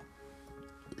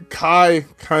Kai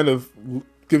kind of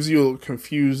gives you a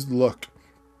confused look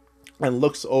and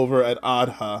looks over at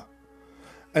Adha.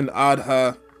 And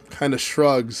Adha kind of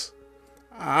shrugs.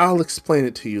 I'll explain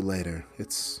it to you later.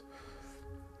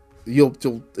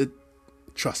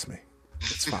 Trust me.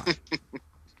 It's fine.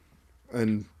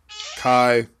 And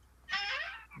Kai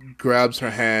grabs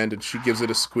her hand and she gives it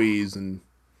a squeeze, and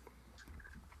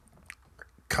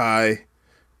Kai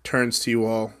turns to you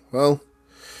all. Well,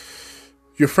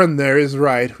 your friend there is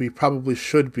right. We probably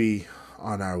should be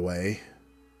on our way.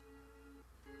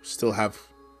 Still have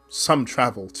some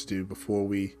travel to do before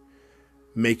we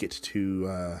make it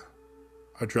to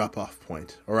our drop-off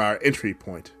point, or our entry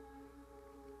point.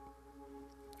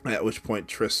 At which point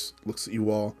Triss looks at you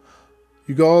all.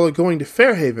 You all are going to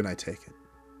Fairhaven, I take it.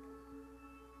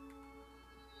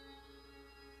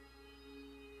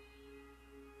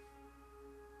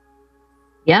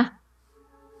 Yeah.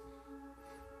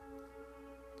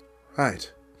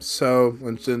 Right. So,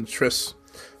 and then Triss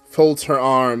folds her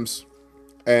arms,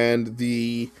 and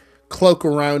the cloak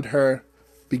around her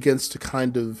begins to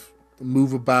kind of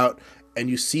move about, and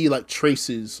you see like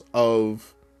traces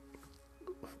of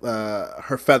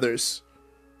her feathers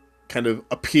kind of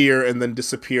appear and then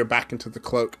disappear back into the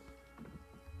cloak.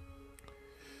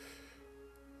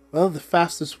 Well, the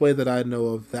fastest way that I know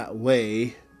of that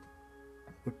way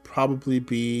would probably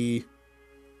be...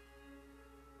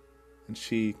 And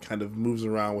she kind of moves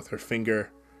around with her finger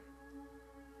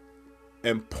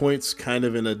and points kind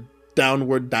of in a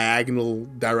downward diagonal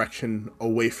direction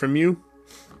away from you.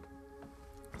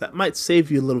 That might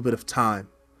save you a little bit of time.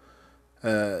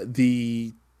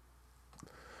 The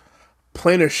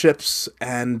planar ships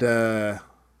and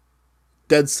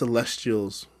dead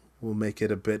celestials will make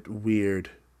it a bit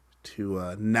weird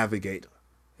to navigate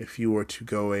if you were to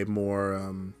go a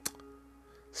more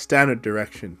standard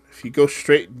direction. If you go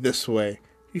straight this way,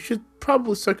 you should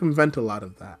probably circumvent a lot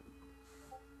of that.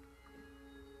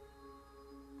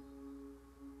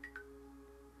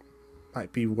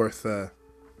 Might be worth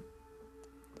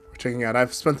checking out.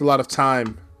 I've spent a lot of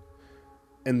time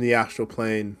in the astral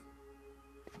plane,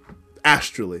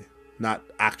 astrally, not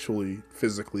actually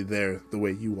physically there the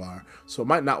way you are. So it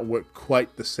might not work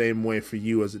quite the same way for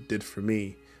you as it did for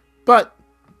me. But,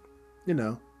 you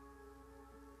know,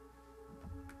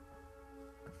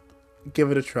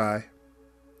 give it a try.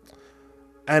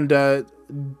 And do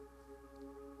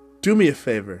me a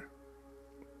favor.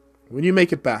 When you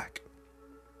make it back,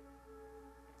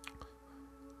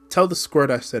 tell the squirt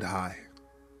I said hi.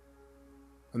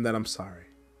 And that I'm sorry.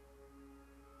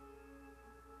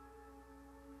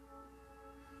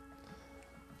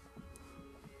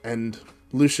 And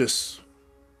Lucius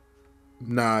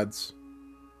nods.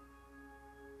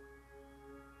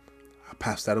 I'll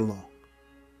pass that along.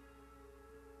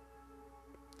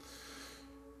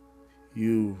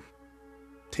 You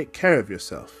take care of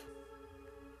yourself,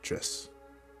 Triss.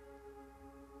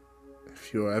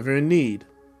 If you're ever in need,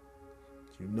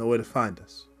 you know where to find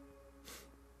us.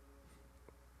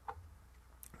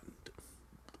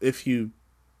 If you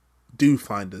do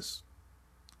find us,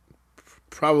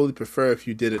 probably prefer if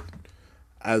you did it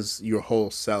as your whole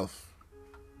self.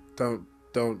 Don't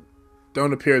don't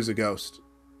don't appear as a ghost.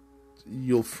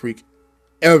 You'll freak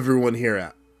everyone here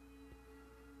out.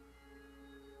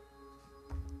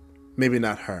 Maybe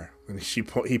not her. And he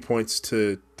points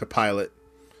to Pilot.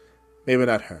 Maybe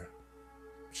not her.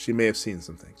 She may have seen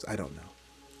some things. I don't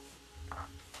know.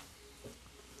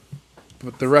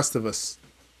 But the rest of us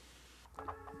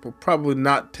will probably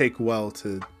not take well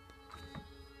to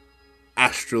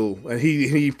astral. And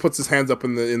he puts his hands up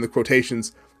in the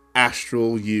quotations,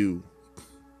 astral you.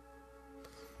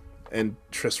 And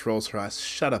Triss rolls her eyes.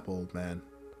 Shut up, old man.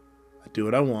 I do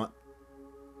what I want,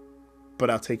 but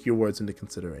I'll take your words into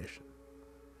consideration.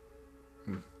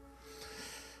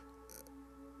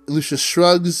 Lucius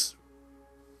shrugs.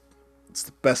 It's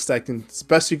the best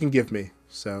you can give me,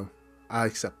 so I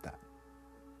accept that.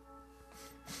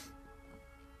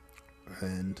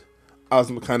 And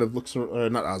Ozma kind of looks, or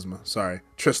not Ozma, sorry.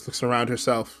 Triss looks around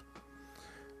herself.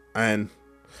 And,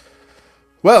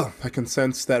 well, I can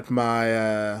sense that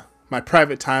my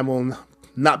private time will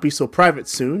not be so private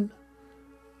soon.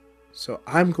 So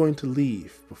I'm going to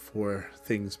leave before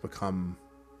things become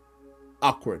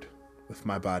awkward with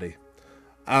my body.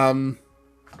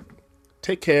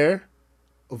 Take care.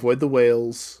 Avoid the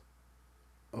whales.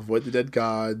 Avoid the dead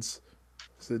gods.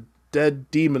 There's a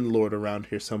dead demon lord around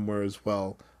here somewhere as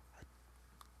well.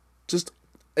 Just,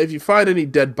 if you find any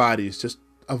dead bodies, just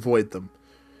avoid them.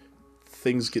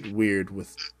 Things get weird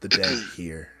with the dead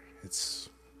here. It's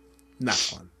not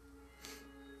fun.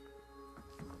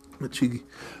 But she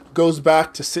goes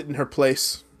back to sit in her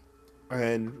place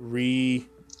and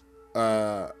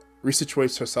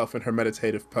resituates herself in her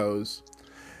meditative pose.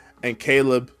 And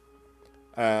Caleb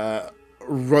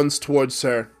runs towards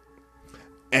her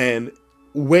and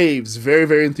waves very,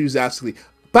 very enthusiastically.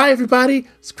 Bye, everybody.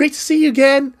 It's great to see you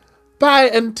again. Bye,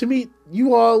 and to meet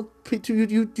you all,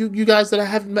 you guys that I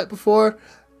haven't met before.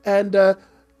 And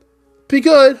be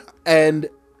good. And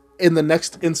in the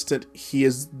next instant, he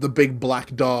is the big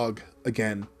black dog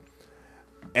again.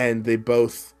 And they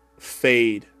both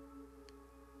fade.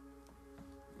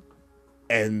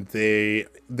 And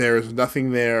there is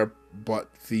nothing there but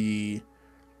the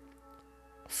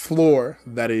floor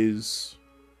that is,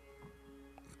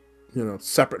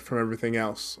 separate from everything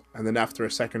else. And then after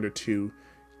a second or two,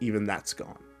 even that's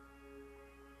gone.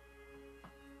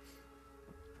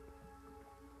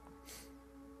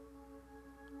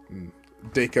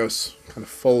 Dakos kind of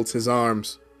folds his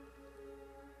arms.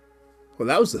 Well,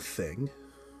 that was a thing.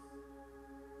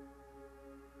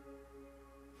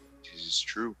 This is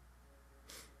true.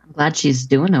 I'm glad she's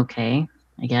doing okay,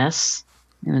 I guess.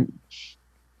 I haven't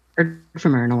heard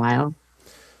from her in a while.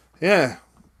 Yeah.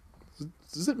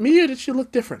 Is it me or did she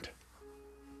look different?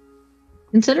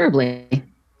 Considerably.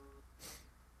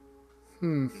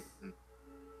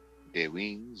 Their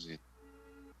wings,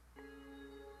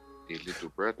 their little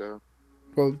brother.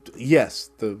 Well,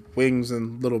 yes, the wings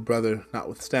and little brother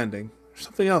notwithstanding. There's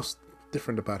something else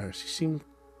different about her. She seemed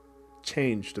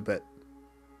changed a bit.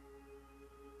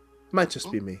 Might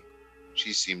just be me.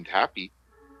 She seemed happy.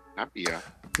 Happier.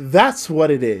 That's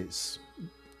what it is.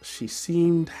 She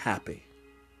seemed happy.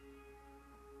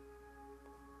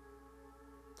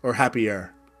 Or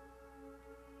happier.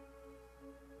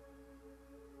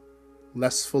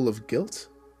 Less full of guilt?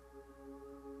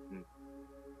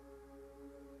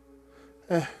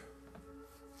 And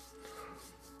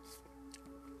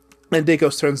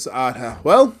Dakos turns to Adha.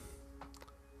 Well,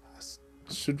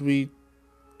 should we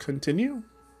continue?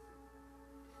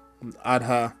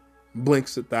 Adha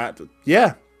blinks at that.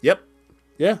 Yeah.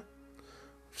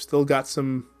 Still got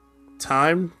some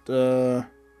time. And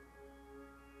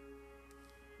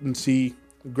she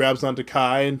grabs onto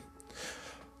Kai and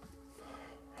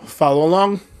follow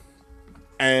along.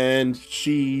 And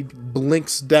she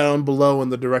blinks down below in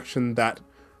the direction that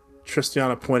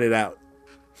Tristiana pointed out.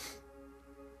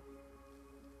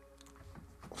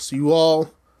 So you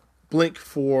all blink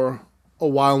for a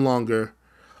while longer,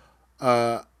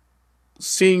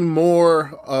 seeing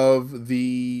more of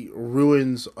the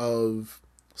ruins of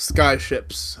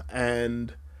skyships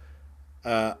and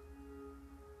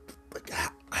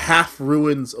half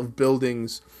ruins of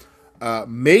buildings,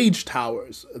 mage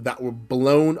towers that were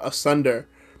blown asunder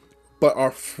but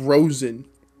are frozen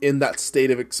in that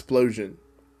state of explosion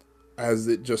as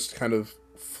it just kind of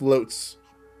floats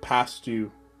past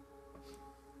you.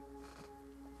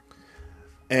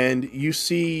 And you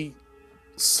see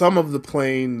some of the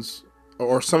planes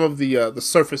or some of the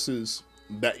surfaces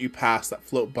that you pass that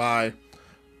float by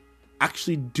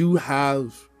actually do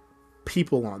have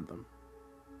people on them.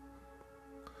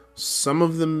 Some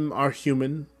of them are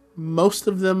human. Most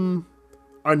of them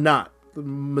are not. The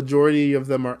majority of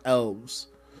them are elves.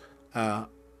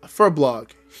 a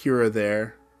furblog here or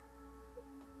there,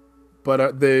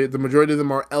 but the majority of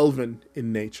them are elven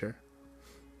in nature.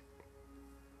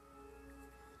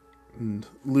 And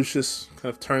Lucius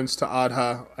kind of turns to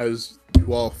Adha as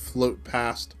you all float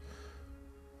past,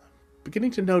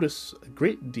 beginning to notice a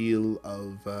great deal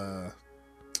of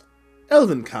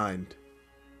elven kind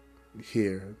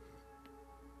here.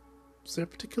 Is there a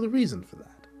particular reason for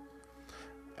that?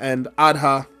 And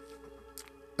Adha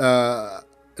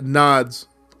nods.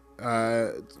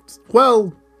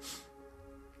 Well,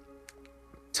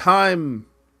 time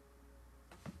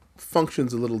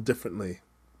functions a little differently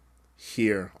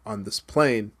here on this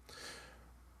plane,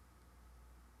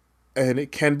 and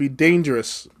it can be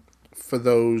dangerous for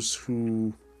those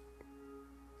who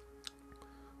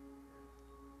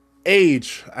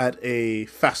age at a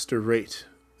faster rate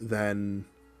than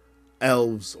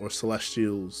elves or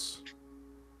celestials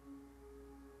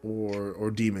or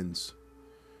demons.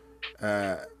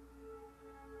 To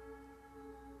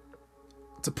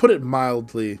put it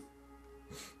mildly,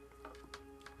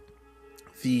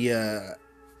 the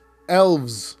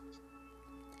elves,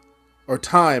 or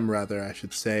time rather, I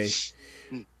should say,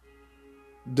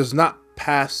 does not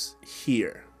pass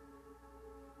here.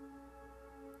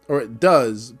 Or it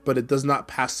does, but it does not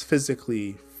pass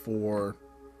physically for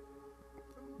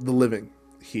the living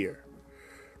here.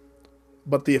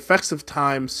 But the effects of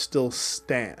time still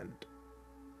stand.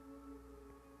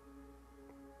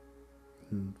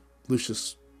 And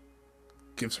Lucius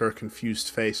gives her a confused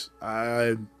face.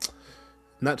 I'm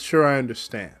not sure I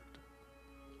understand.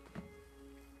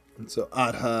 And so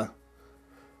Adha,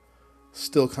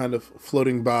 still kind of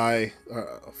floating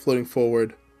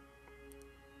forward,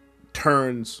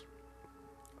 turns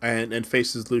and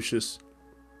faces Lucius.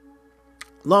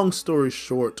 Long story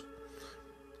short,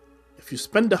 if you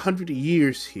spend 100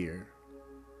 years here,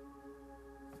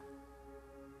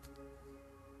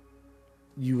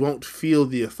 you won't feel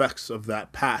the effects of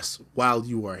that pass while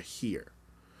you are here.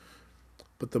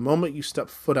 But the moment you step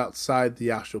foot outside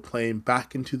the astral plane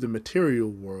back into the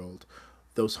material world,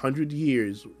 those 100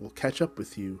 years will catch up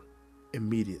with you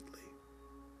immediately.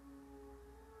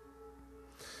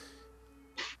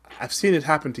 I've seen it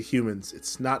happen to humans.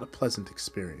 It's not a pleasant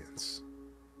experience.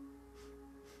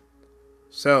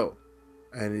 So,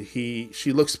 and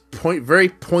she looks very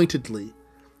pointedly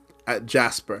at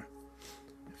Jasper.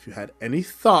 If you had any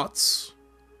thoughts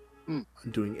on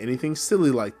doing anything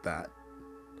silly like that,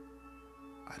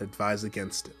 I'd advise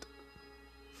against it.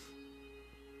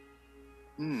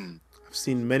 I've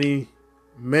seen many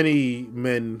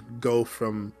men go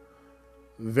from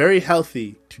very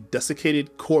healthy to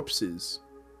desiccated corpses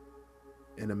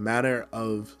in a matter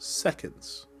of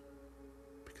seconds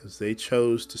because they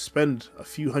chose to spend a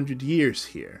few hundred years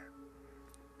here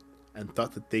and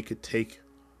thought that they could take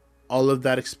all of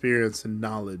that experience and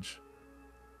knowledge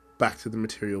back to the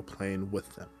material plane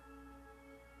with them.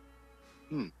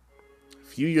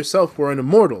 If you yourself were an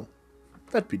immortal,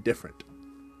 that'd be different.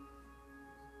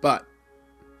 But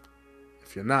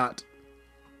if you're not,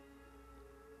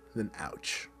 then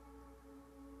ouch.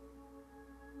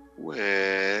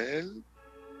 Well,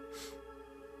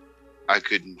 I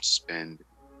couldn't spend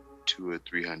 200 or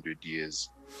 300 years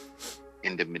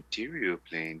in the material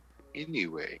plane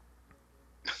anyway.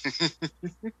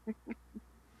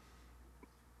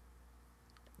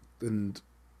 And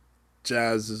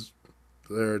Adha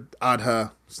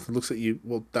looks at you.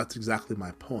 Well, that's exactly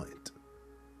my point.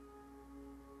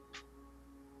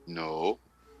 No,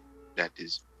 that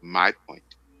is my point.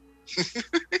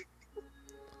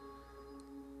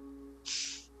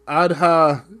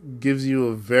 Adha gives you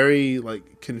a very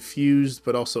confused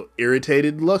but also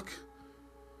irritated look.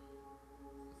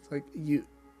 It's like, you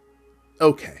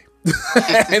okay.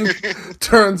 And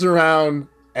turns around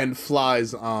and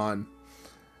flies on.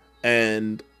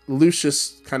 And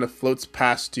Lucius kind of floats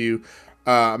past you.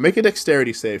 Make a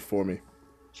dexterity save for me.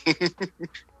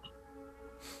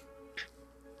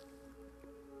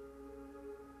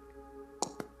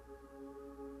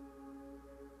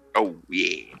 Oh,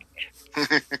 yeah.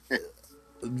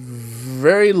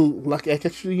 Very lucky.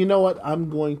 Actually, you know what? I'm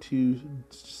going to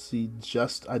see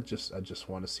I just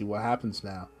want to see what happens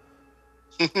now.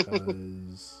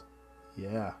 Because,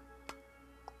 yeah.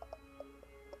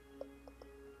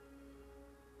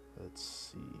 Let's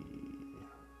see.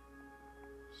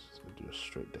 Just going to do a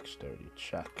straight dexterity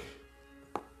check.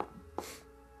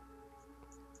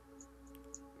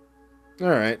 All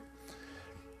right.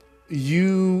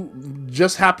 You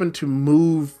just happen to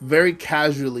move very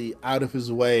casually out of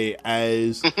his way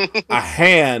as a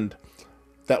hand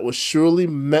that was surely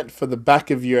meant for the back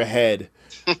of your head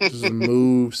just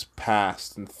moves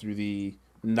past and through the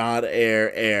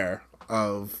non-air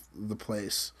of the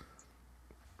place.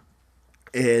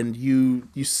 And you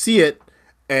see it,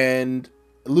 and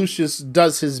Lucius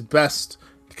does his best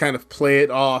to kind of play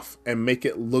it off and make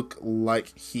it look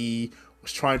like he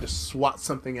was trying to swat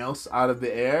something else out of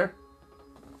the air.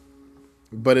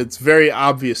 But it's very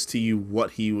obvious to you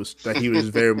he was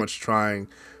very much trying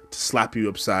to slap you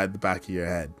upside the back of your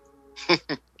head.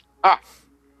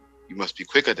 You must be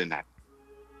quicker than that.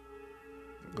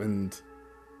 And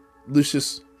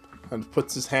Lucius kind of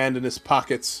puts his hand in his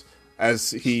pockets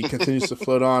as he continues to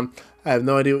float on. I have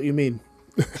no idea what you mean.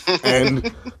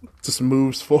 And just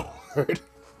moves forward.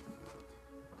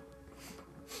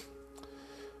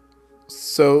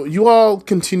 So you all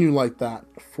continue like that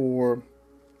for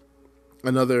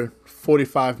another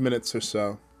 45 minutes or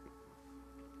so.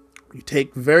 You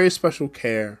take very special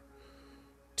care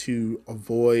to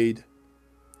avoid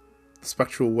the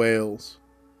spectral whales.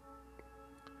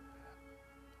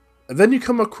 And then you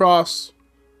come across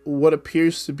what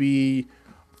appears to be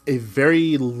a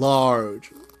very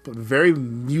large but very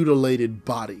mutilated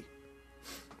body.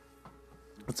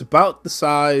 It's about the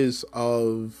size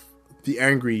of the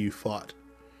angry you fought.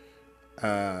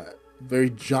 Very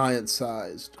giant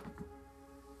sized.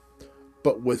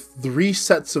 But with 3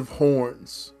 sets of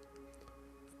horns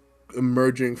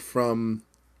emerging from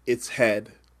its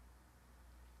head.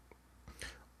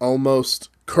 Almost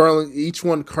curling, each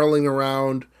one curling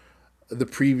around the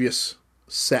previous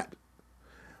set.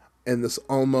 And this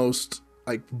almost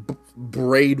like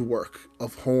braid work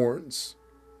of horns.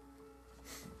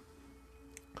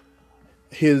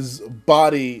 His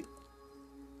body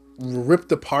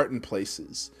ripped apart in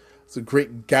places. It's a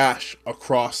great gash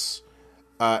across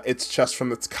its chest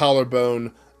from its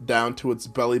collarbone down to its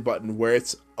belly button where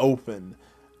it's open.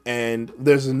 And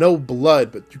there's no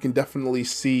blood, but you can definitely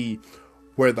see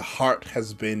where the heart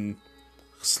has been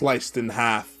sliced in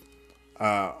half.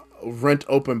 Rent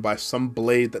open by some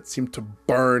blade that seemed to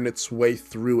burn its way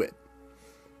through it.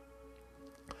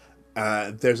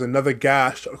 There's another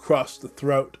gash across the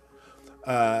throat,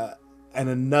 and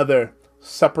another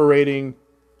separating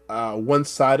one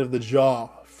side of the jaw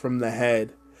from the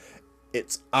head.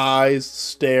 Its eyes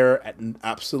stare at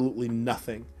absolutely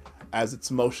nothing as its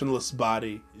motionless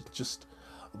body is just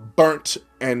burnt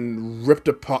and ripped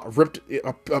apart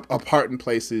in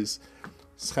places.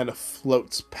 Just kind of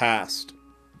floats past.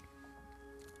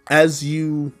 As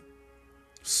you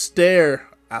stare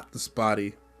at this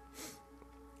body,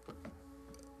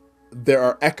 there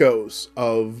are echoes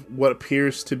of what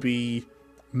appears to be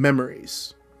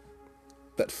memories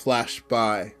that flash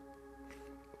by.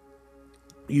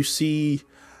 You see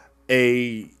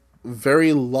a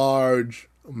very large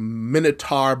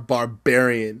Minotaur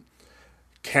barbarian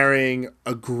carrying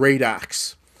a great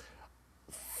axe,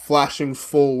 flashing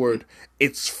forward,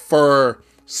 its fur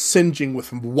singeing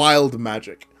with wild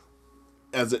magic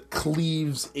as it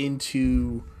cleaves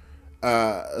into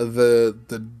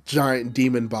the giant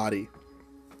demon body.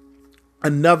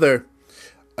 Another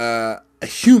a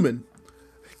human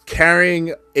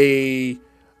carrying a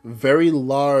very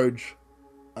large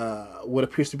what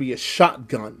appears to be a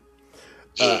shotgun,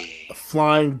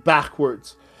 flying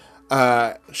backwards,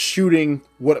 shooting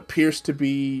what appears to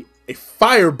be a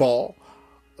fireball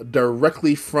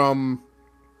directly from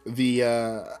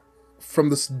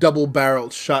this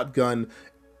double-barreled shotgun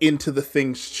into the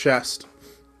thing's chest.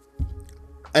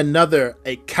 Another,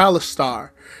 a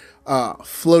Kalistar,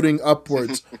 floating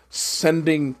upwards,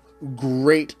 sending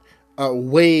great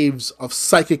waves of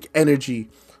psychic energy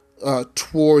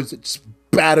towards it, just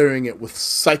battering it with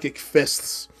psychic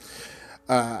fists.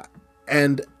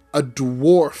 And a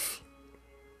dwarf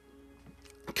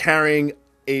carrying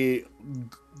a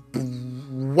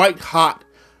white-hot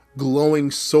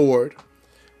glowing sword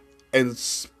and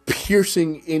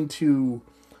piercing into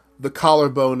the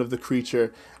collarbone of the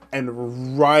creature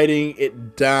and riding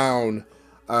it down,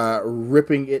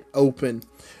 ripping it open.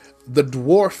 The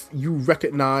dwarf you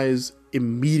recognize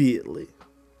immediately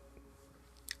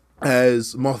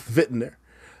as Mothvitner,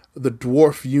 the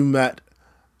dwarf you met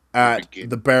at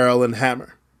the Barrel and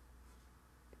Hammer.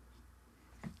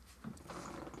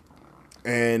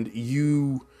 And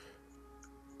you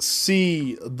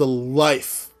see the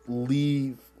life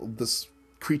leave this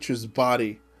creature's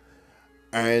body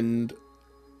and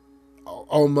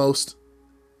almost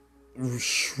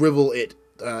shrivel it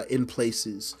in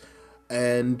places.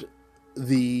 And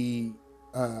the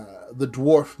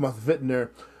dwarf Mothvitner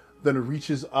then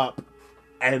reaches up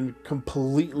and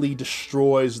completely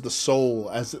destroys the soul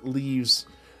as it leaves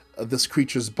this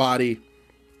creature's body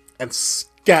and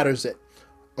scatters it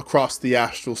across the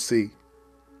astral sea.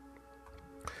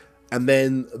 And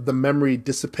then the memory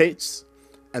dissipates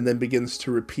and then begins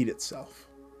to repeat itself.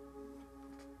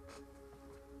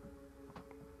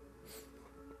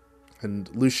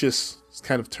 And Lucius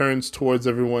kind of turns towards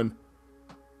everyone.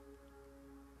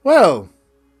 Well,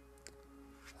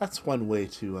 that's one way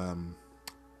to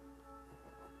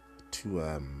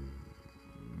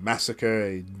massacre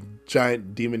a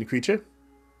giant demon creature.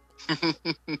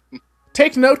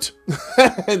 Take note!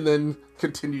 And then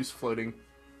continues floating.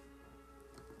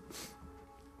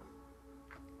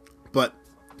 But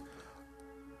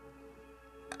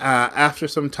after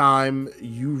some time,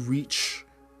 you reach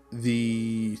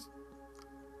a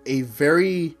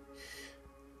very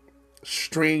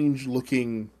strange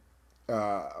looking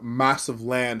mass of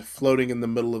land floating in the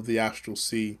middle of the astral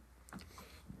sea.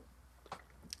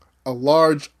 A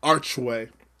large archway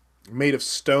made of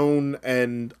stone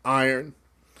and iron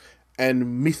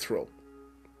and mithril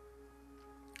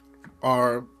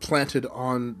are planted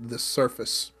on the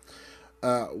surface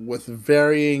with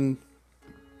varying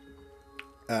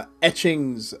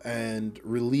etchings and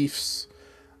reliefs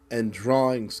and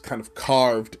drawings kind of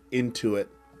carved into it.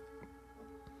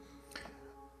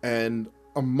 And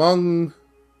among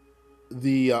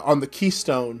the on the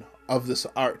keystone of this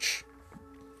arch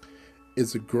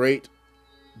is a great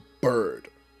bird.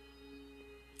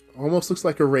 Almost looks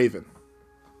like a raven,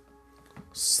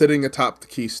 sitting atop the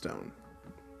keystone.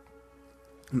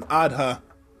 And Adha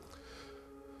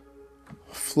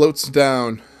floats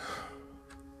down.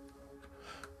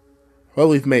 Well,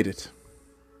 we've made it.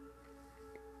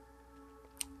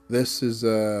 This is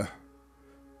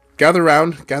gather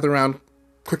round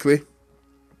quickly.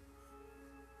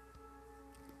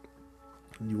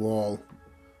 You all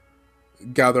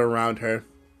gather around her,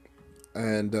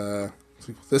 and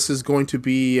this is going to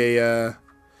be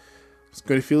it's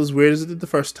going to feel as weird as it did the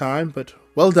first time, but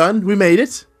well done, we made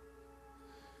it.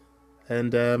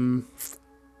 And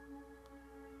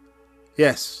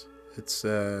yes, it's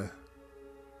let's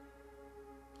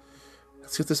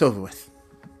get this over with.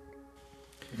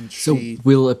 And So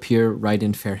we'll appear right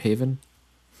in Fairhaven?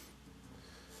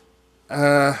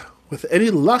 with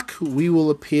any luck, we will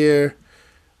appear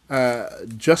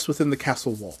just within the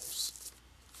castle walls.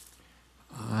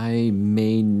 I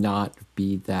may not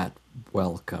be that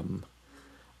welcome.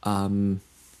 One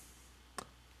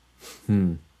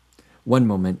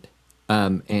moment.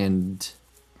 And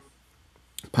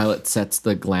Pilot sets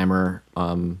the glamour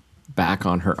back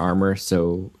on her armor,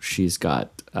 so she's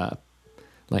got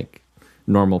like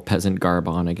normal peasant garb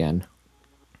on again.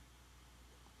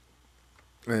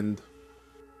 And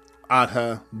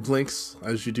Adha blinks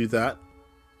as you do that.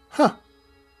 Huh.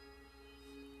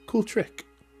 Cool trick.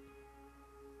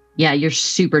 Yeah, you're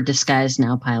super disguised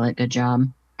now, Pilot. Good job.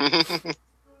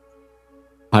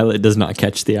 Pilot does not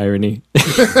catch the irony.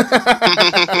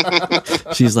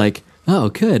 She's like, oh,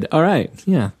 good. All right.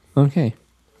 Yeah. Okay.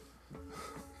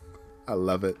 I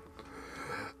love it.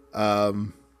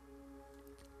 And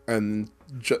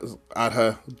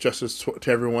Adha gestures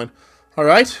to everyone. All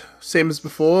right, same as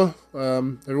before.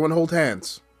 Everyone hold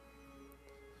hands.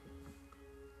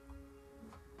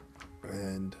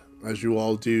 And as you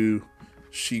all do,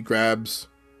 she grabs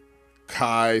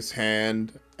Kai's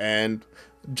hand, and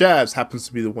Jazz happens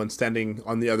to be the one standing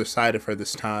on the other side of her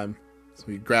this time. So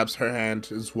he grabs her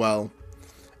hand as well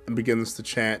and begins to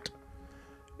chant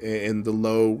in the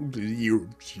low.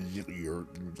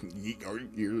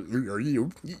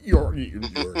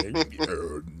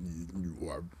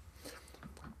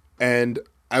 And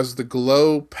as the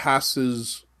glow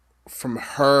passes from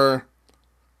her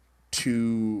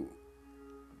to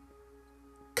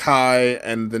Kai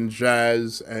and then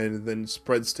Jazz and then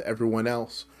spreads to everyone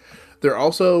else, there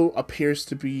also appears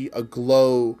to be a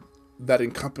glow that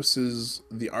encompasses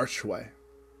the archway.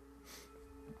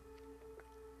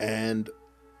 And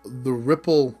the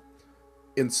ripple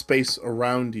in space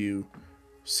around you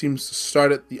seems to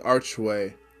start at the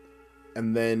archway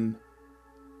and then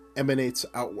emanates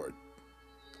outward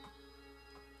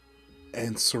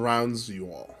and surrounds you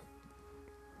all.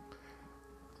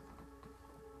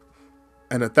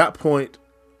 And at that point,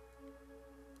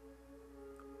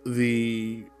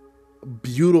 the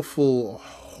beautiful,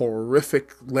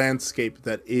 horrific landscape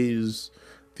that is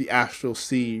the Astral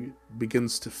Sea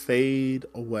begins to fade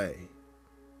away.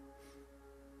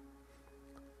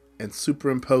 And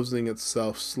superimposing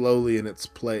itself slowly in its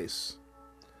place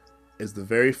is the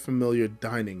very familiar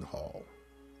dining hall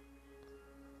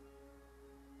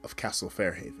of Castle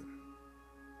Fairhaven.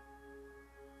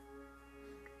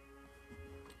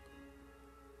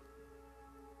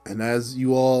 And as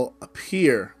you all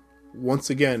appear once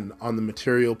again on the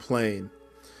material plane,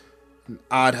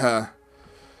 Adha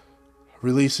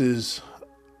releases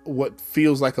what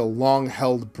feels like a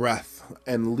long-held breath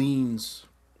and leans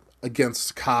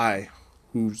against Kai,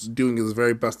 who's doing his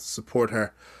very best to support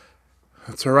her.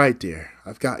 It's all right, dear.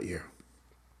 I've got you.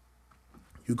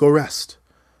 You go rest.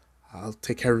 I'll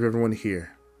take care of everyone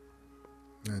here.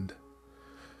 And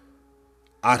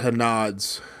Atta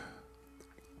nods,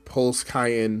 pulls Kai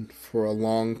in for a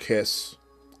long kiss,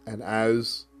 and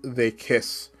as they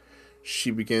kiss,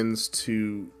 she begins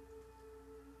to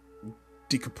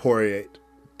decorporate.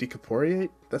 Decorporate?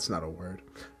 That's not a word.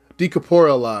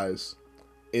 Decorporalize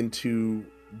into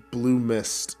blue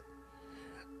mist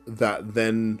that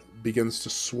then begins to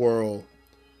swirl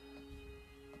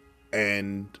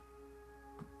and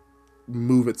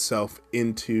move itself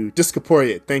into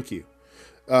discorporate. Thank you.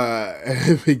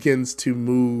 It begins to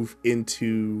move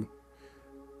into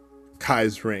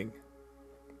Kai's ring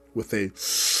with a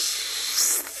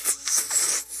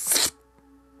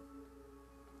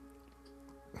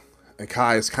and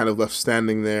Kai is kind of left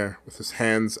standing there with his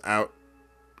hands out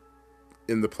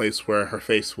in the place where her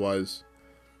face was.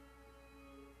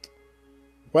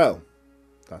 Well,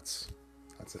 that's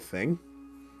a thing.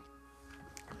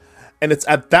 And it's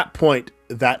at that point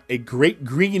that a great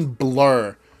green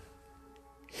blur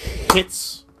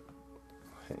hits...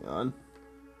 Hang on.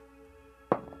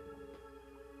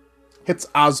 Hits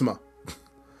Ozma.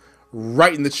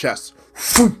 Right in the chest.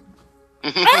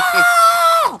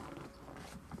 Ah!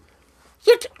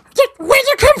 Where'd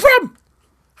you come from?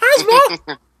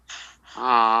 Ozma!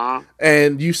 Aww.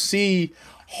 And you see,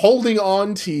 holding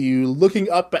on to you, looking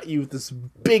up at you with this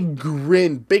big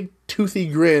grin, big toothy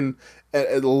grin,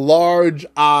 and large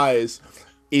eyes,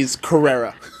 is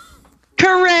Carrera.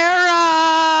 Carrera!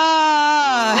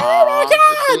 Oh my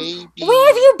god! Baby. Where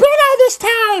have you been all this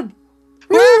time?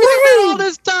 Where have you been all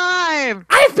this time?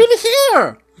 I've been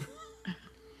here!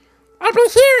 I've been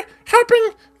here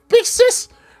helping Big Sis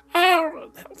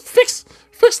fix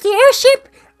the airship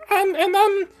and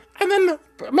then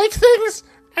make things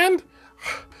and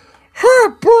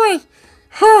boy,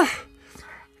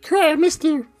 Claire, I missed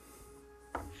you.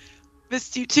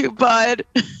 Missed you too, bud.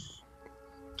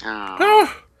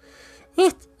 Aw.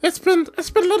 It's been a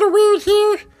little weird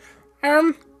here.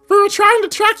 We were trying to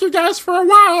track you guys for a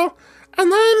while, and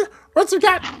then once we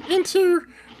got into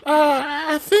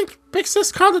I think Big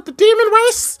Sis called it the Demon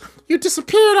Wastes, you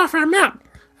disappeared off our map,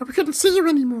 and we couldn't see you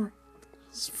anymore.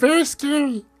 It's very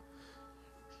scary.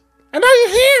 And now you're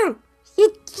here!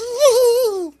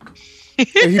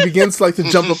 And he begins to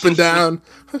jump up and down.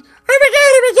 Oh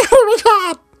my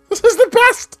god! This is the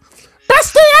best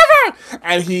day ever!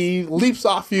 And he leaps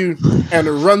off you and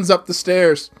runs up the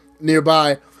stairs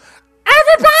nearby.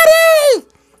 Everybody!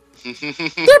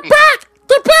 They're back!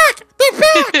 They're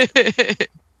back!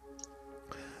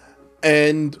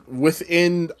 And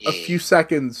within a few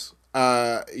seconds,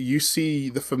 you see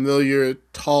the familiar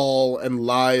tall and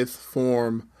lithe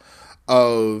form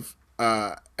of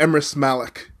Emrys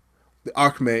Malik, the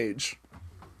Archmage,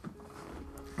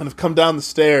 and have come down the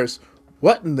stairs.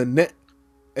 What in the net?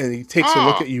 And he takes a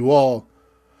look at you all.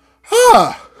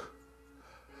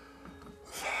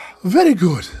 Very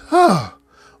good.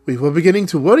 We were beginning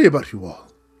to worry about you all.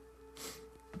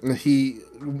 And he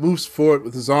moves forward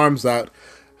with his arms out.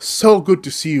 So good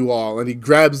to see you all. And he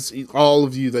grabs all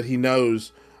of you that he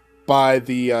knows by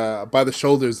the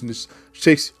shoulders and just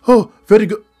shakes. Oh, very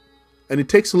good. And he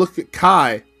takes a look at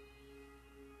Kai.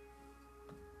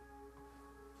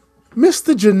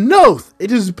 Mr. Janoth,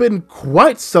 it has been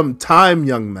quite some time,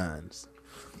 young man.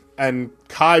 And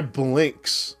Kai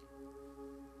blinks.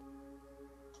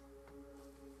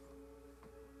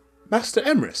 Master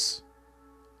Emrys.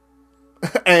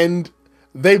 And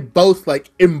they both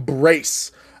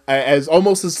embrace as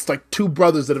almost as two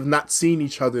brothers that have not seen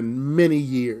each other in many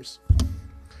years.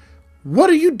 What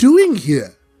are you doing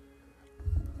here?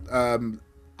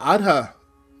 Adha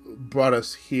brought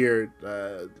us here.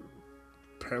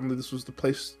 Apparently this was the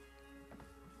place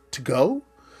to go.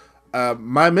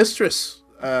 My mistress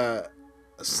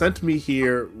sent me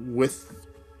here with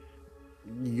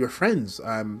your friends,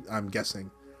 I'm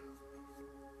guessing.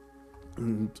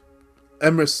 And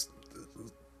Emrys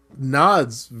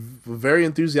nods, very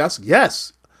enthusiastic.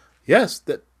 Yes,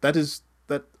 that is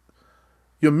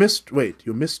your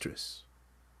mistress.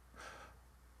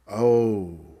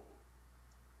 Oh,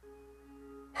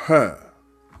 her.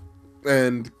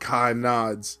 And Kai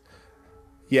nods.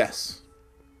 Yes.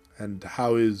 And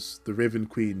how is the Raven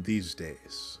Queen these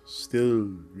days? Still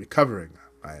recovering,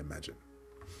 I imagine.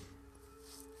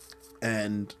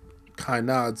 And Kai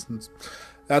nods. And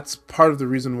that's part of the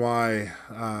reason why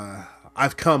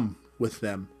I've come with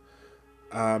them.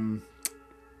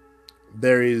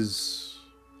 There is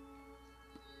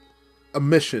a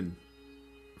mission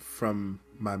from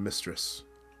my mistress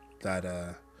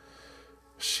that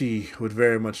she would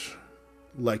very much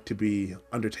like to be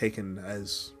undertaken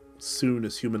as soon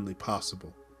as humanly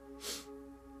possible.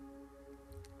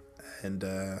 And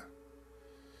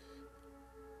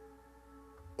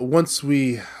once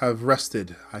we have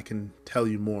rested, I can tell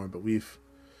you more, but we've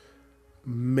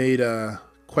made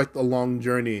quite a long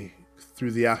journey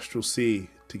through the astral sea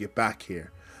to get back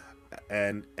here.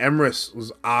 And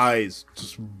Emrys's eyes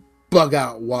just bug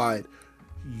out wide.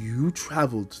 You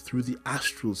traveled through the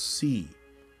astral sea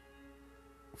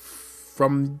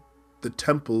from the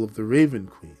temple of the Raven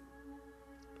Queen.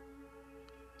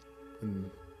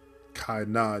 And Kai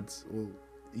nods. Well,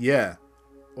 yeah.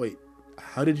 Wait,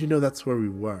 how did you know that's where we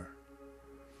were?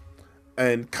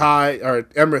 And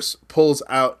Emrys pulls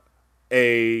out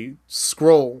a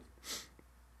scroll.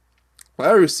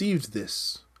 I received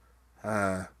this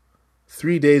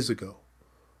 3 days ago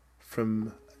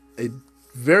from a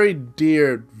very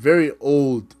dear, very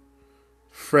old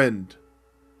friend,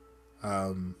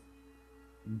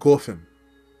 Gotham,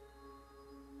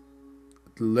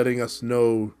 letting us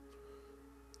know,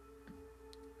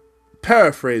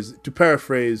 to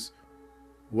paraphrase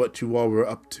what you all were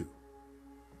up to.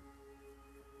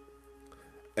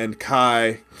 And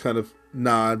Kai kind of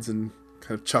nods and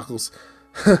kind of chuckles.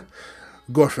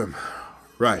 Gorfim,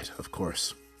 right, of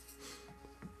course.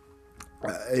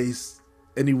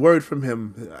 Any word from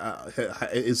him?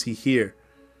 Is he here?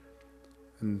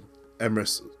 And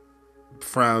Emrys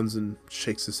frowns and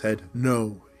shakes his head.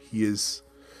 No, he is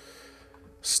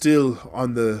still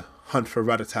on the hunt for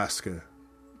Ratatoskr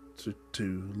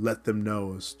to let them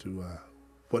know as to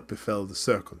what befell the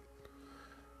circle.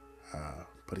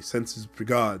 But he sends his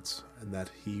regards and that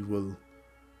he will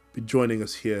be joining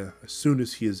us here as soon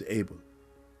as he is able.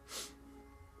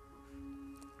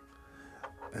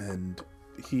 And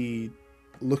he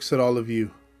looks at all of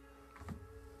you.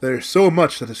 There's so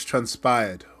much that has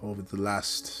transpired over the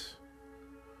last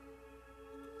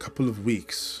couple of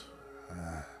weeks.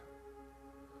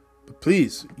 But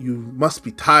please, you must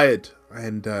be tired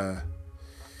and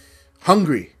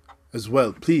hungry as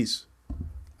well. Please,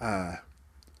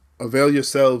 avail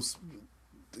yourselves,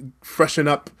 freshen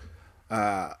up.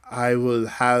 I will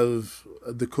have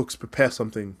the cooks prepare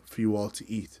something for you all to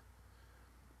eat.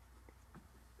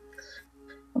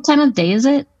 What time of day is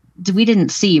it? We didn't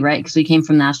see, right? Because we came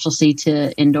from the Astral Sea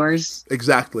to indoors.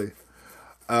 Exactly.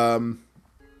 From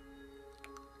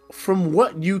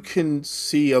what you can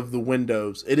see of the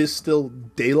windows, it is still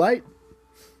daylight.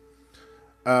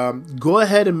 Go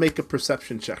ahead and make a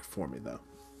perception check for me, though.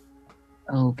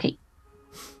 Okay.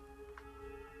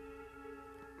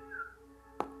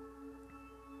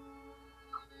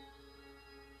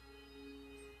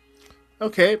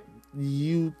 Okay,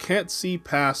 you can't see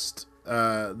past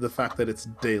the fact that it's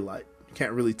daylight. You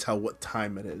can't really tell what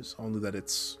time it is, only that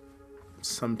it's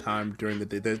sometime during the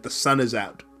day. The sun is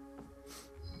out.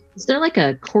 Is there like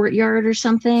a courtyard or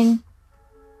something?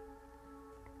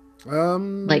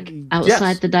 Like outside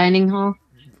yes. the dining hall?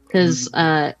 Because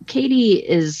Katie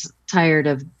is tired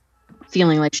of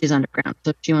feeling like she's underground,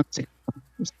 so she wants to go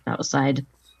outside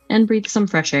and breathe some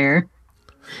fresh air.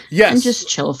 Yes. And just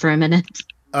chill for a minute.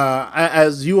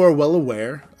 As you are well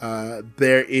aware,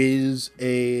 there is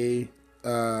a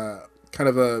kind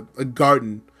of a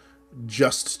garden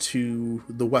just to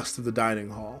the west of the dining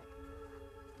hall.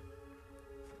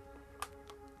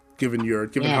 Given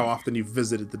how often you've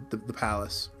visited the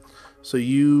palace, so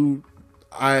you,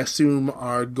 I assume,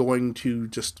 are going to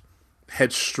just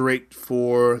head straight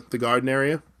for the garden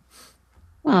area.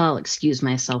 Well, I'll excuse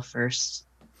myself first.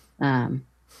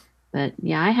 But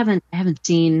yeah, I haven't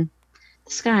seen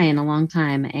the sky in a long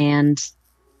time, and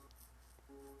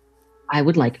I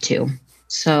would like to.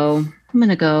 So I'm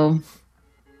gonna go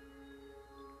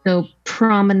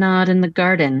promenade in the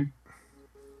garden,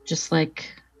 just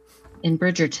like in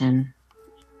Bridgerton.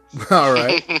 All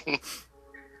right.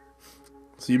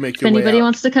 So you make your If way anybody out.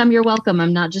 wants to come, you're welcome.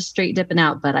 I'm not just straight dipping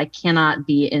out, but I cannot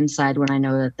be inside when I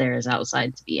know that there is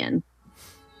outside to be in.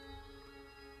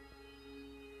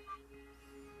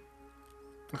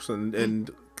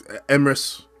 And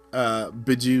Emrys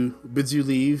bids you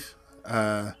leave,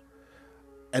 and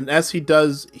as he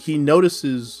does, he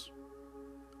notices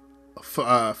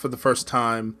for the first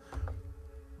time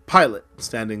Pilot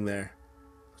standing there.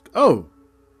 Oh,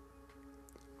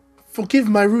 forgive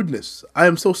my rudeness. I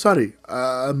am so sorry.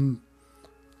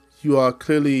 You are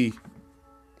clearly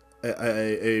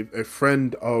a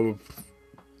friend of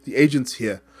the agents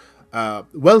here.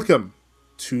 Welcome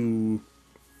to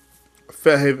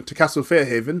Fairhaven, to Castle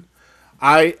Fairhaven.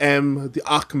 I am the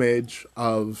Archmage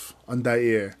of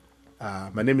Undair.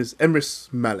 My name is Emrys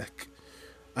Malik,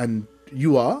 and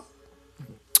You are?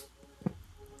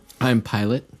 I'm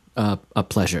Pilot. A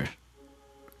pleasure.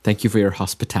 Thank you for your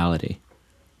hospitality.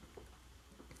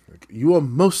 You are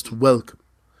most welcome.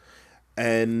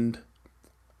 And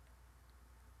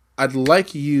I'd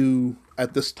like you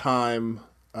at this time,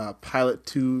 Pilot,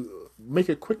 to make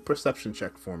a quick perception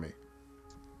check for me.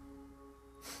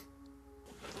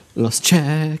 Los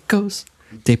checos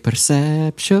de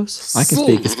percepcios. I can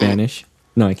speak Spanish.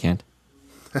 No, I can't.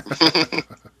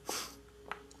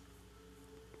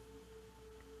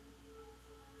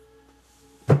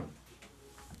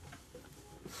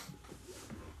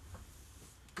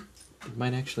 It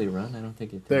might actually run. I don't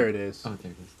think it did. There it is. Oh,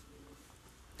 there it is.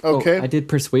 Okay. Oh, I did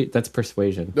persuade. That's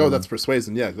persuasion. No, that's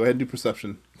persuasion. Yeah, go ahead and do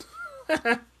perception.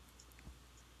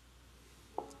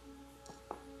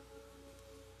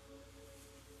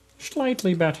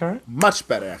 Slightly better. Much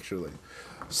better, actually.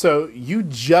 So you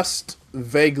just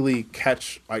vaguely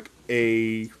catch like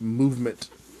a movement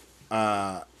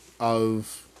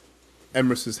of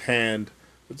Emrys's hand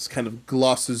that just kind of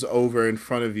glosses over in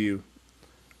front of you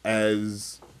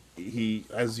as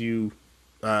you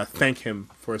thank him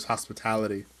for his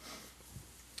hospitality.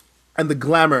 And the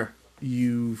glamour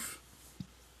you've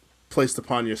placed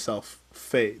upon yourself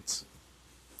fades.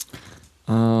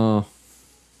 Oh.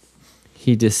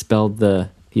 He dispelled the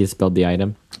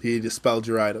item. He dispelled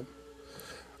your item.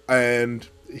 And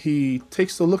he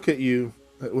takes a look at you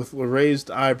with a raised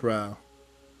eyebrow.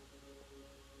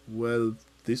 Well,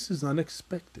 this is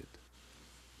unexpected.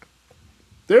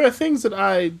 There are things that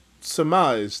I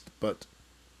surmised, but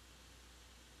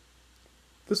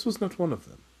this was not one of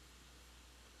them.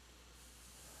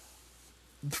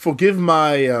 Forgive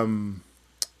my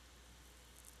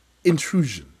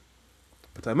intrusion,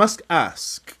 but I must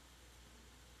ask,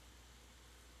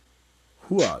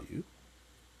 who are you?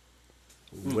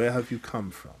 Where have you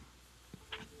come from?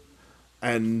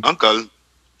 And Uncle,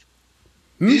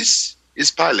 this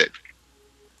is Pilot.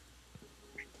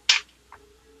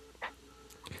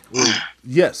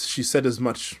 yes, she said as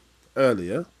much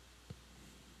earlier.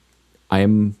 I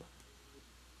am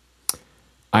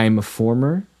a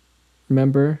former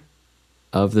member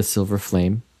of the Silver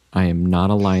Flame. I am not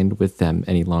aligned with them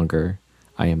any longer.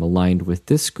 I am aligned with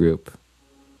this group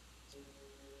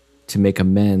to make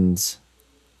amends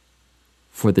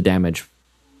for the damage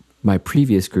my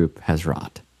previous group has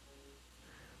wrought.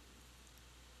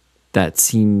 That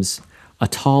seems a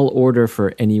tall order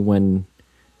for anyone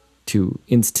to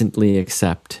instantly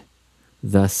accept,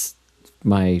 thus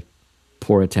my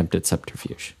poor attempt at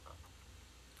subterfuge.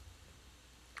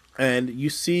 And you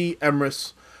see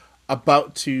Emrys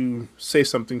about to say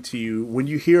something to you when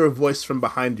you hear a voice from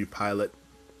behind you, Pilot.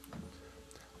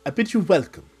 I bid you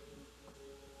welcome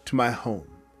to my home.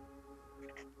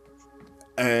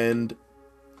 And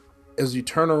as you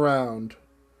turn around,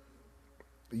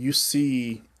 you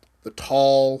see the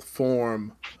tall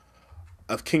form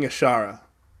of King Ashara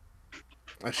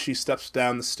as she steps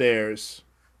down the stairs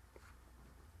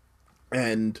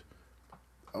and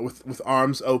with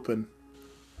arms open.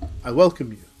 I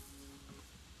welcome you,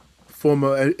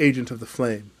 former agent of the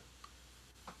Flame,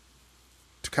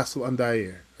 to Castle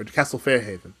Undair, or to Castle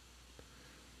Fairhaven.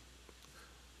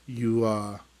 You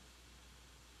are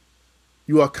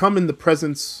come in the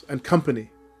presence and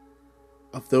company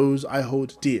of those I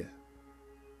hold dear.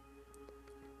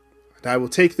 And I will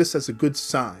take this as a good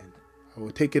sign. I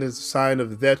will take it as a sign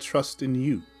of their trust in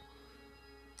you.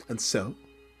 And so,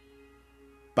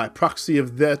 by proxy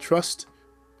of their trust,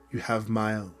 you have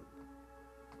my own.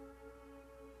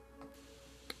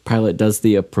 Pilot does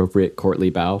the appropriate courtly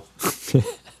bow.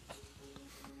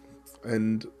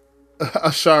 And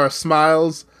Ashara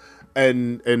smiles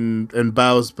and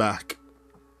bows back.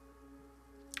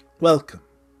 Welcome.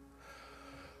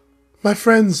 My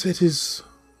friends, it is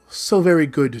so very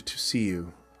good to see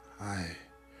you. I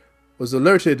was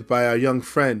alerted by our young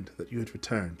friend that you had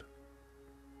returned.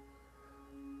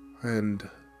 And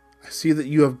I see that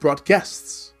you have brought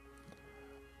guests.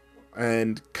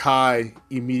 And Kai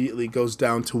immediately goes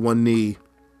down to one knee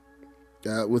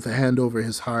with a hand over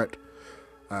his heart.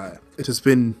 It has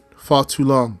been far too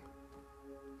long,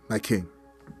 my king.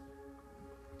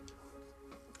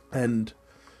 And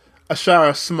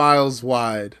Ashara smiles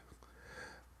wide.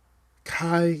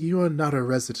 Kai, you are not a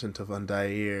resident of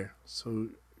Undair, so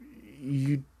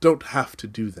you don't have to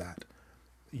do that.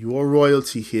 You are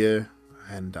royalty here,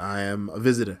 and I am a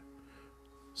visitor.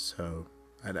 So,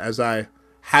 and as I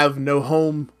have no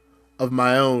home of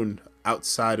my own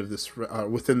outside of this,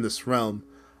 within this realm,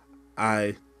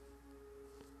 I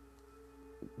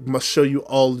must show you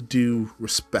all due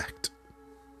respect.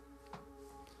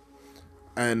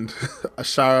 And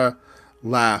Ashara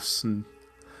laughs, and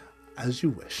As you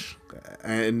wish.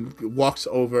 And walks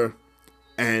over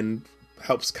and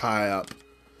helps Kai up.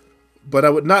 But I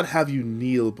would not have you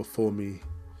kneel before me.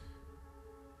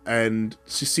 And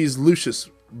she sees Lucius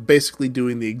basically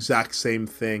doing the exact same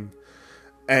thing.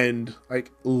 And,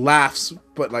 like, laughs,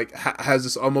 but, like, has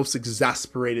this almost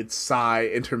exasperated sigh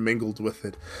intermingled with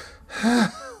it.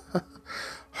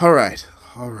 All right.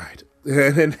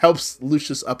 And then helps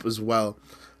Lucius up as well.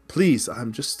 Please,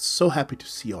 I'm just so happy to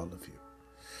see all of you.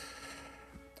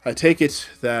 I take it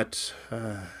that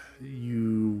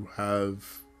you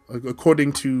have,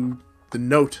 according to the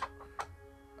note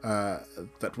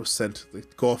that was sent,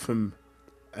 that Gorfim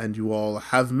and you all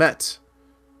have met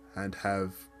and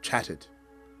have chatted.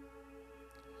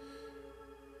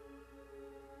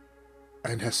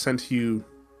 And has sent you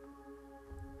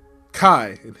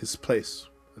Kai in his place,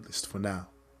 at least for now.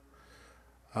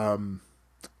 Come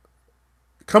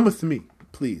with me,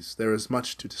 please. There is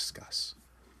much to discuss.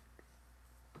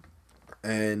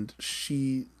 And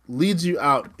she leads you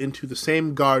out into the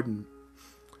same garden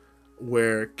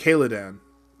where Kaladan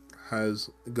has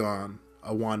gone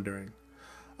a-wandering.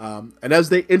 And as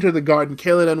they enter the garden,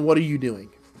 Kaladan, what are you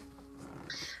doing?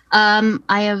 I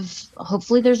have,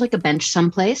 hopefully there's like a bench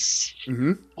someplace.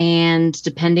 Mm-hmm. And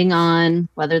depending on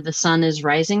whether the sun is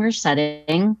rising or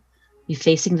setting, be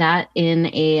facing that in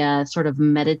a sort of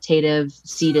meditative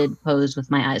seated pose with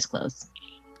my eyes closed.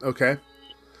 Okay.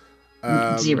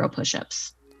 0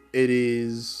 push-ups. It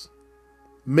is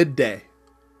midday.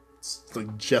 It's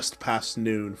like just past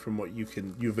noon from what you've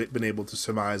been able to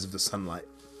surmise of the sunlight.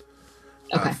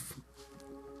 Okay.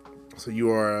 So you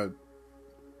are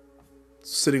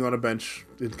sitting on a bench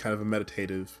in kind of a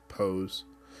meditative pose.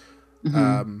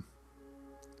 Mm-hmm.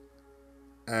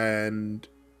 And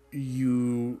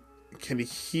you can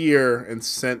hear and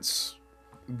sense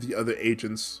the other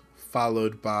agents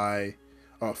following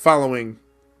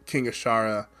King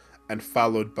Ashara and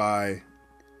followed by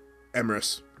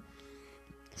Emerus.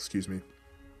 Excuse me.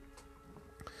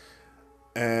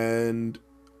 And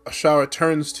Ashara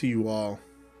turns to you all.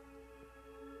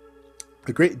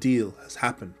 A great deal has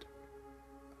happened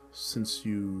since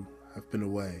you have been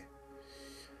away.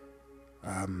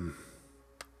 I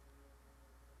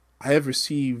have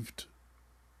received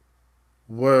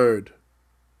word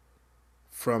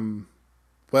from,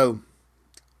 well,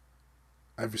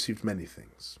 I've received many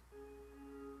things.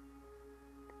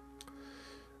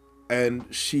 And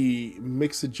she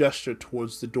makes a gesture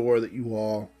towards the door that you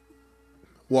all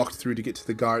walked through to get to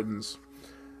the gardens.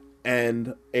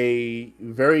 And a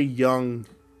very young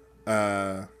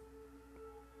elf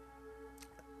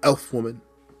woman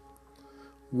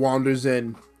wanders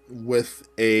in with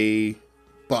a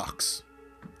box.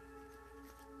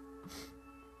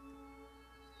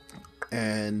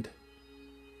 And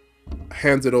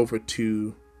hands it over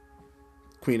to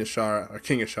Queen Ashara, or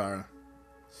King Ashara.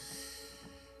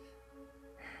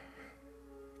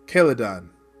 Kaladan,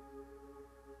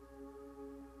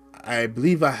 I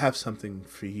believe I have something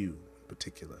for you in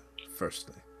particular,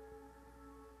 firstly.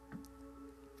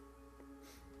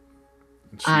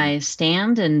 I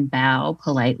stand and bow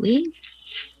politely.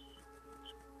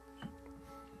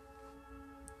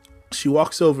 She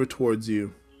walks over towards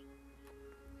you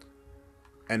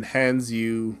and hands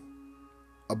you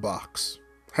a box.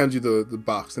 Hands you the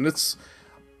box. And it's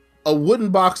a wooden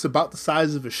box about the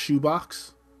size of a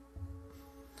shoebox.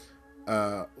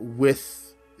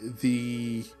 With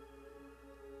the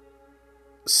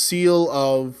seal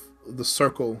of the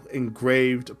circle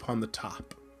engraved upon the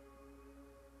top.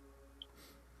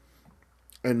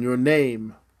 And your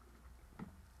name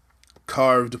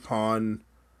carved upon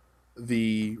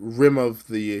the rim of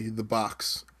the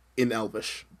box in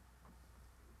Elvish.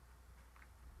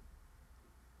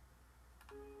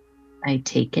 I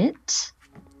take it.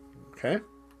 Okay.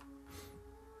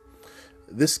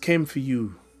 This came for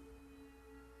you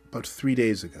about 3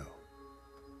 days ago.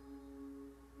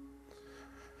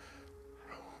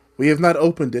 We have not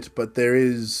opened it, but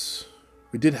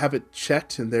we did have it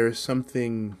checked, and there is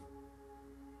something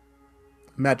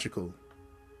magical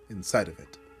inside of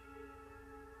it.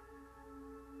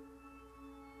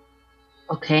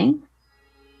 Okay.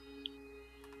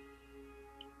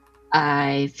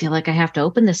 I feel like I have to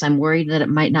open this. I'm worried that it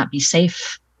might not be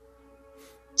safe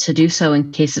to do so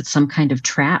in case it's some kind of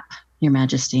trap, Your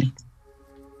Majesty.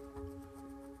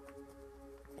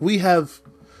 We have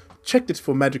checked it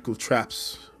for magical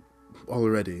traps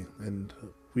already, and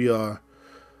we are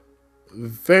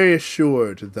very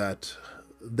assured that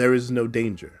there is no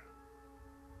danger.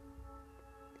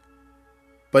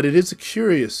 But it is a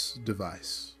curious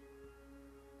device.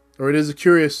 Or there's a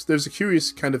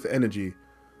curious kind of energy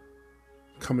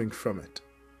coming from it.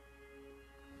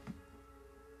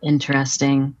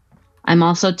 Interesting. I'm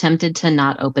also tempted to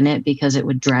not open it because it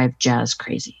would drive Jazz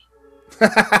crazy.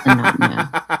 Not know.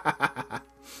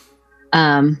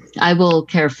 I will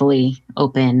carefully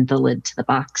open the lid to the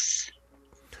box.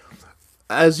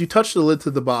 As you touch the lid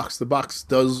to the box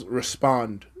does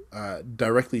respond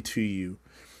directly to you,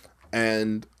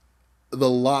 and the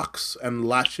locks and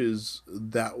latches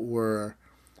that were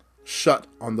shut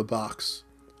on the box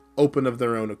open of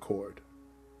their own accord.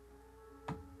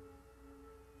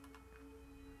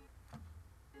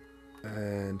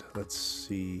 And let's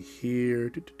see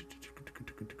here.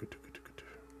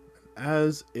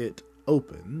 As it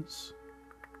opens,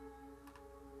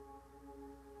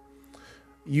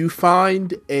 you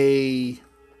find a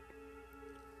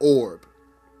orb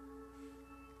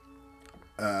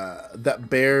that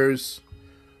bears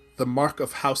the mark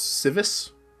of House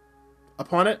Civis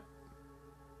upon it.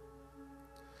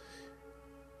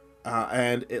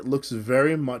 And it looks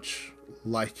very much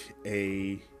like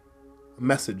a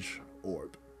message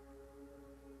orb.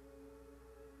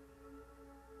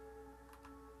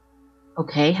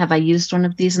 Okay, have I used one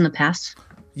of these in the past?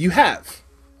 You have.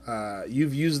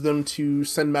 You've used them to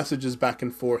send messages back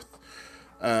and forth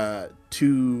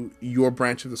to your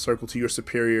branch of the circle, to your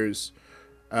superiors,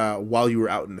 while you were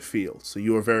out in the field. So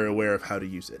you are very aware of how to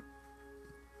use it.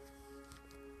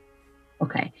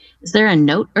 Okay. Is there a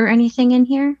note or anything in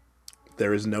here?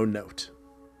 There is no note.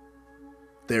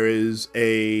 There's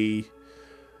the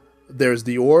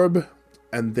orb,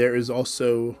 and there is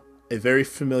also a very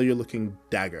familiar looking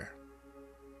dagger.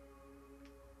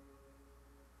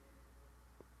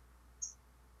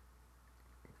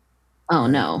 Oh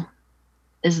no.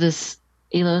 Is this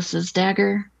Elos's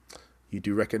dagger? You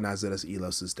do recognize it as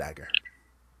Elos's dagger.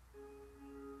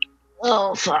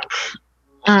 Oh fuck.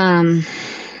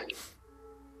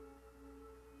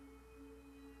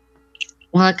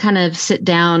 Well, I kind of sit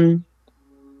down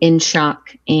in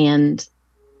shock and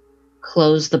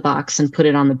close the box and put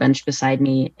it on the bench beside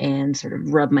me and sort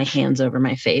of rub my hands over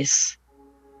my face.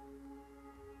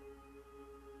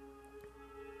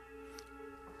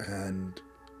 And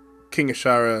King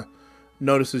Ashara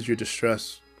notices your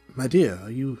distress. My dear, are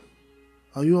you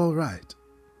all right?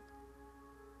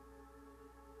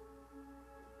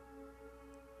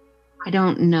 I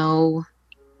don't know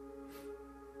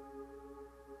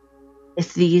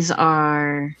if these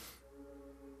are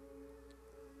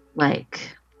like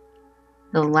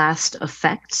the last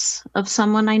effects of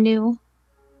someone I knew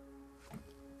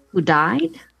who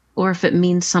died, or if it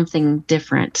means something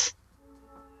different.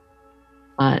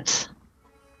 But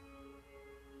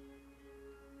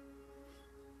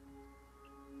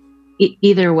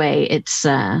either way, it's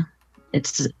a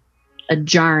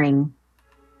jarring.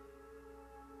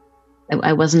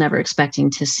 I wasn't ever expecting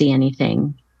to see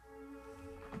anything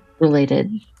related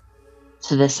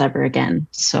to this ever again,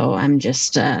 so I'm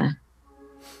just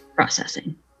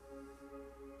processing.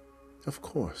 Of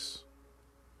course.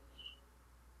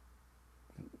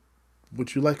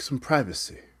 Would you like some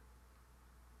privacy?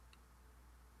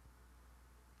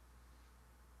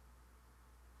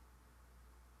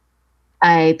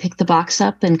 I pick the box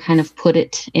up and kind of put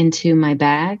it into my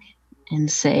bag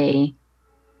and say,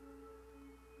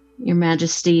 Your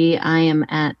Majesty, I am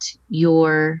at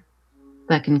your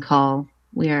beck and call.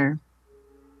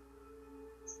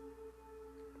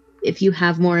 If you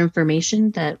have more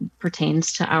information that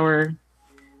pertains to our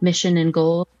mission and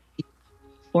goal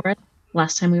for it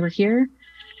last time we were here,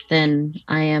 then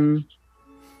I am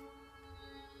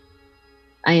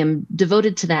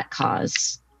devoted to that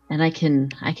cause, and I can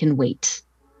wait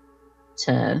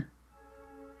to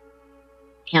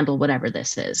handle whatever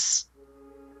this is.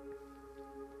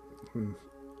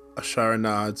 Ashara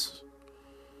nods,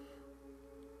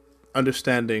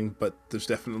 understanding, but there's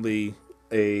definitely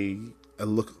a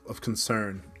look of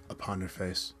concern upon her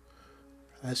face.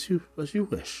 As you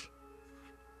wish.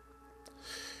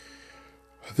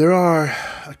 There are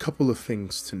a couple of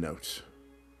things to note.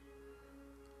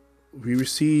 We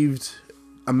received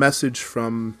a message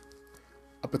from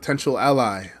a potential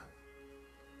ally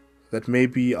that may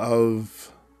be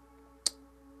of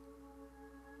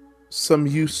some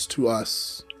use to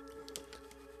us,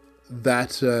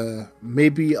 that may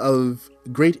be of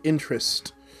great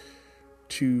interest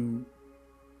to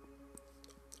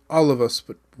all of us,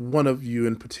 but one of you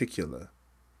in particular.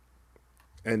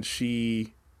 And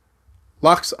she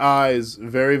locks eyes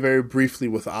very, very briefly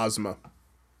with Ozma.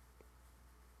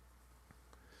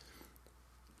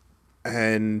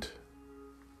 And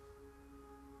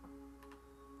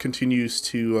continues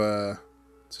to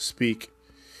speak.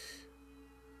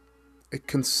 It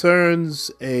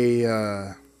concerns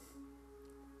a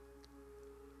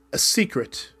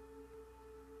secret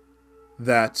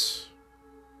that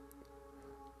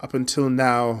up until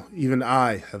now, even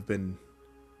I have been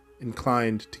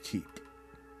inclined to keep.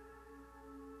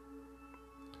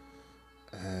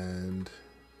 And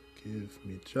give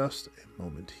me just a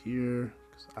moment here,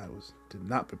 because did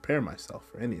not prepare myself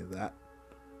for any of that.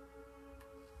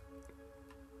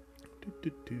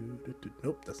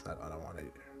 Nope, that's not what I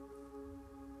wanted.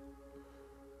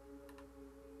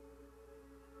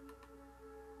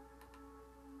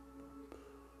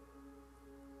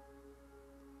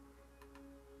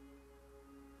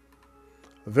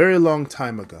 A very long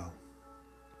time ago,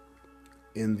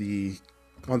 on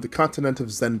the continent of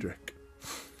Zendrick,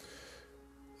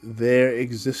 there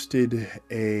existed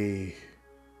a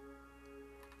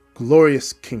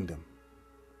glorious kingdom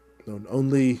known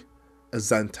only as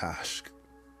Zantashk.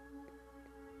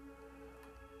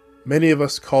 Many of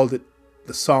us called it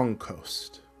the Song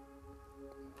Coast.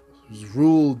 It was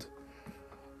ruled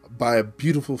by a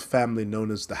beautiful family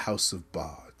known as the House of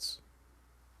Bards.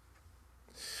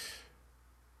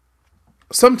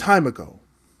 Some time ago,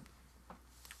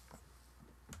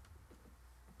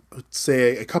 let's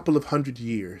say a couple of 100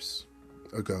 years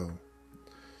ago,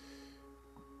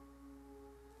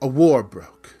 a war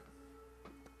broke,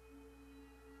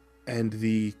 and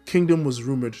the kingdom was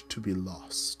rumored to be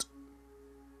lost.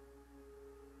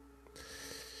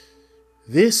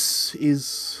 This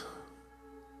is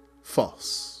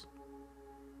false.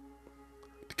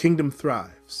 The kingdom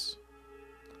thrives,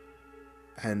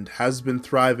 and has been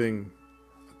thriving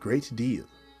a great deal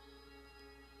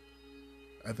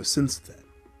ever since then.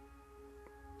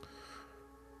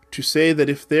 To say that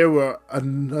if there were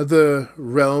another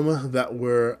realm that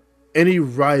were any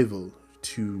rival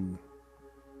to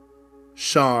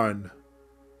Sharn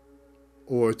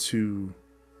or to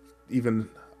even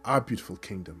our beautiful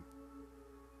kingdom,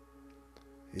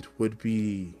 it would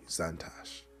be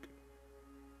Zantash.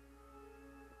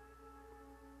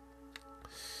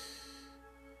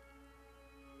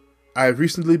 I have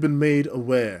recently been made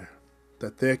aware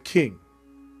that their king,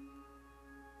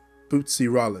 Bootsy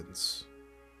Rollins,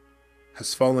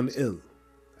 has fallen ill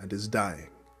and is dying.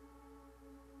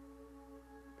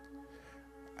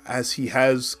 As he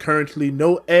has currently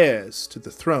no heirs to the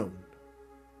throne,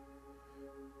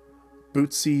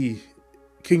 King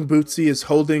Bootsy is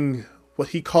holding what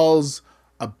he calls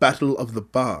a battle of the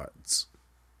bards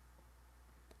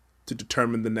to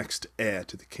determine the next heir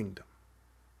to the kingdom.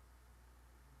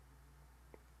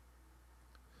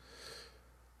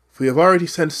 We have already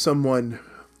sent someone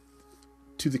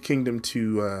to the kingdom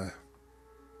to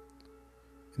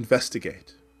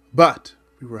investigate, but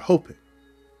we were hoping,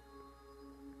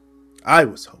 I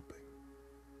was hoping,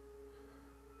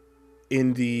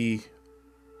 in the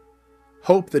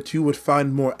hope that you would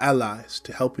find more allies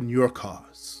to help in your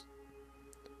cause,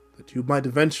 that you might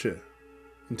venture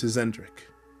into Zendrick,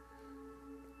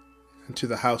 into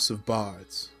the House of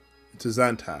Bards, into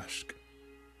Zantashk,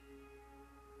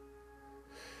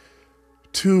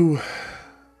 to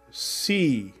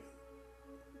see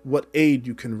what aid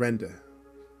you can render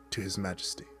to His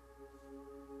Majesty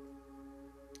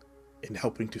in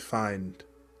helping to find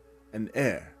an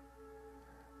heir.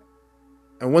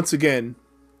 And once again,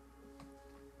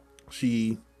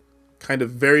 she kind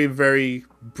of very, very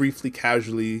briefly,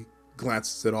 casually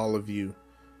glances at all of you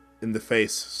in the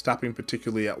face, stopping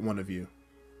particularly at one of you.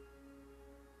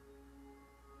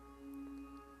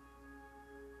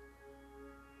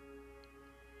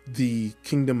 The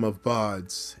Kingdom of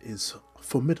Bards is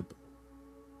formidable,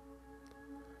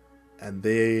 and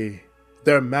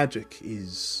their magic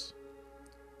is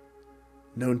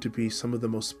known to be some of the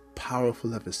most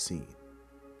powerful ever seen.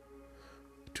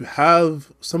 To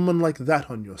have someone like that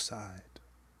on your side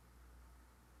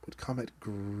would come at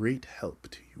great help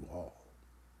to you all.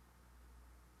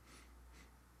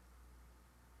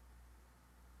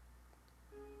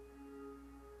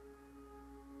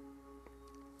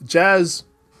 Jazz,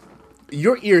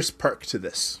 your ears perk to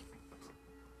this,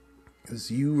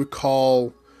 as you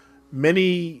recall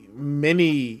many,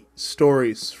 many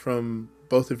stories from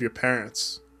both of your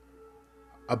parents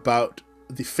about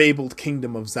the fabled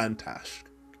kingdom of Zantash,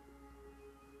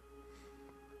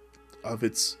 of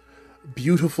its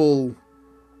beautiful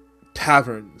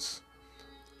taverns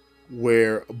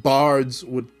where bards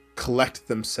would collect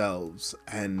themselves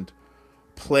and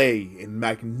play in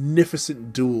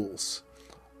magnificent duels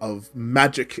of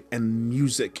magic and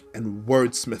music and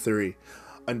wordsmithery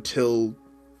until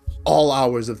all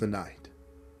hours of the night.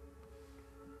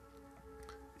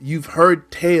 You've heard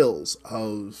tales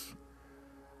of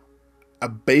a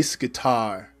bass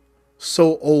guitar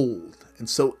so old and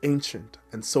so ancient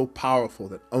and so powerful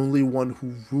that only one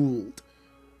who ruled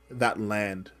that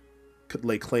land could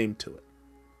lay claim to it.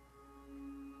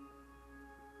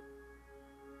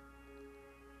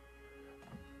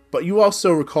 But you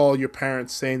also recall your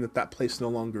parents saying that that place no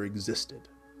longer existed.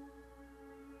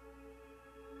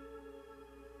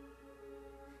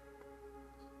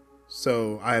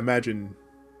 So I imagine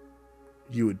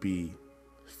you would be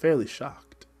fairly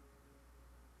shocked.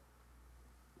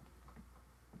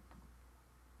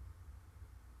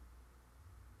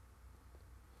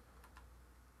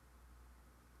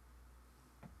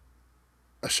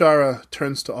 Ashara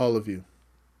turns to all of you.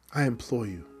 I implore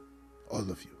you, all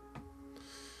of you.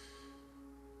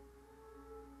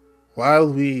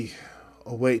 While we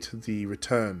await the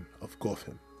return of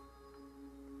Gorfin,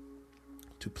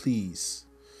 to please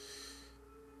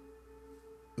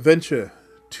venture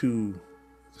to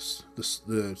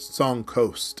the Song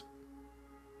Coast.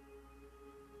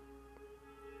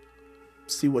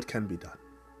 See what can be done.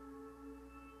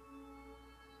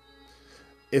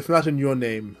 If not in your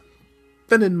name,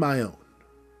 then in my own.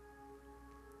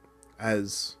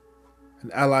 As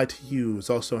an ally to you is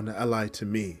also an ally to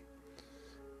me.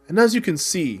 And as you can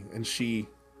see, and she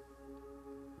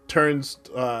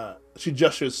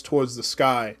gestures towards the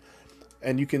sky,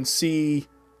 and you can see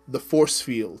the force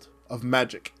field of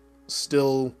magic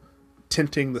still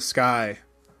tinting the sky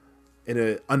in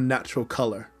an unnatural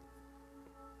color.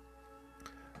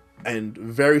 And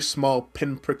very small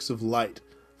pinpricks of light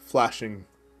flashing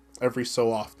every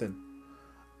so often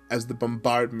as the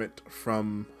bombardment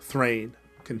from Thrain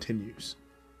continues.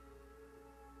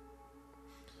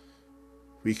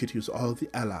 We could use all the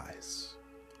allies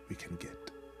we can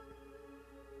get.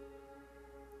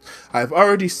 I've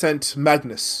already sent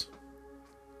Magnus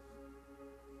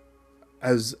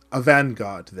as a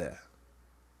vanguard there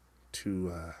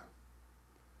to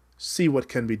see what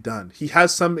can be done. He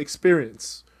has some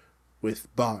experience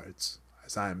with bards,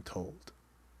 as I am told.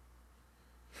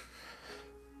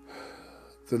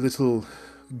 The little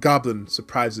goblin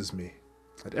surprises me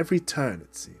at every turn,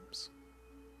 it seems.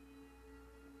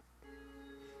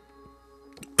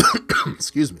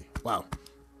 Excuse me. Wow.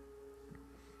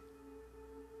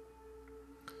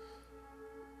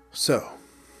 So,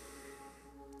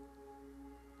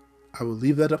 I will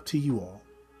leave that up to you all,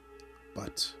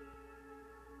 but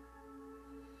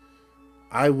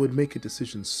I would make a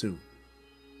decision soon.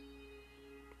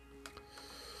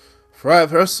 For I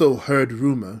have also heard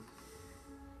rumor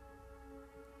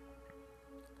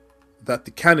that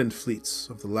the cannon fleets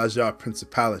of the Lajar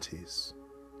principalities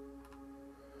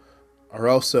are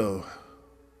also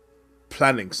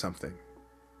planning something,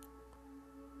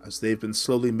 as they've been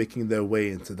slowly making their way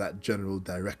into that general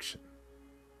direction.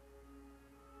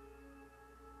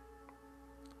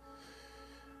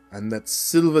 And that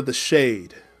Silva the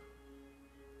Shade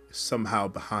is somehow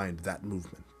behind that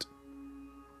movement.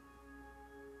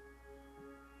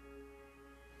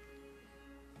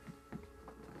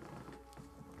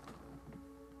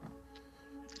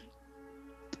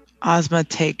 Ozma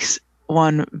takes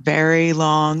one very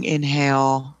long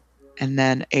inhale and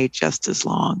then a just as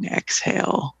long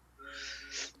exhale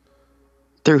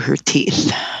through her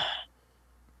teeth.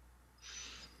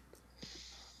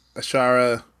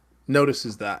 Ashara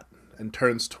notices that and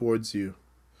turns towards you.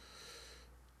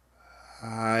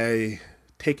 I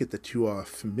take it that you are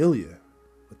familiar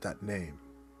with that name.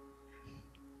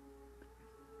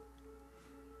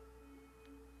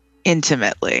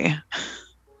 Intimately.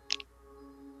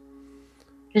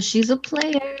 Because she's a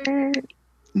player.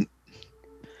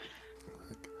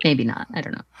 Maybe not. I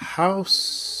don't know. How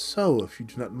so, if you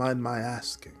do not mind my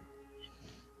asking,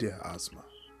 dear Ozma?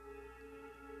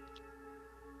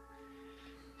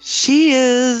 She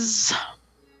is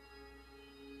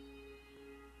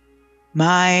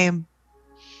my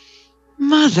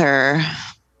mother.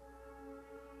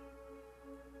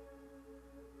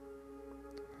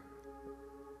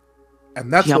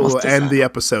 And that's He what almost will does end that. the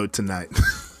episode tonight.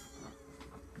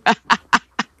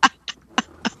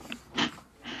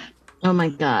 Oh my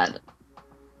god.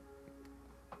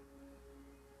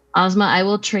 Ozma, I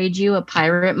will trade you a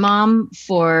pirate mom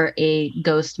for a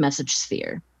ghost message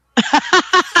sphere.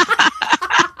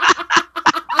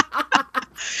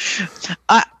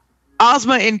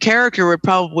 Ozma in character would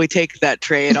probably take that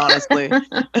trade, honestly.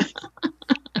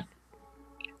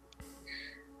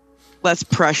 Less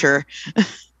pressure.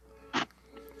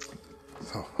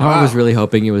 I was really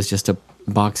hoping it was just a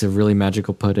box of really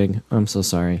magical pudding. I'm so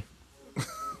sorry.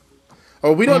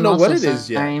 Oh, we don't I'm know what also it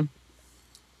is yet. sorry.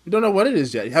 We don't know what it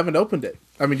is yet. You haven't opened it.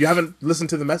 I mean, you haven't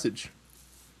listened to the message.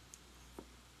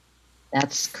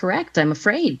 That's correct. I'm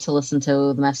afraid to listen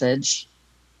to the message.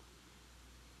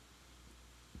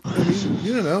 I mean,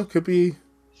 you don't know. It could be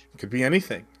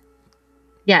anything.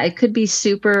 Yeah, it could be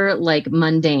super like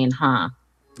mundane, huh?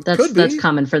 Could be. That's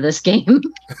common for this game.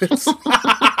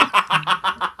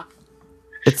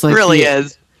 It's It's like really the-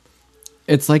 is.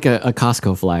 It's like a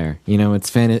Costco flyer. You know,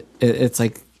 it's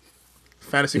like,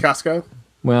 Fantasy Costco?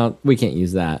 well, we can't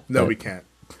use that. No, but, we can't.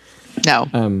 No.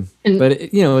 But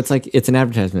it's like it's an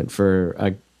advertisement for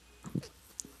a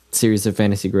series of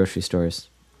fantasy grocery stores,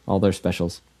 all their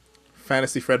specials.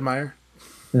 Fantasy Fred Meyer.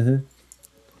 Mhm.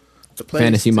 The place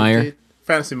Fantasy to Meyer. get-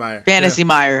 Fantasy Meyer. Fantasy Yeah.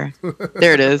 Meyer.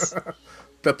 There it is.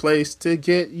 The place to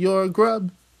get your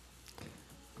grub.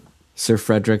 Sir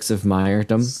Fredericks of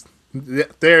Meyerdom. Yeah,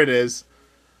 there it is.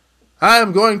 I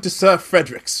am going to Sir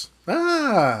Fredericks.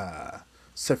 Ah.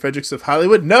 Sir Fredericks of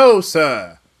Hollywood? No,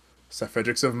 sir. Sir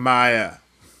Fredericks of Meyer.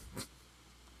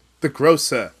 The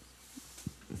grocer.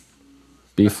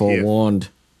 Be Here. forewarned.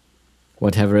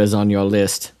 Whatever is on your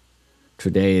list,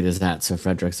 today it is at Sir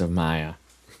Fredericks of Meyer.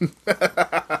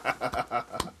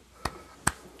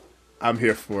 I'm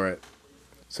here for it.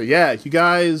 So yeah, you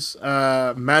guys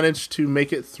managed to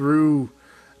make it through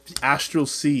the Astral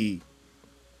Sea.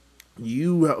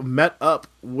 You met up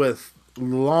with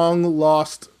long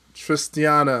lost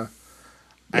Tristiana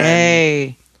and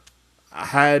Yay.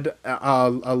 had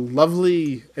a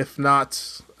lovely, if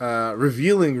not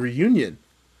revealing reunion.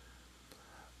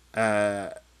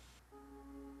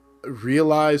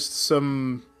 Realized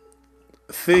some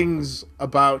things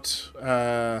about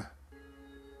her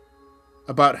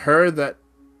that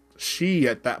she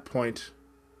at that point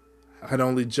had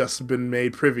only just been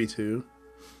made privy to,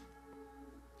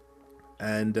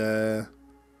 and had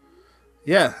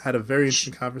a very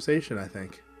interesting conversation, I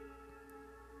think.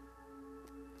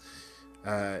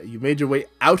 You made your way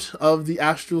out of the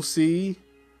Astral Sea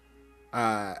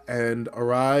and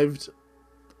arrived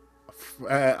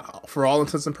for all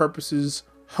intents and purposes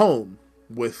home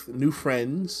with new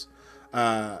friends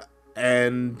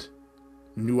and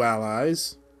new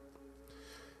allies,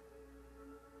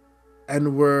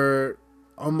 and were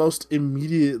almost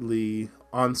immediately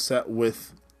on set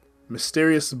with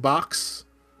Mysterious Box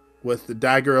with the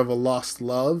Dagger of a Lost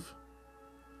Love,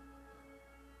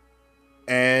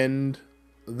 and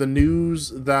the news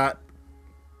that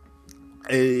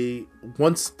a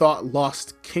once thought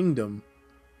lost kingdom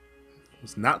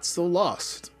was not so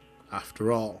lost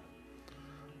after all,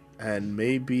 and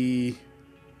maybe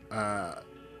at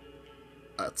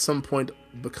some point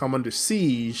become under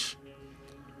siege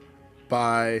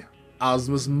by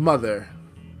Ozma's mother,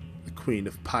 the Queen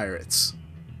of Pirates.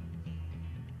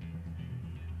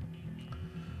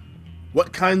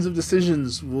 What kinds of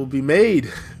decisions will be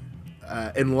made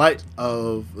in light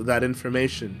of that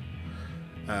information?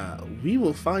 We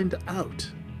will find out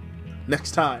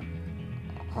next time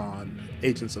on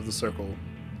Agents of the Circle,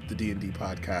 the D&D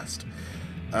podcast.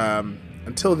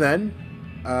 Until then,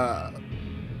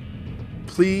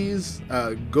 please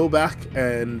go back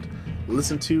and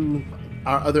listen to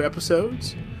our other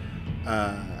episodes.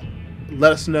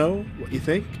 Let us know what you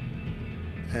think.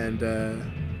 And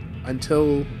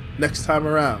until next time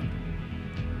around,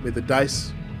 may the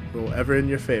dice roll ever in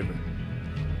your favor.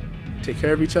 Take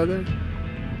care of each other,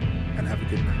 and have a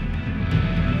good night.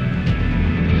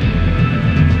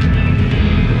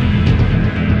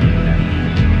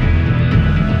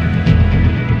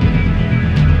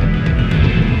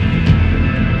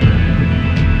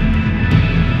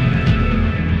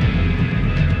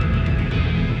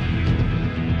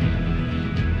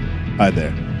 Hi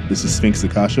there, this is Sphinx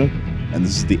Akasha, and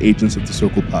this is the Agents of the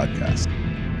Circle podcast.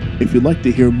 If you'd like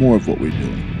to hear more of what we're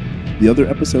doing, the other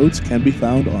episodes can be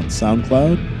found on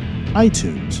SoundCloud,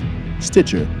 iTunes,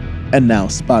 Stitcher, and now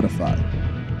Spotify.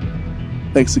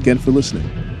 Thanks again for listening,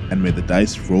 and may the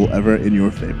dice roll ever in your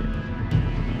favor.